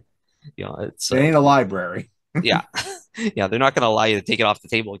 Yeah, you, it's it ain't a library. yeah, yeah, they're not going to allow you to take it off the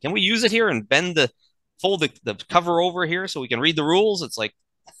table. Can we use it here and fold the cover over here so we can read the rules? It's like,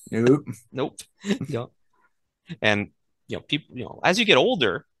 Nope. nope. Yeah. And people, as you get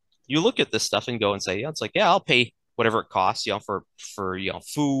older, you look at this stuff and go and say, yeah, it's like, yeah, I'll pay whatever it costs, for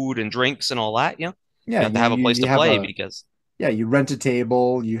food and drinks and all that, Yeah, to have a place you to have play a because yeah, you rent a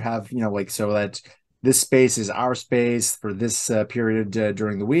table, you have like so that this space is our space for this period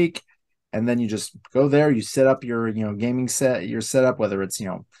during the week, and then you just go there, you set up your gaming your setup, whether it's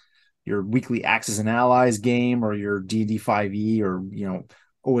your weekly Axis and Allies game or your D&D 5e or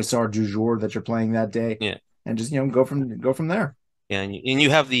OSR du jour that you're playing that day, yeah, and just go from there. yeah, and you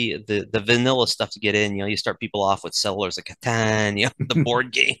have the vanilla stuff to get in. You start people off with Settlers of Catan, the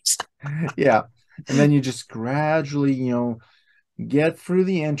board games. Yeah, and then you just gradually get through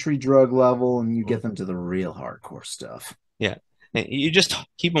the entry drug level and you get them to the real hardcore stuff. Yeah, and you just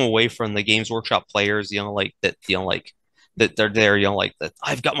keep them away from the Games Workshop players. Like that. Like that they're there. Like that.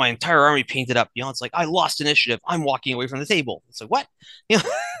 I've got my entire army painted up. It's like I lost initiative. I'm walking away from the table. It's like what?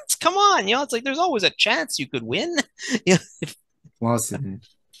 It's, come on. It's like there's always a chance you could win. Yeah. Lawson.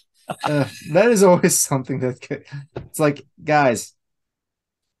 That is always something it's like, guys,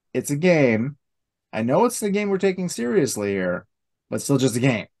 it's a game. I know it's the game we're taking seriously here, but still just a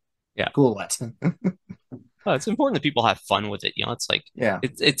game. Yeah. Cool. Let's. It's important that people have fun with it. It's like Yeah.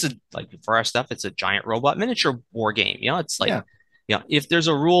 it's a like for our stuff, it's a giant robot miniature war game. It's like Yeah. if there's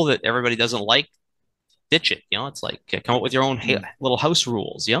a rule that everybody doesn't like, ditch it. It's like come up with your own little house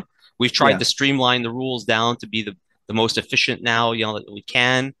rules. We've tried Yeah. to streamline the rules down to be the most efficient now, that we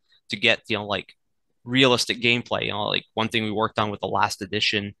can to get, like realistic gameplay. Like one thing we worked on with the last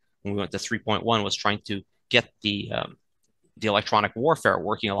edition when we went to 3.1 was trying to get the electronic warfare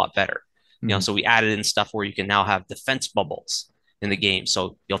working a lot better. So we added in stuff where you can now have defense bubbles in the game.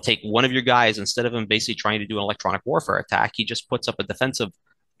 So you'll take one of your guys, instead of him basically trying to do an electronic warfare attack, he just puts up a defensive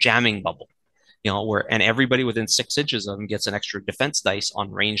jamming bubble, and everybody within 6 inches of him gets an extra defense dice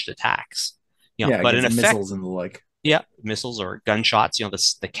on ranged attacks. But in effect, missiles and the like. Yeah, missiles or gunshots,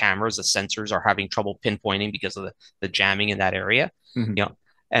 the cameras, the sensors are having trouble pinpointing because of the jamming in that area.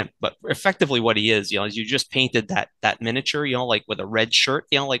 But effectively what he is you just painted that miniature, like with a red shirt,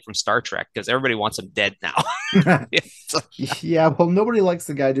 like from Star Trek, because everybody wants him dead now. Yeah, well, nobody likes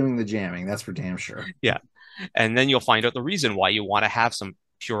the guy doing the jamming, that's for damn sure. Yeah. And then you'll find out the reason why you want to have some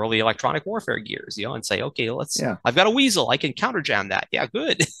purely electronic warfare gears, and say, okay, I've got a weasel, I can counter jam that. Yeah,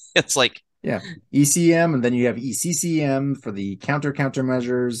 good. It's like ECM, and then you have ECCM for the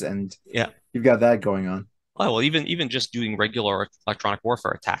countermeasures, and you've got that going on. Oh, well, even just doing regular electronic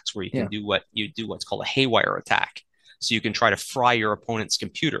warfare attacks where you can do what's called a haywire attack. So you can try to fry your opponent's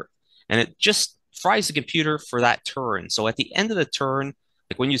computer, and it just fries the computer for that turn. So at the end of the turn,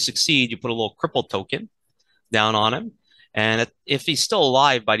 like when you succeed, you put a little crippled token down on him. And if he's still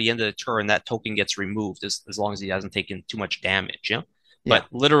alive by the end of the turn, that token gets removed as long as he hasn't taken too much damage. But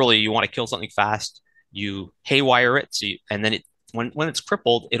literally, you want to kill something fast, you haywire it. And then when it's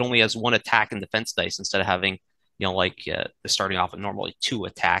crippled, it only has 1 attack and defense dice instead of having, starting off with normally 2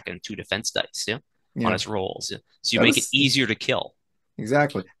 attack and 2 defense dice on its rolls. So you make it easier to kill.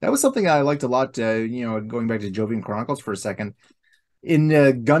 Exactly. That was something I liked a lot, going back to Jovian Chronicles for a second. In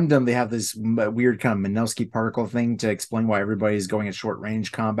Gundam, they have this weird kind of Minovsky particle thing to explain why everybody's going at short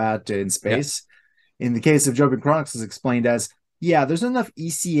range combat in space. In the case of Jovian Chronicles, it's explained as, there's enough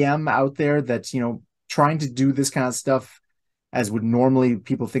ECM out there that, trying to do this kind of stuff as would normally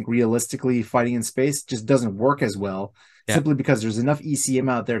people think realistically fighting in space just doesn't work as well, Yeah. simply because there's enough ECM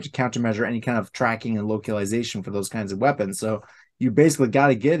out there to countermeasure any kind of tracking and localization for those kinds of weapons. So you basically got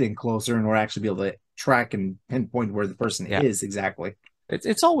to get in closer in order to actually be able to track and pinpoint where the person Yeah. is exactly.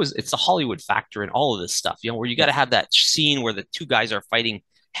 It's always the Hollywood factor in all of this stuff, where you got to have that scene where the two guys are fighting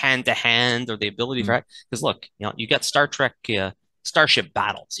hand to hand, or the ability for it. Because look, you got Star Trek starship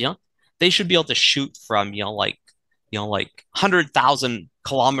battles, they should be able to shoot from like 100,000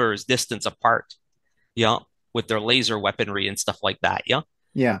 kilometers distance apart, with their laser weaponry and stuff like that,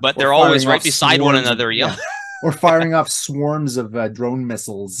 Yeah, but they're always right beside one swarms of- another, yeah, or firing off swarms of drone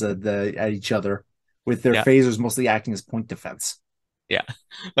missiles at each other with their Yeah. phasers mostly acting as point defense. Yeah.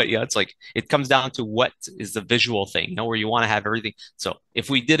 But it's like it comes down to what is the visual thing, where you want to have everything. So if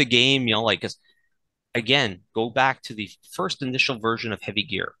we did a game, like, 'cause again, go back to the first initial version of Heavy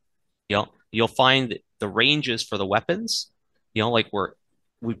Gear, you'll find that the ranges for the weapons, like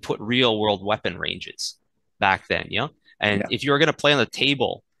we put real world weapon ranges back then, and Yeah. if you were going to play on the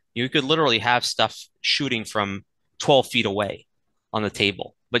table, you could literally have stuff shooting from 12 feet away on the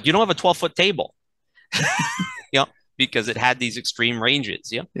table, but you don't have a 12-foot table, because it had these extreme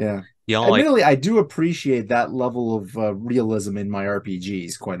ranges. Yeah. Like, Admittedly, I do appreciate that level of realism in my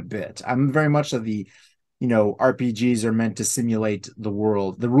RPGs quite a bit. I'm very much of the, RPGs are meant to simulate the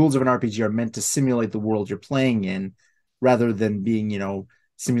world. The rules of an RPG are meant to simulate the world you're playing in, rather than being,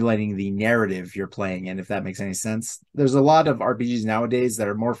 simulating the narrative you're playing in, if that makes any sense. There's a lot of RPGs nowadays that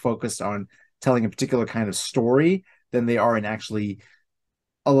are more focused on telling a particular kind of story than they are in actually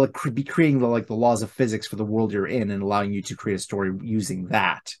be creating the laws of physics for the world you're in and allowing you to create a story using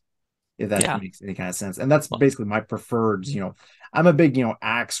that, if that makes any kind of sense. And that's basically my preferred, I'm a big,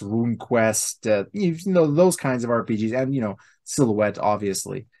 Axe, RuneQuest, those kinds of RPGs, and Silhouette,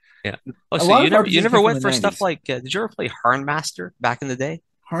 obviously. Yeah. Oh, so you never went for stuff like did you ever play Harnmaster back in the day?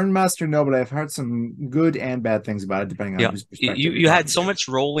 Harnmaster, no, but I've heard some good and bad things about it, depending on whose perspective. You had so much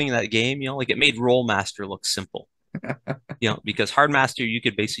rolling in that game, like it made Rollmaster look simple. Because Hardmaster, you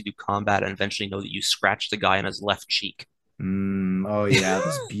could basically do combat and eventually know that you scratched the guy on his left cheek. Oh yeah,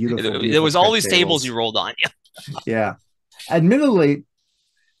 this beautiful. There was all these tables you rolled on. Yeah. Admittedly,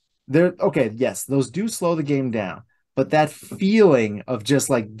 yes, those do slow the game down, but that feeling of just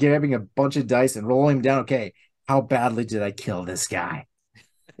like grabbing a bunch of dice and rolling them down. Okay, how badly did I kill this guy?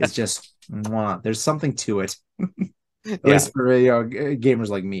 It's just there's something to it. At least for gamers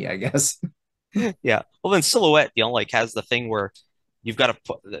like me, I guess. Yeah. Well, then Silhouette, like has the thing where you've got to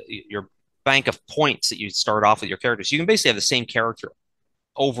put your bank of points that you start off with your characters. You can basically have the same character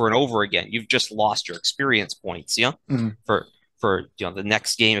over and over again. You've just lost your experience points, for the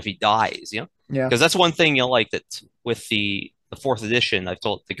next game if he dies, Yeah. Because that's one thing, like that with the fourth edition, I've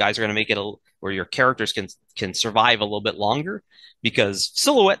told the guys are going to make it where your characters can survive a little bit longer, because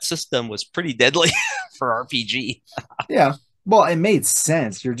Silhouette system was pretty deadly for RPG. Yeah. Well, it made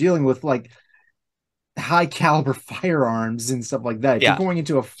sense. You're dealing with like high caliber firearms and stuff like that. If you're going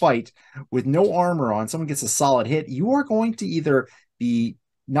into a fight with no armor on, someone gets a solid hit, you are going to either be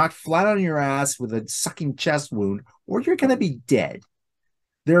knocked flat on your ass with a sucking chest wound, or you're going to be dead.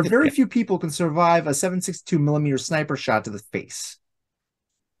 There are very few people who can survive a 7.62 millimeter sniper shot to the face,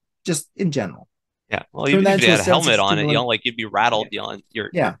 just in general. Yeah, well, even if you had a helmet on it, like you'd be rattled,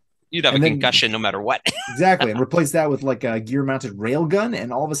 you'd have a concussion no matter what. Exactly, and replace that with like a gear-mounted railgun,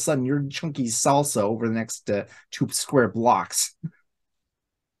 and all of a sudden you're chunky salsa over the next 2 square blocks.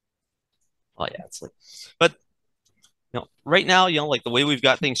 Oh yeah, it's like, but right now, like the way we've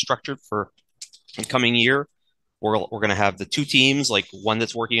got things structured for the coming year, we're going to have the two teams, like one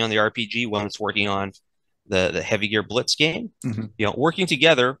that's working on the RPG, one that's working on the Heavy Gear Blitz game, working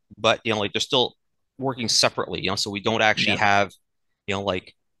together, but like they're still working separately, so we don't actually have,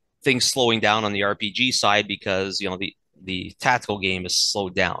 like things slowing down on the RPG side because, the tactical game is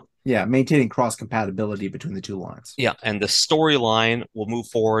slowed down. Yeah, maintaining cross compatibility between the two lines. Yeah, and the storyline will move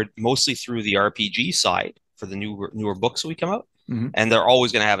forward mostly through the RPG side for the newer books that we come out. And they're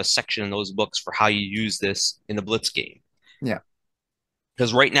always going to have a section in those books for how you use this in the Blitz game. Yeah.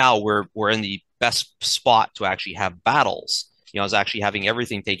 Because right now we're in the best spot to actually have battles. Is actually having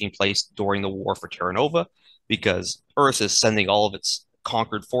everything taking place during the war for Terra Nova, because Earth is sending all of its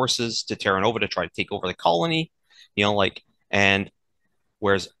conquered forces to Terra Nova to try to take over the colony. And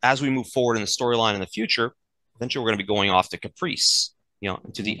whereas as we move forward in the storyline in the future, eventually we're going to be going off to Caprice,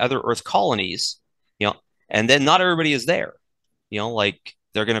 to the other Earth colonies, and then not everybody is there. Like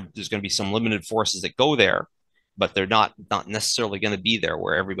there's going to be some limited forces that go there, but they're not necessarily going to be there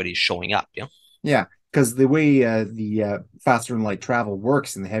where everybody's showing up. Yeah, because the way the faster than light travel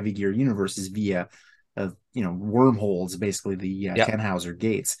works in the Heavy Gear universe is via wormholes, basically the Yep. Tannhauser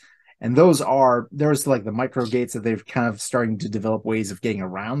gates. And there's like the micro gates that they've kind of starting to develop ways of getting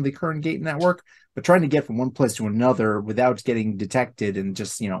around the current gate network, but trying to get from one place to another without getting detected and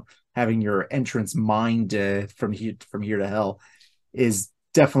just having your entrance mined from here to hell is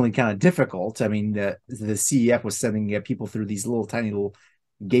definitely kind of difficult. I mean, the CEF was sending people through these tiny little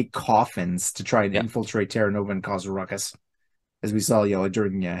gate coffins to try and Yep. infiltrate Terra Nova and cause a ruckus, as we saw,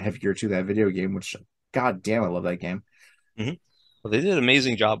 during Heavy Gear 2, that video game, which, god damn, I love that game. Hmm. Well, they did an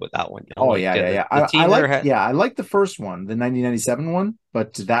amazing job with that one. Oh yeah, yeah, yeah. The I team there like, had, yeah, I like the first one, the 1997 one,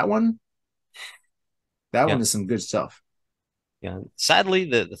 but that one yeah, is some good stuff. yeah. Sadly,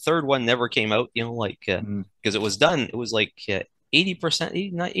 the third one never came out. Mm, Because it was done. It was like 80%,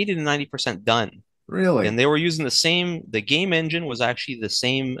 80 to 90% done, and really? they were using the same. The game engine was actually the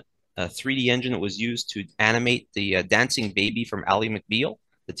same 3D engine that was used to animate the dancing baby from Ally McBeal,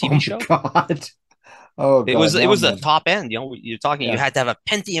 the Oh TV my show. god. Oh god, It now was I'm the in. top end. You're talking. You Yeah. had to have a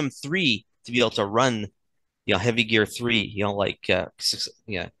Pentium 3 to be able to run Heavy Gear 3.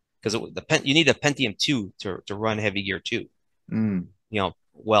 Yeah, because you need a Pentium 2 to run Heavy Gear 2. Mm,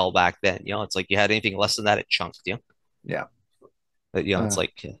 Well back then. It's like you had anything less than that, it chunked. yeah. But it's Uh,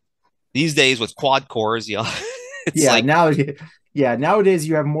 like these days with quad cores, it's yeah, like nowadays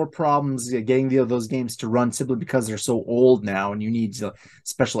you have more problems getting those games to run simply because they're so old now, and you need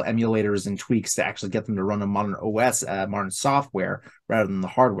special emulators and tweaks to actually get them to run a modern OS, modern software, rather than the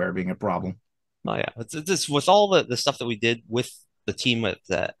hardware being a problem. oh yeah, it's with all the stuff that we did with the team at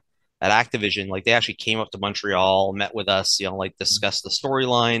Activision. Like they actually came up to Montreal, met with us, like discussed the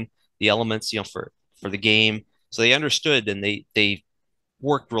storyline, the elements, for the game. So they understood and they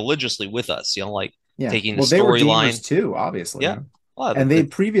worked religiously with us, like Yeah, taking the well, they were storyline. gamers too, obviously. Yeah. Well, And they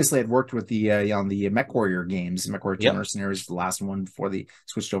previously had worked with the on the Mech Warrior games, Mech Warrior 2 yep. Mercenaries, the last one before they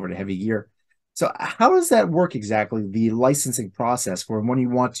switched over to Heavy Gear. So how does that work exactly? The licensing process for when you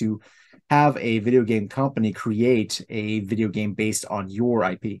want to have a video game company create a video game based on your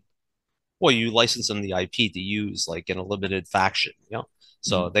IP. Well, you license them the IP to use like in a limited faction,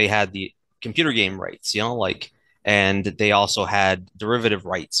 So Mm, they had the computer game rights, and they also had derivative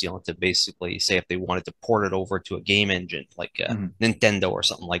rights, to basically say if they wanted to port it over to a game engine like mm, Nintendo or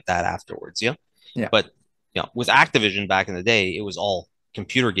something like that afterwards, yeah, But with Activision back in the day, it was all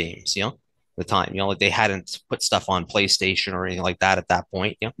computer games, the time, like they hadn't put stuff on PlayStation or anything like that at that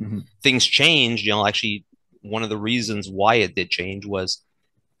point, mm, Things changed, actually one of the reasons why it did change was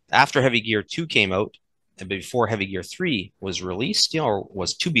after Heavy Gear 2 came out and before Heavy Gear 3 was released, or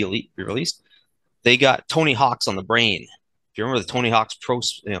was to be released, they got Tony Hawk's on the brain. If you remember the Tony Hawk's Pro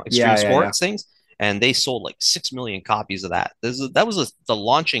yeah, Extreme yeah, yeah. Sports things, and they sold like 6 million copies of that. That was the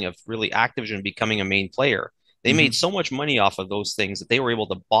launching of really Activision becoming a main player. They made Mm, so much money off of those things that they were able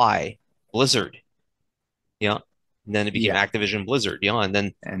to buy Blizzard, you know, and then it became yeah, Activision Blizzard,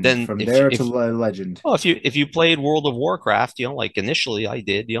 and and then from there to if legend. well, if you played World of Warcraft, like initially I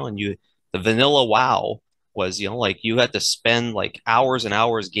did, and the vanilla WoW was, like you had to spend like hours and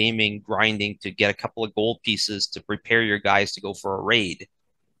hours gaming, grinding to get a couple of gold pieces to prepare your guys to go for a raid,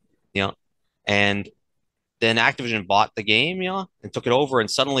 you know, and then Activision bought the game, and took it over, and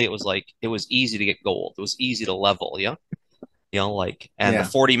suddenly it was like it was easy to get gold, it was easy to level, like and the Yeah.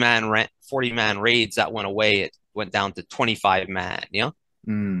 40 man raids that went away, it went down to 25 man,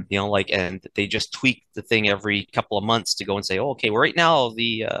 Mm, like, and they just tweak the thing every couple of months to go and say, oh, okay, well, right now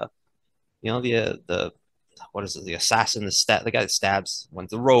the what is it, the assassin, the guy that stabs when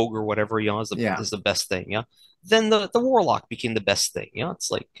the rogue or whatever, yeah. is the best thing, Then the warlock became the best thing,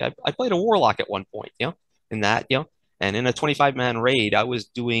 It's like I played a warlock at one point, in that, and in a 25 man raid, I was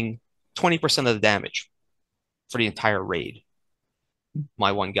doing 20% of the damage for the entire raid.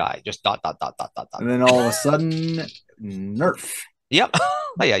 My one guy just dot dot dot dot dot dot. And then all of a sudden, nerf. Yep.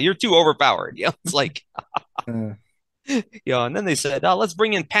 Oh, yeah, you're too overpowered. It's like Uh, and then they said, "Oh, let's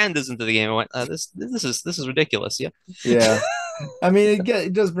bring in pandas into the game." I went, this is ridiculous." Yeah. yeah. I mean,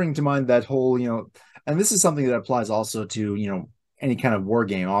 it does bring to mind that whole, and this is something that applies also to, any kind of war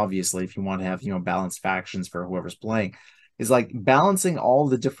game, obviously, if you want to have, balanced factions for whoever's playing, is like balancing all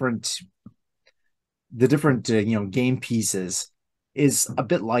the different game pieces is a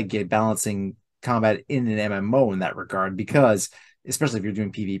bit like balancing combat in an MMO in that regard, because especially if you're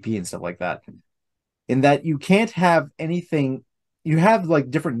doing PvP and stuff like that, in that you can't have anything. You have like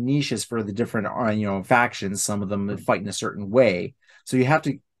different niches for the different factions. Some of them fight in a certain way, so you have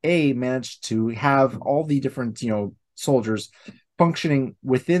to manage to have all the different soldiers functioning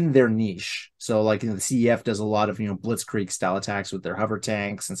within their niche. So like the CEF does a lot of blitzkrieg style attacks with their hover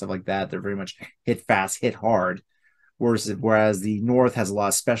tanks and stuff like that. They're very much hit fast, hit hard. whereas the North has a lot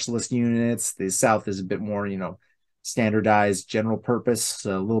of specialist units. The South is a bit more, standardized general purpose,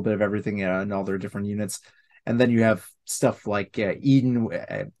 so a little bit of everything in all their different units. And then you have stuff like Eden,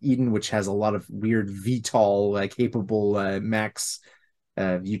 which has a lot of weird VTOL capable mechs.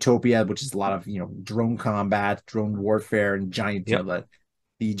 Utopia, which is a lot of drone combat, drone warfare, and giant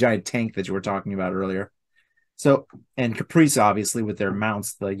the giant tank that you were talking about earlier. So, and Caprice obviously with their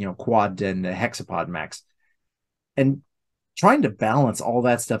mounts, the quad and hexapod mechs, and trying to balance all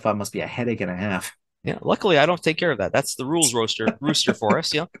that stuff out must be a headache and a half. Yeah, luckily I don't take care of that. That's the rules rooster for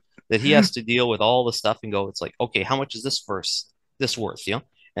us, that he has to deal with all the stuff and go, it's like, okay, how much is this worth,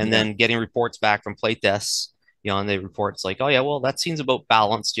 and then getting reports back from play tests, and they report it's like, oh yeah, well that seems about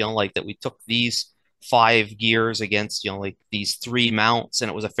balanced, like that we took these 5 gears against, like these 3 mounts and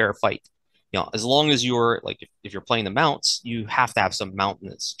it was a fair fight. As long as you're like, if you're playing the mounts, you have to have some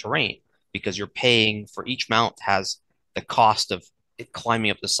mountainous terrain because you're paying for each mount has the cost of it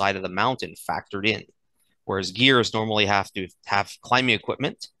climbing up the side of the mountain factored in. Whereas gears normally have to have climbing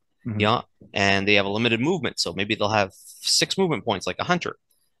equipment, and they have a limited movement. So maybe they'll have 6 movement points like a hunter.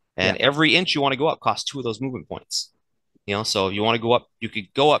 And every inch you want to go up costs 2 of those movement points. So if you want to go up, you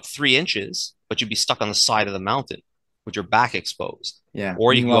could go up 3 inches, but you'd be stuck on the side of the mountain with your back exposed. Yeah.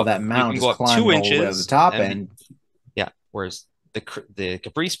 Or you can go up, that mount you can go up 2 inches to the top end. Yeah. Whereas the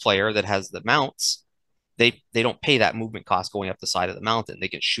Caprice player that has the mounts, they don't pay that movement cost going up the side of the mountain. They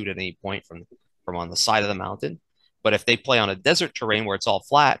can shoot at any point from on the side of the mountain. But if they play on a desert terrain where it's all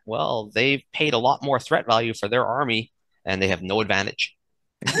flat, well, they've paid a lot more threat value for their army and they have no advantage.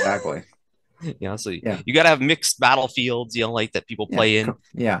 Exactly. So you got to have mixed battlefields, like that people play in.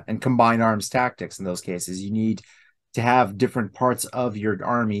 And combined arms tactics in those cases. You need to have different parts of your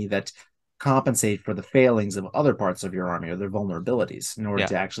army that compensate for the failings of other parts of your army or their vulnerabilities in order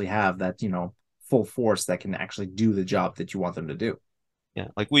to actually have that, full force that can actually do the job that you want them to do. Yeah,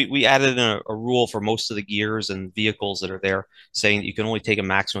 like we added a rule for most of the gears and vehicles that are there saying that you can only take a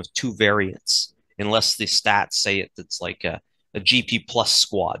maximum of 2 variants unless the stats say it's like a GP plus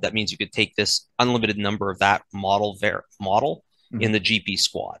squad. That means you could take this unlimited number of that model in the GP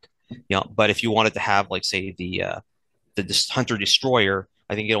squad. But if you wanted to have, like, say, the hunter destroyer,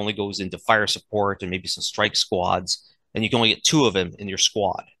 I think it only goes into fire support and maybe some strike squads, and you can only get 2 of them in your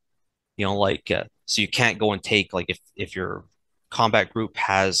squad. So you can't go and take, like, if your combat group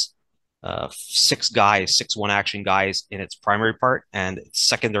has 6 guys, 6 one-action guys in its primary part, and its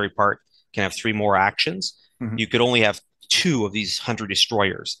secondary part can have 3 more actions. You could only have 2 of these hunter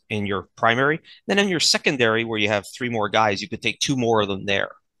destroyers in your primary. Then in your secondary, where you have 3 more guys, you could take 2 more of them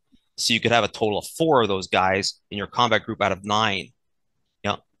there. So you could have a total of 4 of those guys in your combat group out of 9.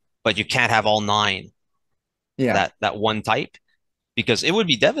 But you can't have all 9 that one type, because it would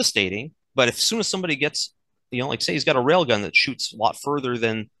be devastating. But as soon as somebody gets, like, say he's got a railgun that shoots a lot further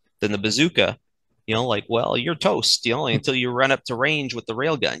than the bazooka, like, well, you're toast, until you run up to range with the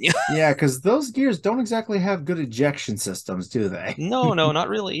railgun. Yeah, because those gears don't exactly have good ejection systems, do they? No, not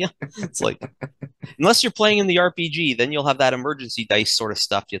really. Yeah. It's like, unless you're playing in the RPG, then you'll have that emergency dice sort of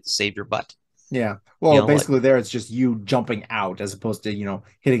stuff. You have to save your butt. Yeah. Well, basically there it's just you jumping out as opposed to,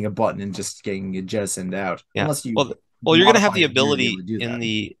 hitting a button and just getting jettisoned out. Yeah. Unless you well, you're going to have the ability in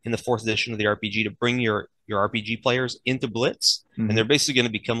the 4th edition of the RPG to bring your RPG players into Blitz, and they're basically going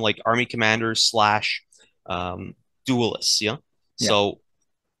to become like army commanders / duelists. So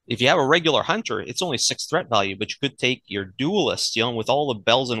if you have a regular hunter, it's only 6 threat value, but you could take your duelist, with all the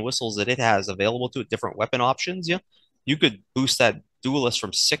bells and whistles that it has available to it, different weapon options. You could boost that duelist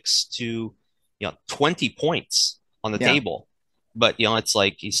from 6 to 20 points on the table. But it's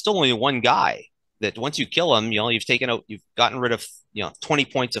like he's still only one guy that once you kill him, you've gotten rid of 20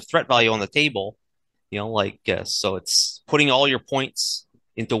 points of threat value on the table. So it's putting all your points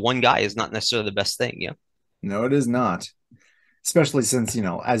into one guy is not necessarily the best thing. No, it is not. Especially since,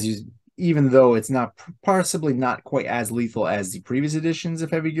 even though it's not possibly not quite as lethal as the previous editions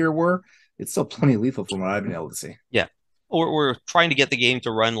of Heavy Gear were, it's still plenty lethal from what I've been able to see. Yeah. We're trying to get the game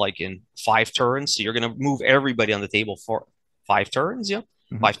to run like in 5 turns. So you're going to move everybody on the table for 5 turns,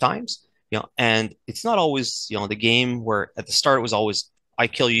 5 times. And it's not always, the game where at the start it was always, I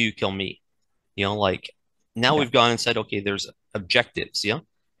kill you, you kill me. Now we've gone and said, okay, there's objectives,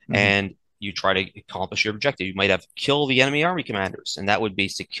 and you try to accomplish your objective. You might have kill the enemy army commanders, and that would be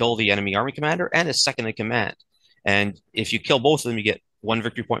to kill the enemy army commander and his second in command. And if you kill both of them, you get 1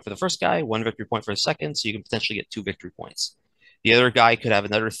 victory point for the first guy, 1 victory point for the second, so you can potentially get 2 victory points. The other guy could have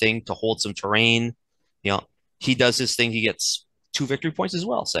another thing to hold some terrain. He does his thing, he gets 2 victory points as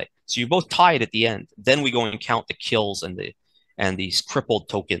well, say. So you're both tied at the end. Then we go and count the kills and these crippled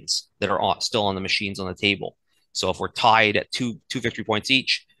tokens that are still on the machines on the table. So if we're tied at two victory points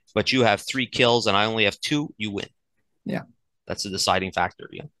each, but you have 3 kills and I only have 2, you win. Yeah. That's the deciding factor.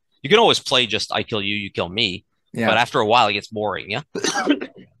 Yeah. You can always play just I kill you, you kill me. Yeah. But after a while, it gets boring. Yeah.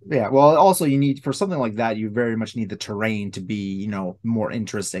 Yeah. Well, also you need for something like that, you very much need the terrain to be, more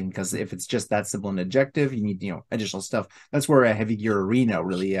interesting because if it's just that simple and objective, you need, additional stuff. That's where a Heavy Gear Arena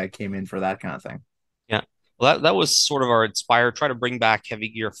really came in for that kind of thing. Yeah. Well, that was sort of our inspire, try to bring back Heavy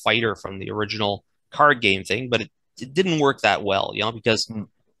Gear Fighter from the original card game thing, but it didn't work that well, because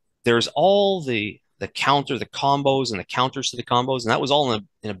there's all the counter, the combos and the counters to the combos, and that was all in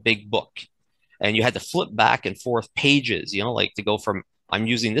a big book. And you had to flip back and forth pages, like to go from I'm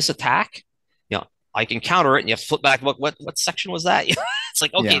using this attack, I can counter it, and you have to flip back. What section was that? It's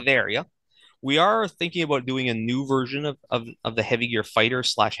like, okay, there, We are thinking about doing a new version of the Heavy Gear Fighter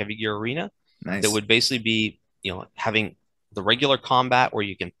 / Heavy Gear Arena. Nice. That would basically be, having the regular combat where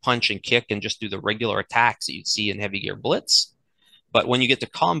you can punch and kick and just do the regular attacks that you'd see in Heavy Gear Blitz. But when you get to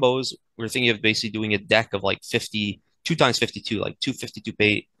combos, we're thinking of basically doing a deck of like 2 times 52, like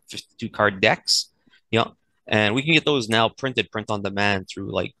 52 card decks, and we can get those now print on demand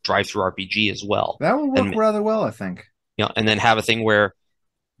through like Drive-Thru RPG as well. That would work rather well, I think. And then have a thing where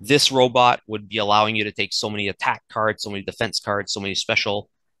this robot would be allowing you to take so many attack cards, so many defense cards, so many special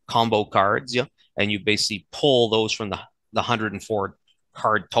combo cards, and you basically pull those from the 104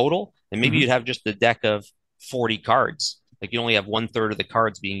 card total, and maybe you'd have just a deck of 40 cards. Like you only have 1/3 of the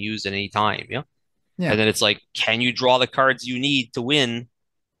cards being used at any time, And then it's like, can you draw the cards you need to win,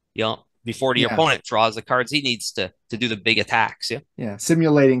 before your opponent draws the cards he needs to do the big attacks, Yeah,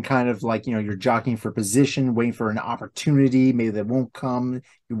 simulating kind of like, you're jockeying for position, waiting for an opportunity, maybe that won't come.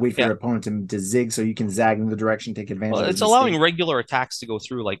 You wait for your opponent to zig so you can zag in the direction, take advantage of it. It's allowing regular attacks to go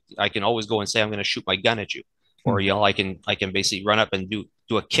through. Like I can always go and say, I'm going to shoot my gun at you. Or, I can basically run up and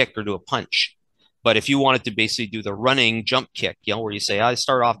do a kick or do a punch. But if you wanted to basically do the running jump kick, where you say, I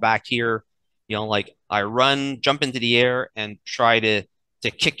start off back here, like I run, jump into the air and try to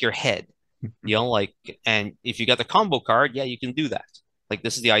kick your head, and if you got the combo card, you can do that. Like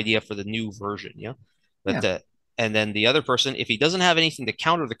this is the idea for the new version, But and then the other person, if he doesn't have anything to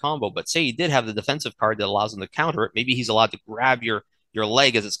counter the combo, but say he did have the defensive card that allows him to counter it, maybe he's allowed to grab your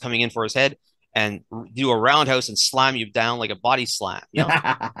leg as it's coming in for his head and do a roundhouse and slam you down like a body slam.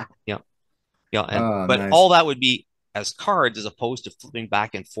 But nice. All that would be as cards as opposed to flipping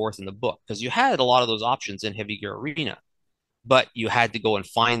back and forth in the book, because you had a lot of those options in Heavy Gear Arena, but you had to go and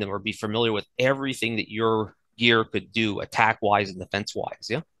find them or be familiar with everything that your gear could do attack wise and defense wise.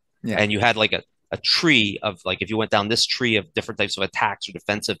 And you had like a tree of, like, if you went down this tree of different types of attacks or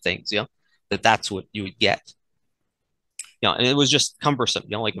defensive things, that's what you would get. And it was just cumbersome,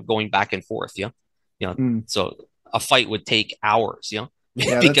 like going back and forth, So a fight would take hours,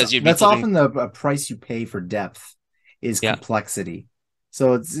 because that's often the price you pay for depth is complexity.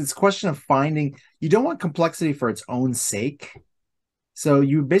 So it's a question of finding. You don't want complexity for its own sake. So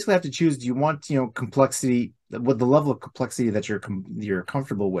you basically have to choose: do you want complexity, what the level of complexity that you're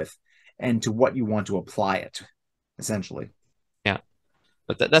comfortable with, and to what you want to apply it, essentially.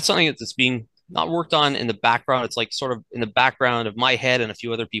 But that's something that's being not worked on in the background. It's like sort of in the background of my head and a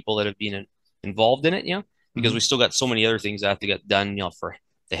few other people that have been involved in it, because we still got so many other things that have to get done, for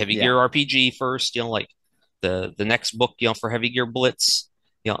the Heavy Gear RPG first, like the next book, for Heavy Gear Blitz,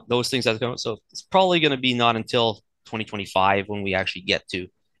 those things have to come. So it's probably going to be not until 2025 when we actually get to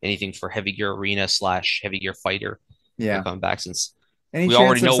anything for Heavy Gear Arena / Heavy Gear Fighter. Coming back, since any we chance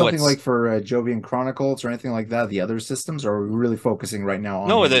already know something like for Jovian Chronicles or anything like that, the other systems, or are we really focusing right now on?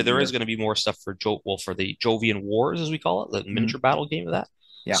 No, there is going to be more stuff for for the Jovian Wars, as we call it, the miniature battle game of that.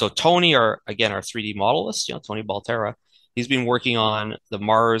 So Tony, our 3D modelist, Tony Baltera, he's been working on the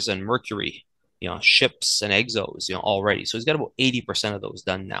Mars and Mercury, ships and exos, already. So he's got about 80% of those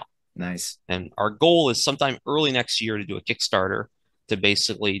done now. Nice. And our goal is sometime early next year to do a Kickstarter to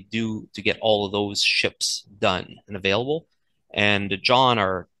basically to get all of those ships done and available. And John,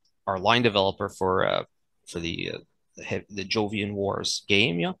 our line developer for the Jovian Wars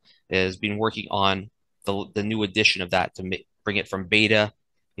game, has been working on the new edition of that to bring it from beta,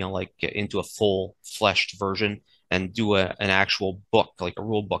 into a full fleshed version and do an actual book, like a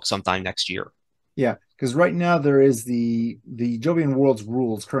rule book, sometime next year. Yeah, because right now there is the Jovian Worlds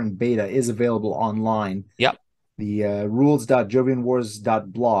rules current beta is available online. Yep. The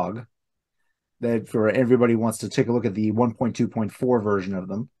rules.jovianwars.blog, that for everybody who wants to take a look at the 1.2.4 version of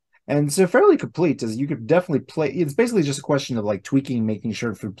them. And it's fairly complete, as you could definitely play. It's basically just a question of like tweaking, making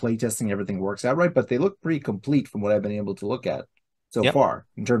sure through playtesting everything works out right, but they look pretty complete from what I've been able to look at so far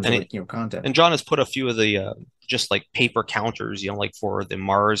in terms of content. And John has put a few of the just like paper counters, like for the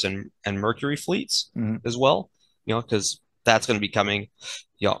Mars and Mercury fleets as well. because that's going to be coming.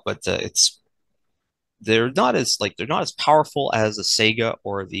 But they're not as powerful as the Sega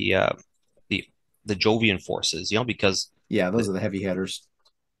or the the Jovian forces, because Yeah, those are the heavy hitters.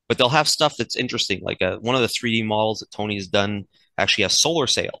 but they'll have stuff that's interesting. Like one of the 3D models that Tony has done actually has solar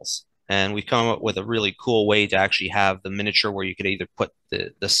sails. And we've come up with a really cool way to actually have the miniature where you could either put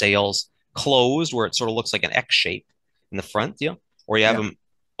the sails closed, where it sort of looks like an X shape in the front, or you have Yeah. them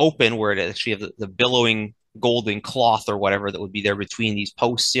open where it actually have the billowing golden cloth or whatever that would be there between these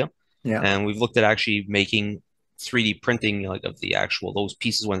posts, Yeah. And we've looked at actually making 3D printing like of the actual those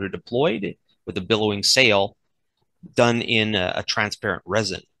pieces when they're deployed with the billowing sail done in a transparent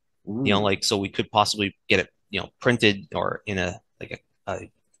resin. Ooh. Like so we could possibly get it, printed or in an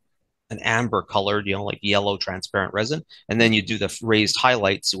amber colored, like yellow transparent resin, and then you do the raised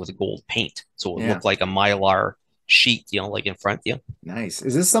highlights with a gold paint, so it would Yeah. look like a mylar sheet, like in front. Nice.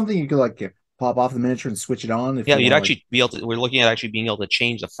 Is this something you could like pop off the miniature and switch it on if Yeah, you you'd want to like actually be able to. We're looking at actually being able to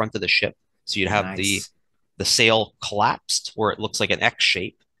change the front of the ship, so you'd have the nice. the sail collapsed where it looks like an X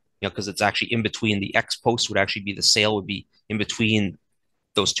shape, because it's actually in between the X post would actually be the sail would be in between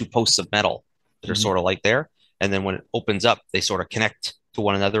those two posts of metal that are Mhm. sort of like there. And then when it opens up, they sort of connect to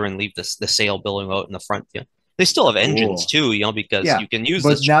one another and leave the sail billowing out in the front. Yeah. They still have engines Cool. too, because Yeah. you can use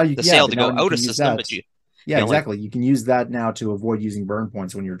But now the sail but to now go you out of can use system, that. but you, Yeah, you know, like, exactly. You can use that now to avoid using burn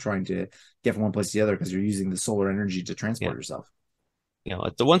points when you're trying to get from one place to the other because you're using the solar energy to yeah, transport yourself.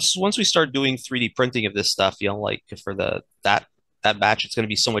 once we start doing 3D printing of this stuff, like for that batch, it's going to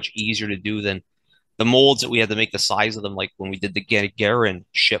be so much easier to do than the molds that we had to make the size of them, like when we did the Gagarin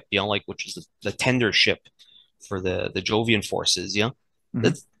ship, like which is the tender ship for the Jovian forces, Mhm.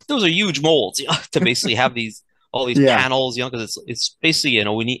 that's those are huge molds, to basically have all these Yeah. panels, because it's basically an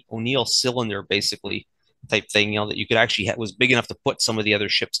O'Neill cylinder, basically type thing, that you could actually was big enough to put some of the other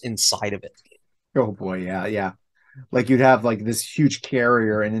ships inside of it. Oh boy, yeah, yeah. Like you'd have like this huge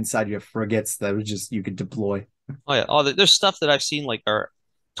carrier, and inside you have frigates that would just you could deploy. Oh yeah, there's stuff that I've seen like our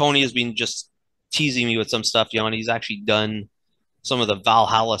Tony has been just teasing me with some stuff, and he's actually done some of the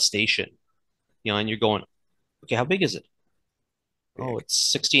Valhalla station, and you're going, okay, how big is it? Oh, Big. it's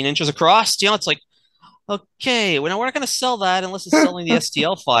 16 inches across. It's like, okay, we're not going to sell that unless it's selling the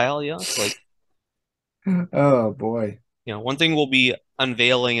STL file. It's like, Oh boy. one thing we'll be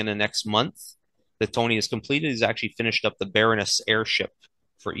unveiling in the next month that Tony has completed is actually finished up the Baroness airship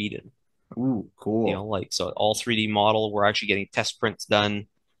for Eden. Ooh, cool. Like, so all 3D model, we're actually getting test prints done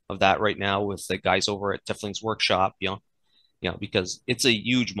of that right now with the guys over at Tiffling's workshop, because it's a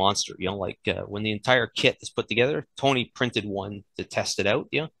huge monster, like when the entire kit is put together, Tony printed one to test it out.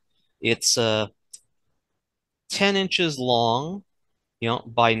 It's 10 inches long,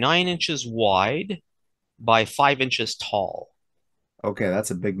 by 9 inches wide by 5 inches tall. Okay,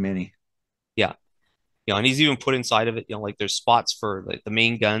 that's a big mini. Yeah. And he's even put inside of it, like there's spots for like the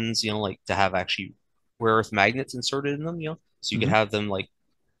main guns, like to have actually rare earth magnets inserted in them, so you could Hmm. have them like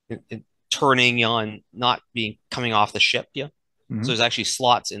turning, and not being coming off the ship. Yeah. So Hmm. there's actually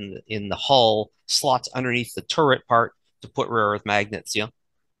slots in the hull, slots underneath the turret part to put rare earth magnets. Yeah.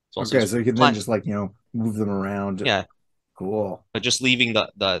 So Okay, there's so you can then plenty. just like, move them around. Yeah. Cool. But just leaving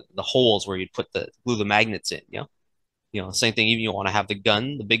the holes where you'd put the glue the magnets in. Yeah. Same thing. Even you want to have the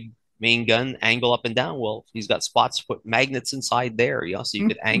gun, the big main gun, angle up and down. Well, he's got spots to put magnets inside there. So you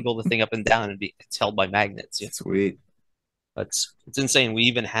could angle the thing up and down, and it's held by magnets. Yeah, Sweet. it's insane. We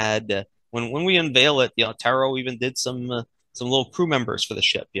even had when we unveil it, Taro even did some little crew members for the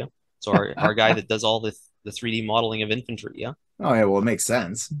ship. Yeah, so our guy that does all the 3D modeling of infantry. Yeah, Oh yeah, well, it makes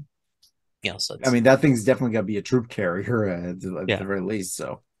sense. so I it's mean, that thing's definitely got to be a troop carrier at the yeah, very least.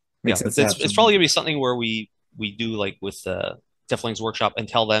 So makes sense but to have it's some. probably gonna be something where we do like with Tiffling's workshop and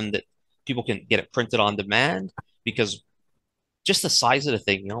tell them that people can get it printed on demand, because just the size of the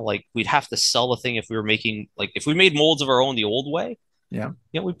thing, like we'd have to sell the thing if we were making like if we made molds of our own the old way, Yeah.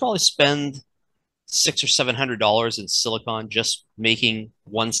 we'd probably spend $600 or $700 in silicon just making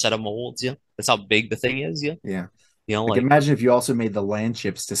one set of molds. Yeah, that's how big the thing is. Yeah, Yeah. Like like imagine if you also made the land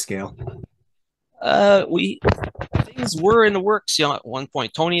ships to scale. we things were in the works. At one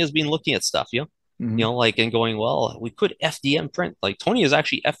point, Tony has been looking at stuff. Hmm. Like and going, well, we could FDM print. Like Tony has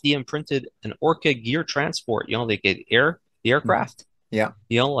actually FDM printed an Orca gear transport. They could the Hmm. aircraft. Yeah.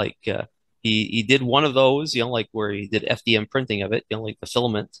 Like he did one of those. Like where he did FDM printing of it. Like the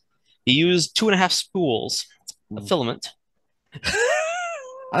filament. He used 2.5 spools of filament.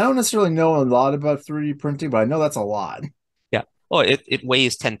 I don't necessarily know a lot about 3D printing, but I know that's a lot. Yeah. Oh, it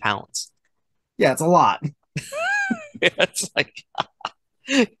weighs 10 pounds. Yeah, it's a lot. It's like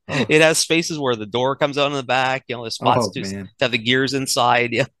Oh, it has spaces where the door comes out in the back. There's spots oh to man. have the gears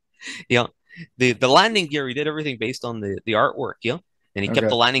inside. Yeah. the landing gear, we did everything based on the artwork, and he kept Okay.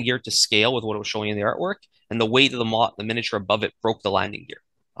 the landing gear to scale with what it was showing in the artwork, and the weight of the miniature above it broke the landing gear,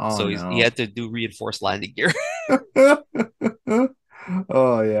 Oh so he no. had to do reinforced landing gear.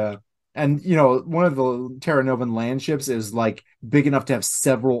 Oh yeah. And one of the Terra Novan land ships is like big enough to have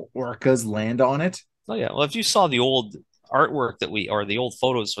several orcas land on it. Oh yeah, well if you saw the old artwork or the old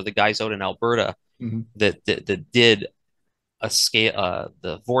photos for the guys out in Alberta Mhm. that did a scale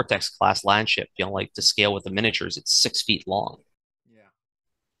the Vortex class land ship, like to scale with the miniatures, it's 6 feet long.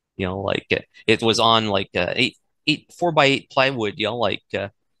 Yeah. Like it was on like eight 4x8 plywood,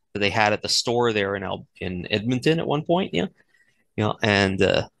 that they had at the store there in Edmonton at one point, and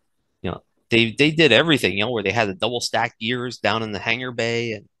they did everything, where they had the double stacked gears down in the hangar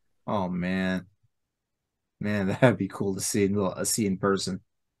bay, and Oh man. Man, that'd be cool to see in person.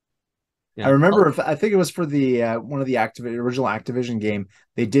 I oh, remember I think it was for the one of the original Activision game,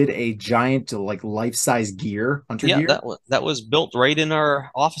 they did a giant like life-size hunter yeah, gear. that was built right in our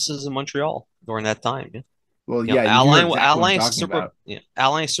offices in Montreal during that time. Yeah. Well, yeah, you know exactly what I'm talking Super about. yeah,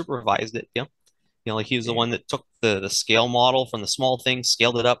 Align supervised it. Yeah. Like he was the Yeah. one that took the scale model from the small thing,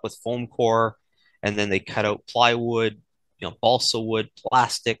 scaled it up with foam core, and then they cut out plywood, balsa wood,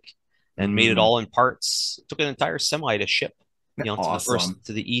 plastic, and made it Mm, all in parts. It took an entire semi to ship, awesome.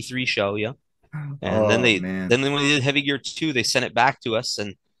 to the E3 show, yeah. And then Oh man. when they did Heavy Gear 2, they sent it back to us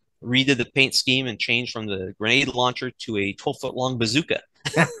and redid the paint scheme and changed from the grenade launcher to a 12-foot long bazooka.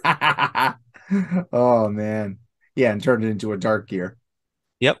 Oh man. Yeah, and turned it into a dark gear.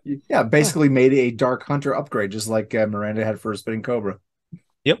 Yep. Yeah, Oh, basically made a dark hunter upgrade, just like Miranda had for a spinning cobra.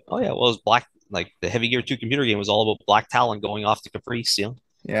 yep. Oh yeah. Well, it was black. Like the Heavy Gear 2 computer game was all about Black Talon going off to Caprice,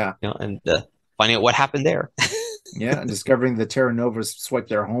 Yeah. and finding out what happened there. Yeah, and discovering the Terra Novas swiped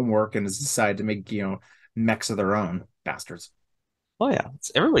their homework and has decided to make, mechs of their own. Bastards. Oh yeah,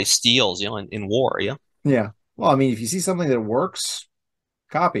 everybody steals, in war, yeah, Yeah. Well, I mean, if you see something that works,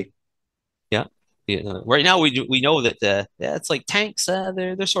 copy. yeah. Right now we know that yeah, it's like tanks.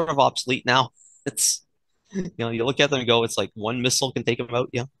 They're sort of obsolete now. It's you look at them and go, it's like one missile can take them out.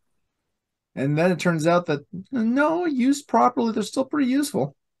 Yeah, And then it turns out that no, used properly, they're still pretty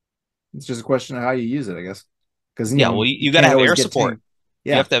useful. It's just a question of how you use it, I guess. Because yeah. Well, you you got to can't have always air get support. tank. You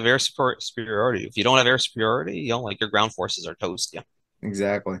Yeah, have to have air support superiority. If you don't have air superiority, like your ground forces are toast. Yeah,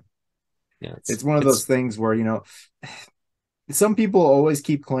 exactly. yeah. It's one of those It's things where, some people always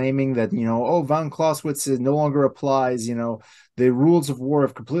keep claiming that, oh, von Clausewitz no longer applies, the rules of war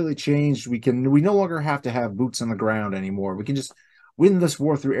have completely changed. We no longer have to have boots on the ground anymore. We can just win this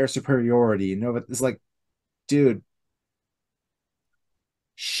war through air superiority. But it's like, dude,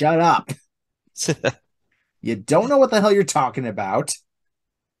 shut up. You don't know what the hell you're talking about.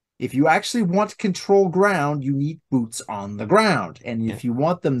 If you actually want to control ground, you need boots on the ground. And yeah, if you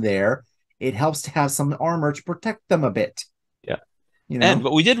want them there, it helps to have some armor to protect them a bit, yeah. you And know?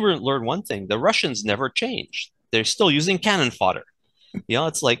 but we did learn one thing: the Russians never changed. They're still using cannon fodder.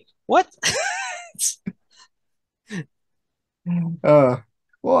 It's like what? Uh,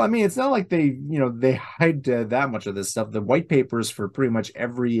 well, I mean, it's not like they hide that much of this stuff. The white papers for pretty much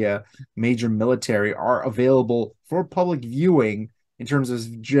every major military are available for public viewing in terms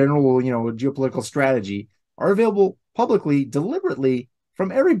of general, geopolitical strategy, are available publicly, deliberately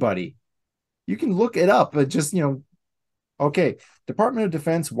from everybody. You can look it up, but just, okay, Department of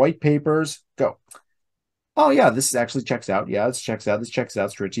Defense white papers, go. Oh yeah, this actually checks out. Yeah, this checks out. This checks out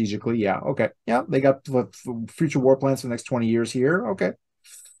strategically. Yeah, okay. Yeah, they got future war plans for the next 20 years here. Okay.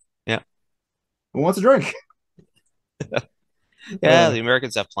 Yeah. Who wants a drink? Yeah, Uh, the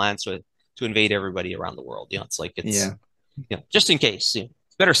Americans have plans to invade everybody around the world. It's like yeah, just in case.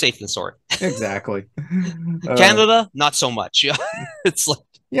 Better safe than sorry. exactly. Uh, Canada, not so much. Yeah, it's like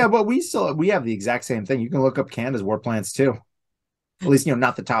yeah, but we have the exact same thing. You can look up Canada's war plans too. At least,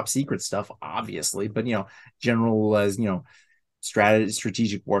 not the top secret stuff, obviously, but general as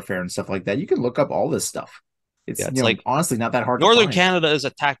strategic warfare and stuff like that. You can look up all this stuff. It's yeah, it's like honestly not that hard to Northern find. Canada is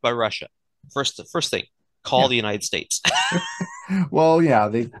attacked by Russia. First thing, call Yeah. the United States. Well, yeah,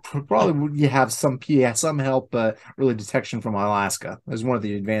 they probably would have some help early detection from Alaska. There's one of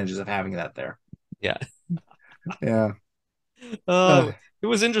the advantages of having that there. Yeah. Yeah. Uh, it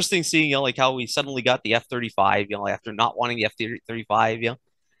was interesting seeing, like how we suddenly got the F-35, after not wanting the F-35,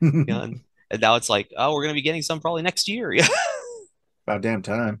 and now it's like, oh, we're gonna be getting some probably next year. Yeah. About damn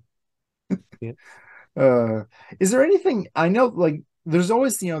time. Yeah. Uh, is there anything I know? Like, there's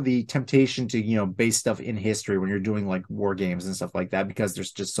always the temptation to base stuff in history when you're doing like war games and stuff like that because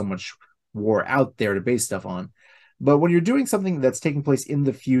there's just so much war out there to base stuff on. But when you're doing something that's taking place in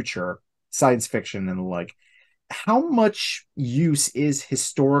the future, science fiction and the like, how much use is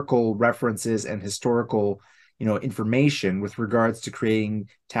historical references and historical, information with regards to creating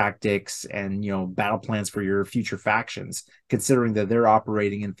tactics and, battle plans for your future factions, considering that they're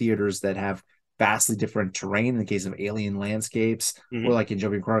operating in theaters that have vastly different terrain in the case of alien landscapes, or Hmm. like in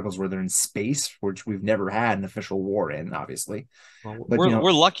Jovian Chronicles where they're in space, which we've never had an official war in, obviously. Well, But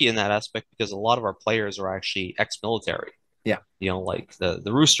we're lucky in that aspect because a lot of our players are actually ex-military. yeah. Like the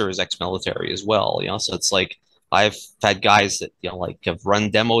Rooster is ex-military as well. So it's like I've had guys that like have run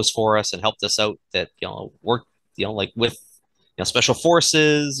demos for us and helped us out that work like with special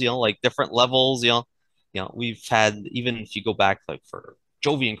forces, like different levels. We've had, even if you go back like for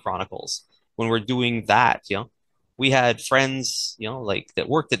Jovian Chronicles, when we're doing that, we had friends, like that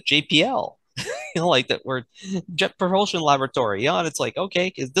worked at JPL, like that were Jet Propulsion Laboratory, and it's like,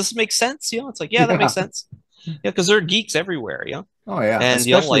 okay, does this make sense? It's like, yeah, that makes Yeah. sense. Because there are geeks everywhere, Oh yeah, and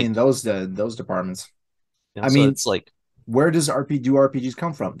especially in like, those departments. I so mean, it's like, where does RPGs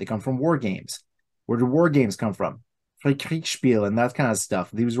come from? They come from war games. Where do war games come from? Like Kriegsspiel and that kind of stuff.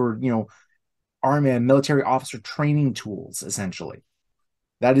 These were, army and military officer training tools, essentially.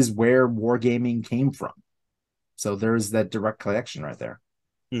 That is where wargaming came from. So there's that direct connection right there.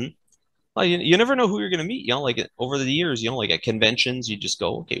 mhm. Well, you never know who you're gonna meet. Like over the years, like at conventions, you just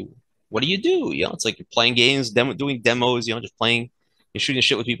go, okay, what do you do? It's like you're playing games, doing demos, just playing, you're shooting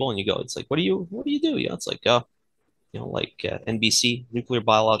shit with people, and you go, it's like, what do you do? It's like, like NBC, nuclear,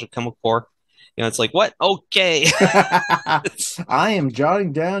 biological, chemical core. It's like, what? Okay. I am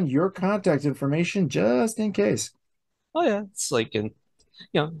jotting down your contact information just in case. Oh yeah, it's like, and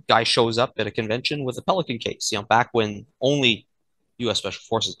guy shows up at a convention with a Pelican case. Back when only U.S. Special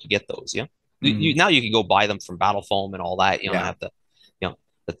Forces could get those. Mhm. Now you can go buy them from Battle Foam and all that. And Yeah. have to,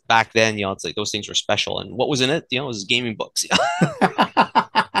 but back then, it's like those things were special. And what was in it? It was gaming books.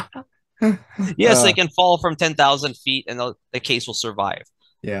 Yes, they uh, can fall from 10,000 feet, and the case will survive.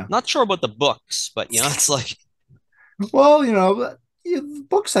 yeah. Not sure about the books, but it's like, Well,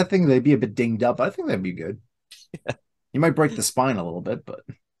 books, I think they'd be a bit dinged up. I think that'd be good. You might break the spine a little bit, but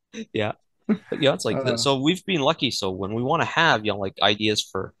yeah. But it's like, uh, so we've been lucky. So when we want to have, like ideas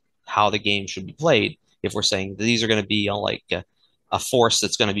for how the game should be played, if we're saying that these are going to be, like a force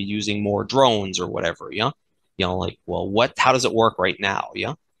that's going to be using more drones or whatever, like, well, how does it work right now?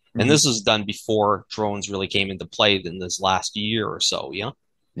 Yeah. And mhm. this was done before drones really came into play in this last year or so. Yeah.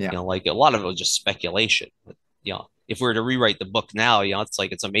 Yeah. Like a lot of it was just speculation. But, if we were to rewrite the book now, it's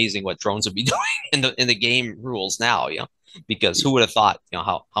like, it's amazing what drones would be doing in the game rules now. Because who would have thought,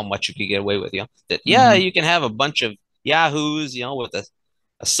 how much you could get away with, that, yeah, Mhm. you can have a bunch of yahoos, with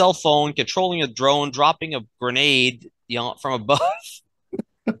a cell phone controlling a drone, dropping a grenade, from above.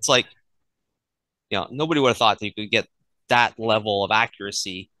 It's like, nobody would have thought that you could get that level of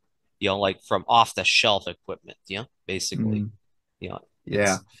accuracy, like from off the shelf equipment, basically, Mhm. you know,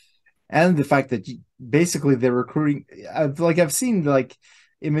 Yeah. it's, And the fact that basically they're recruiting, I've seen like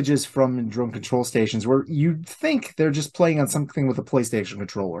images from drone control stations where you think they're just playing on something with a PlayStation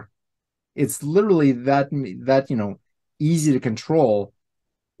controller. It's literally that easy to control.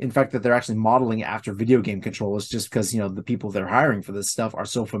 In fact, that they're actually modeling after video game controllers, just because the people they're hiring for this stuff are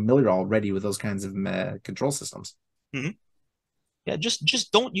so familiar already with those kinds of control systems. mhm. Yeah,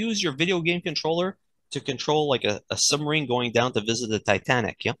 just don't use your video game controller to control like a submarine going down to visit the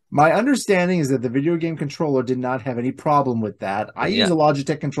Titanic. Yeah. My understanding is that the video game controller did not have any problem with that. I use Yeah. a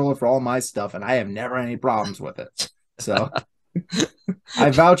Logitech controller for all my stuff, and I have never had any problems with it. So I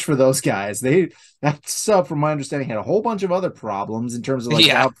vouch for those guys. That sub, from my understanding, had a whole bunch of other problems in terms of like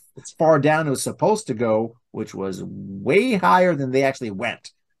Yeah. how far down it was supposed to go, which was way higher than they actually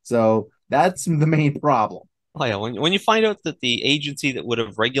went. So that's the main problem. Oh yeah. When you find out that the agency that would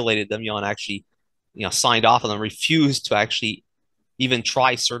have regulated them, and actually, signed off on them, refused to actually even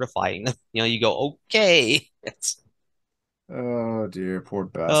try certifying them, you go, okay. Oh dear, poor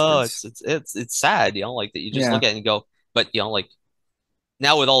Oh, bastards. it's sad, like that you just Yeah. look at it and go, but like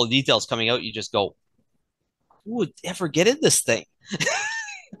now with all the details coming out, you just go, who would ever get in this thing?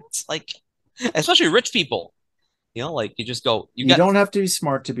 It's like, especially rich people, like you just go, you You got, don't have to be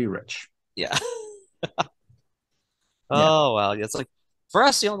smart to be rich. yeah. Yeah. Oh well, yeah, it's like for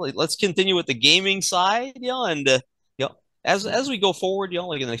us, like, let's continue with the gaming side, and as we go forward,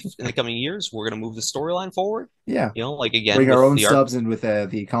 like in the coming years, we're gonna move the storyline forward, Yeah. like again Bring our with own the art. subs in with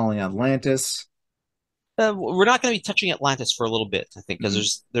the colony Atlantis. We're not gonna be touching Atlantis for a little bit, I think, because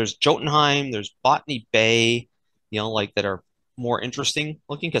Mm. there's Jotunheim, there's Botany Bay, like that are more interesting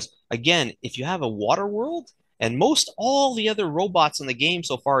looking. Because again, if you have a water world, and most all the other robots in the game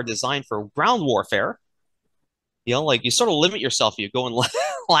so far are designed for ground warfare. You know, like you sort of limit yourself. You go and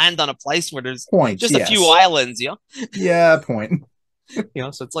land on a place where there's Points, just a few yes. islands, you know? Yeah, point. You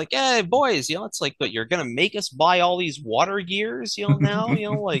know, so it's like, hey, boys, you know, it's like, but you're gonna make us buy all these water gears, you know, now, you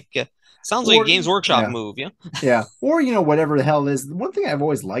know, like sounds like a Or Games Workshop yeah, move, yeah? yeah. Or whatever the hell it is. One thing I've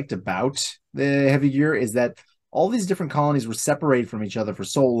always liked about the heavy gear is that all these different colonies were separated from each other for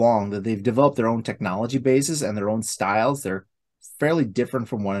so long that they've developed their own technology bases and their own styles. They're fairly different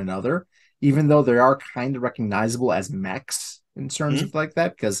from one another, even though they are kind of recognizable as mechs in terms Hmm? of like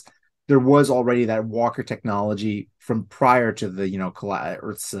that, because there was already that walker technology from prior to the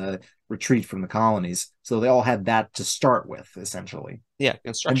Earth's retreat from the colonies. So they all had that to start with, essentially. Yeah, And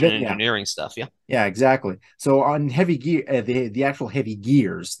construction then and yeah, engineering stuff, yeah. yeah, exactly. So on heavy gear, the actual heavy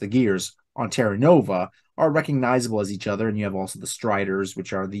gears, the gears on Terra Nova are recognizable as each other, and you have also the Striders,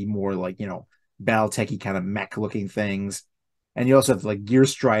 which are the more like BattleTechy kind of mech looking things, and you also have like Gear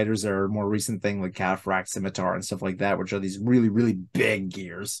Striders that are a more recent thing like Cataphract, Scimitar, and stuff like that, which are these really really big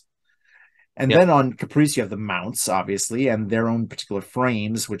gears. And Yep, then on Caprice, you have the mounts, obviously, and their own particular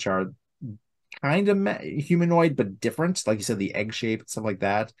frames, which are kind of humanoid but different, like you said, the egg shape and stuff like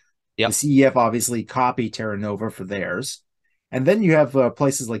that. The yep, CEF obviously copy Terra Nova for theirs. And then you have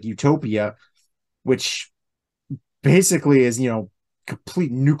places like Utopia, which basically is,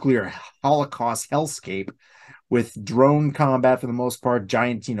 complete nuclear holocaust hellscape with drone combat for the most part,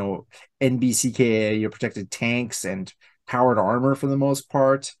 giant, NBCKA, your protected tanks and powered armor for the most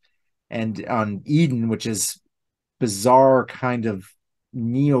part. And on Eden, which is bizarre kind of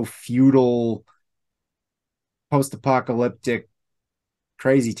neo-feudal post-apocalyptic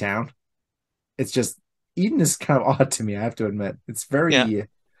crazy town. It's just Eden is kind of odd to me, I have to admit. It's yeah. very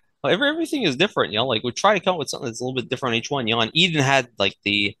Well, everything is different, you know. Like we try to come up with something that's a little bit different on each one. You know, and Eden had like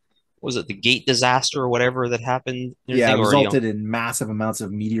the what was it, the gate disaster or whatever that happened and yeah, it everything, or you know, resulted in massive amounts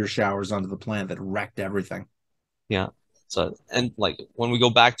of meteor showers onto the planet that wrecked everything. yeah. So and like when we go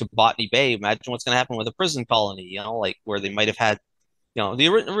back to Botany Bay, imagine what's going to happen with a prison colony, you know, like where they might have had, you know, the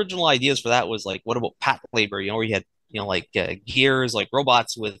original ideas for that was like, what about pack labor? You know, where you had, you know, like gears, like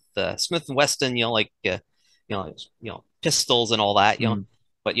robots with Smith and Wesson, you know, like pistols and all that, you know. Mm.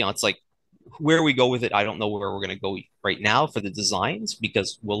 But you know, it's like where we go with it, I don't know where we're going to go right now for the designs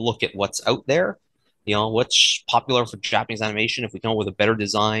because we'll look at what's out there, you know, what's popular for Japanese animation. If we come up with a better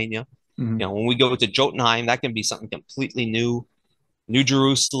design, Mm-hmm. you know, when we go to Jotunheim, that can be something completely new. New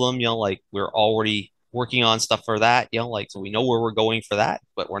Jerusalem, you know, like we're already working on stuff for that, you know, like so we know where we're going for that,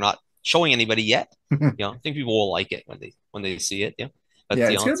 but we're not showing anybody yet. You know, I think people will like it when they see it, yeah. But Yeah,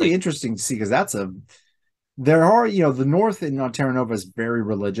 you it's know, going to it's be like interesting to see because there are, the north in Terra Nova is very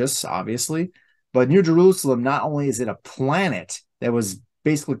religious, obviously, but New Jerusalem, not only is it a planet that was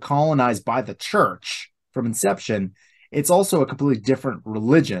basically colonized by the church from inception, it's also a completely different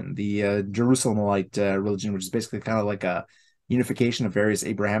religion, the Jerusalemite religion, which is basically kind of like a unification of various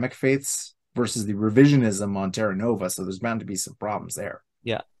Abrahamic faiths versus the revisionism on Terra Nova. So there's bound to be some problems there.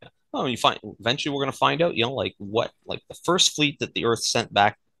 yeah. Yeah. Well, you find eventually we're gonna find out, you know, like what like the first fleet that the Earth sent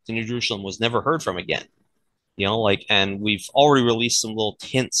back to New Jerusalem was never heard from again. You know, like and we've already released some little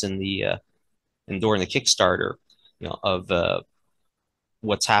hints in the and during the Kickstarter, you know, of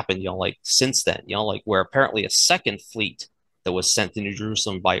what's happened, you know, like since then, you know, like where apparently a second fleet that was sent to New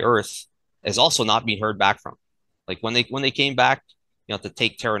Jerusalem by Earth is also not being heard back from. Like when they came back, you know, to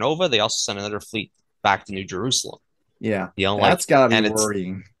take Terra Nova, they also sent another fleet back to New Jerusalem. Yeah, You know, like that's got to be and it's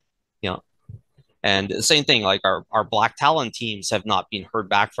worrying. you know, and the same thing, like our Black Talon teams have not been heard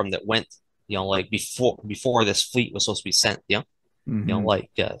back from that went, you know, like before this fleet was supposed to be sent. You know, Mm-hmm.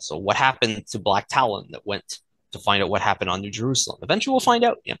 like so what happened to Black Talon that went to find out what happened on New Jerusalem? Eventually, we'll find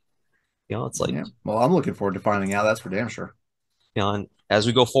out. Yeah, you know, it's like Yeah, well, I'm looking forward to finding out. That's for damn sure. you know, and as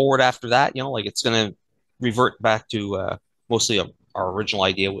we go forward after that, you know, like it's going to revert back to mostly our original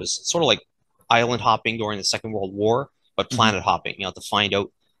idea was sort of like island hopping during the Second World War, but Mm-hmm. planet hopping, you know, to find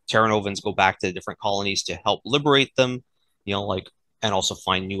out Terra Novans go back to the different colonies to help liberate them, you know, like, and also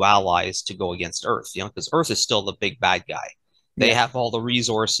find new allies to go against Earth, you know, because Earth is still the big bad guy. They Yeah, have all the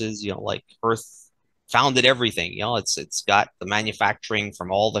resources, you know, like Earth founded everything, you know, it's got the manufacturing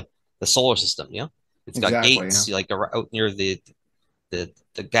from all the solar system, you know. It's got exactly. Yeah. gates like out near the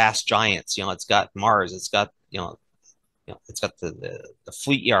gas giants. You know, it's got Mars. It's got it's got the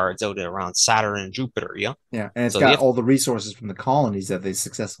fleet yards out around Saturn and Jupiter. Yeah, Yeah, and it's so they got have all the resources from the colonies that they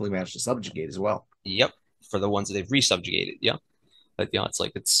successfully managed to subjugate as well. yep for the ones that they've resubjugated. Yeah, but you know, it's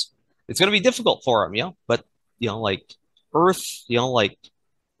like it's going to be difficult for them. Yeah, but you know, like Earth. You know, like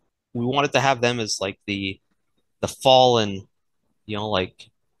we wanted to have them as like the fallen. You know, like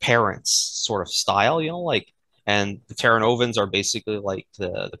parents sort of style. You know, like and the Terranovans are basically like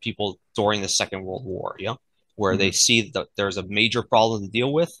the people during the Second World War. Yeah, where they see that there's a major problem to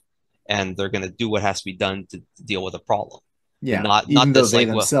deal with, and they're going to do what has to be done to deal with the problem. And Yeah, not even though this they like,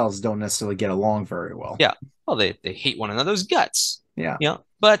 well, themselves don't necessarily get along very well. yeah, well, they hate one another's guts. Yeah.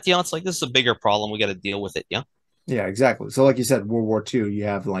 But it's like this is a bigger problem. We got to deal with it. Yeah. Yeah, exactly. So, like you said, World War II, you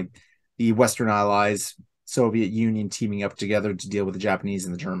have like the Western Allies, Soviet Union teaming up together to deal with the Japanese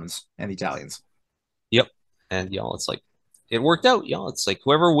and the Germans and the Italians. Yep. And it's like it worked out. It's like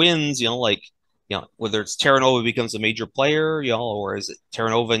whoever wins. Like whether it's Terranova becomes a major player. Or is it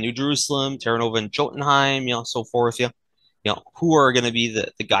Terranova in New Jerusalem, Terranova in Jotunheim. So forth. Who are going to be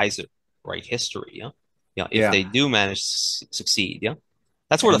the guys that write history. If Yeah, they do manage to succeed.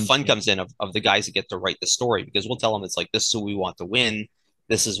 That's where the and fun comes in of the guys that get to write the story, because we'll tell them it's like, this is who we want to win.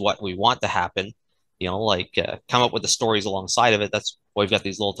 This is what we want to happen. Come up with the stories alongside of it. That's why we've got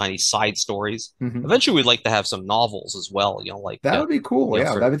these little tiny side stories. Eventually, we'd like to have some novels as well. That would be cool.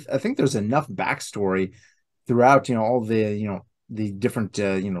 Yeah, I think there's enough backstory throughout. All the different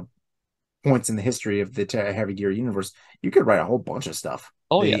points in the history of the Heavy Gear universe. You could write a whole bunch of stuff.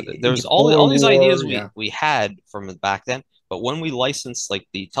 Oh yeah, there's all these ideas we had from back then. But when we licensed like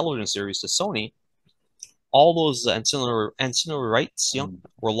the television series to Sony, all those ancillary rights,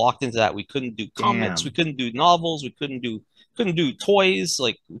 were locked into that. We couldn't do comics, we couldn't do novels, we couldn't do toys,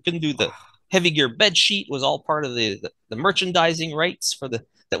 like we couldn't do the Heavy Gear bed sheet. Was all part of the merchandising rights for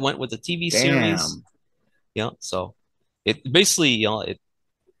that went with the TV series. So it basically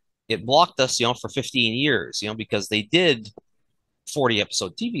it blocked us for 15 years, because they did 40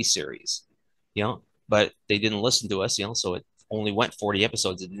 episode TV series, but they didn't listen to us, so it only went 40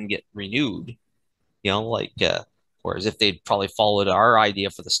 episodes. It didn't get renewed, whereas if they'd probably followed our idea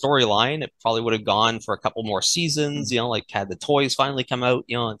for the storyline, it probably would have gone for a couple more seasons, like had the toys finally come out,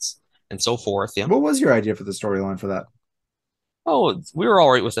 and so forth. What was your idea for the storyline for that? Oh, we were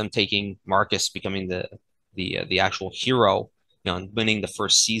all right with them taking Marcus becoming the actual hero, and winning the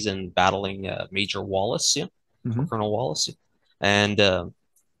first season, battling Major Wallace, Colonel Wallace, and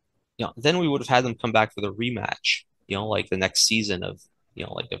then we would have had them come back for the rematch, like the next season of,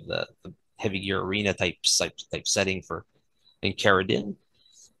 like of the Heavy Gear arena type setting in Caradin.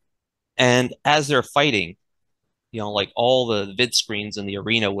 And as they're fighting, like all the vid screens in the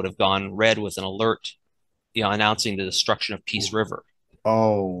arena would have gone red with an alert, announcing the destruction of Peace River.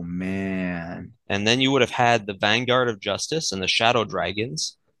 Oh man. And then you would have had the Vanguard of Justice and the Shadow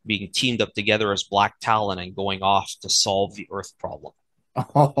Dragons being teamed up together as Black Talon and going off to solve the Earth problem.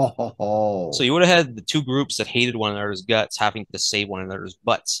 Oh. So you would have had the two groups that hated one another's guts having to save one another's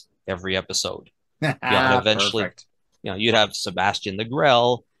butts every epised. And eventually, Perfect. You'd have Sebastian the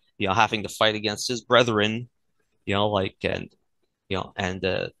Grell, having to fight against his brethren, and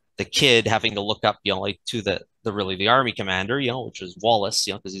the kid having to look up, like to the army commander, which is Wallace,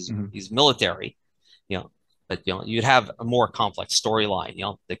 because he's military, but you'd have a more complex storyline,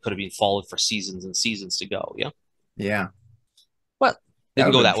 that could have been followed for seasons and seasons to go. Yeah. But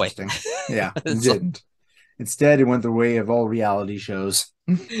didn't go that way. Yeah, it didn't. Instead, it went the way of all reality shows.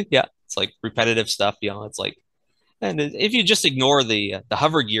 Yeah, it's like repetitive stuff. It's like, and if you just ignore the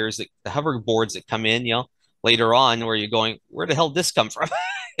hover gears, the hoverboards that come in, later on, where you're going, where the hell did this come from?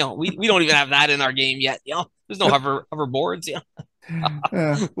 We don't even have that in our game yet. There's no hoverboards.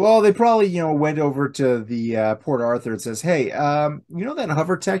 Well, they probably went over to the Port Arthur and says, "Hey, that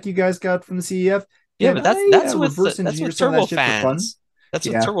hover tech you guys got from the CEF? Yeah, but that's with turbofans. That's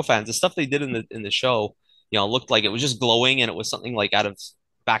with Yeah. turbofans. The stuff they did in the show, looked like it was just glowing, and it was something like out of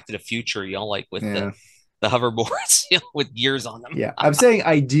Back to the Future, like with the hoverboards, with gears on them. Yeah, I'm saying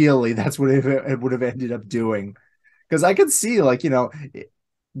ideally that's what it would have ended up doing, because I could see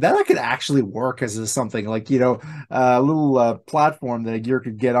that could actually work as something like a little platform that a gear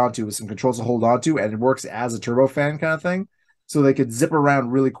could get onto with some controls to hold onto, and it works as a turbofan kind of thing. So they could zip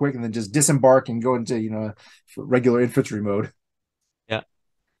around really quick and then just disembark and go into regular infantry mode. Yeah,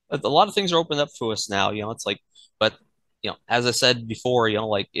 a lot of things are opened up for us now. It's like, but as I said before,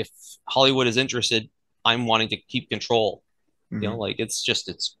 like if Hollywood is interested, I'm wanting to keep control. Like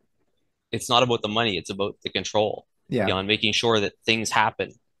it's not about the money, it's about the control. Yeah. And making sure that things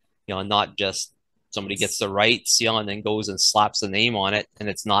happen. Not just somebody gets the rights, and then goes and slaps the name on it, and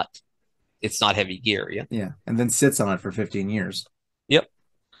it's not Heavy Gear. Yeah, and then sits on it for 15 years. Yep.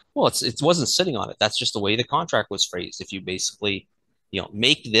 Well, it wasn't sitting on it. That's just the way the contract was phrased. If you basically,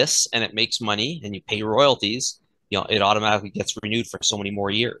 make this and it makes money and you pay royalties, it automatically gets renewed for so many more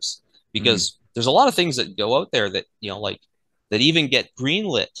years. Because there's a lot of things that go out there that, like that even get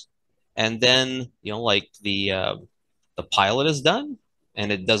greenlit, and then, like the pilot is done and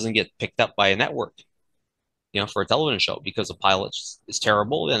it doesn't get picked up by a network. for a television show because the pilot is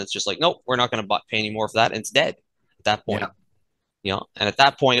terrible. And it's just like, nope, we're not going to pay any more for that. And it's dead at that point. And at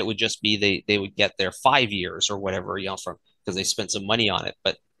that point, it would just be they would get their 5 years or whatever, from because they spent some money on it.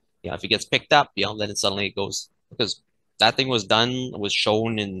 But if it gets picked up, then it suddenly goes, because that thing was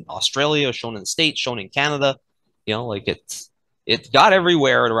shown in Australia, shown in the States, shown in Canada, like it got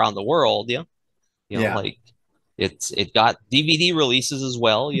everywhere around the world, like it got DVD releases as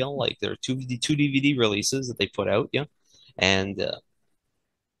well, like there are two DVD releases that they put out, and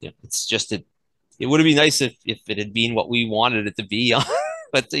it's just it would have been nice if it had been what we wanted it to be,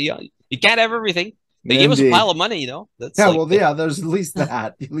 but you can't have everything. They gave us a pile of money, That's there's at least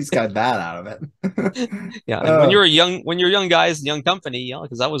that. You at least got that out of it. And when you're young guys, young company,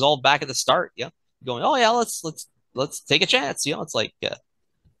 because that was all back at the start, going, oh yeah, let's take a chance, it's like,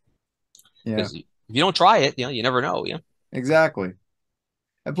 because if you don't try it, you never know, Exactly.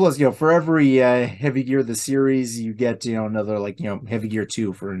 And plus, for every Heavy Gear the series, you get another Heavy Gear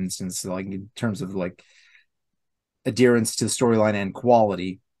 2, for instance, like in terms of like adherence to storyline and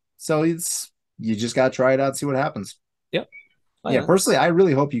quality. So you just gotta try it out, see what happens. Yep. Personally, I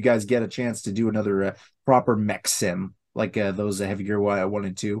really hope you guys get a chance to do another proper mech sim like those Heavy Gear 1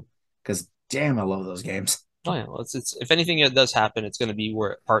 and 2, because damn, I love those games. Oh yeah, well, it's if anything it does happen, it's going to be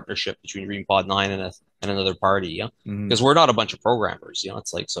a partnership between GreenPod 9 and another party, because we're not a bunch of programmers,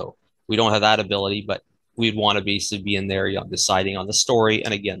 it's like, so we don't have that ability, but we'd want to basically be in there, deciding on the story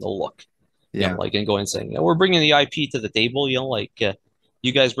and again the look, like, and going and saying, we're bringing the IP to the table, like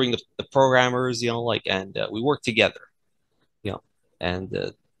you guys bring the programmers, like, and we work together, and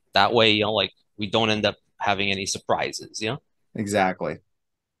that way, like, we don't end up having any surprises, Exactly.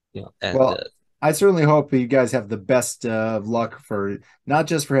 And well, I certainly hope you guys have the best of luck for not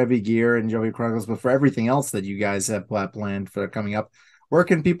just for Heavy Gear and Joey Chronicles, but for everything else that you guys have planned for coming up. Where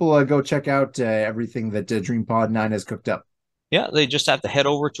can people go check out everything that DreamPod 9 has cooked up? Yeah, they just have to head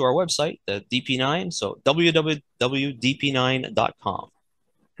over to our website, DP9, so www.dp9.com.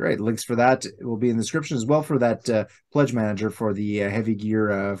 Great. Links for that will be in the description as well for that pledge manager for the Heavy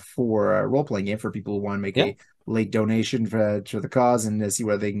Gear 4 role-playing game for people who want to make a late donation for the cause and see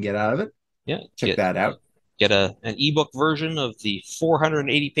what they can get out of it. Yeah, check that out. Get an ebook version of the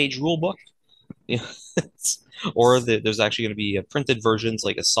 480-page rule book. Or there's actually going to be printed versions,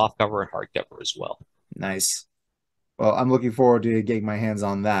 like a softcover and hardcover as well. Nice. Well, I'm looking forward to getting my hands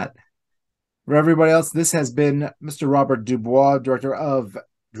on that. For everybody else, this has been Mr. Robert Dubois, director of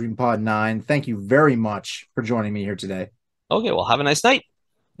DreamPod 9. Thank you very much for joining me here today. Okay, well, have a nice night.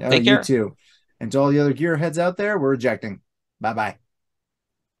 Take care. You too. And to all the other gearheads out there, we're ejecting. Bye-bye.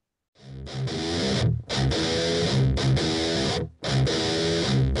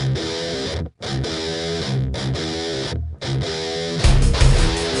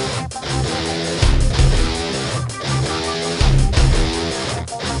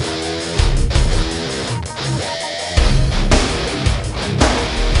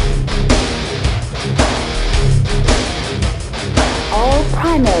 All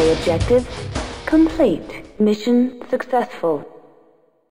primary objectives complete. Mission successful.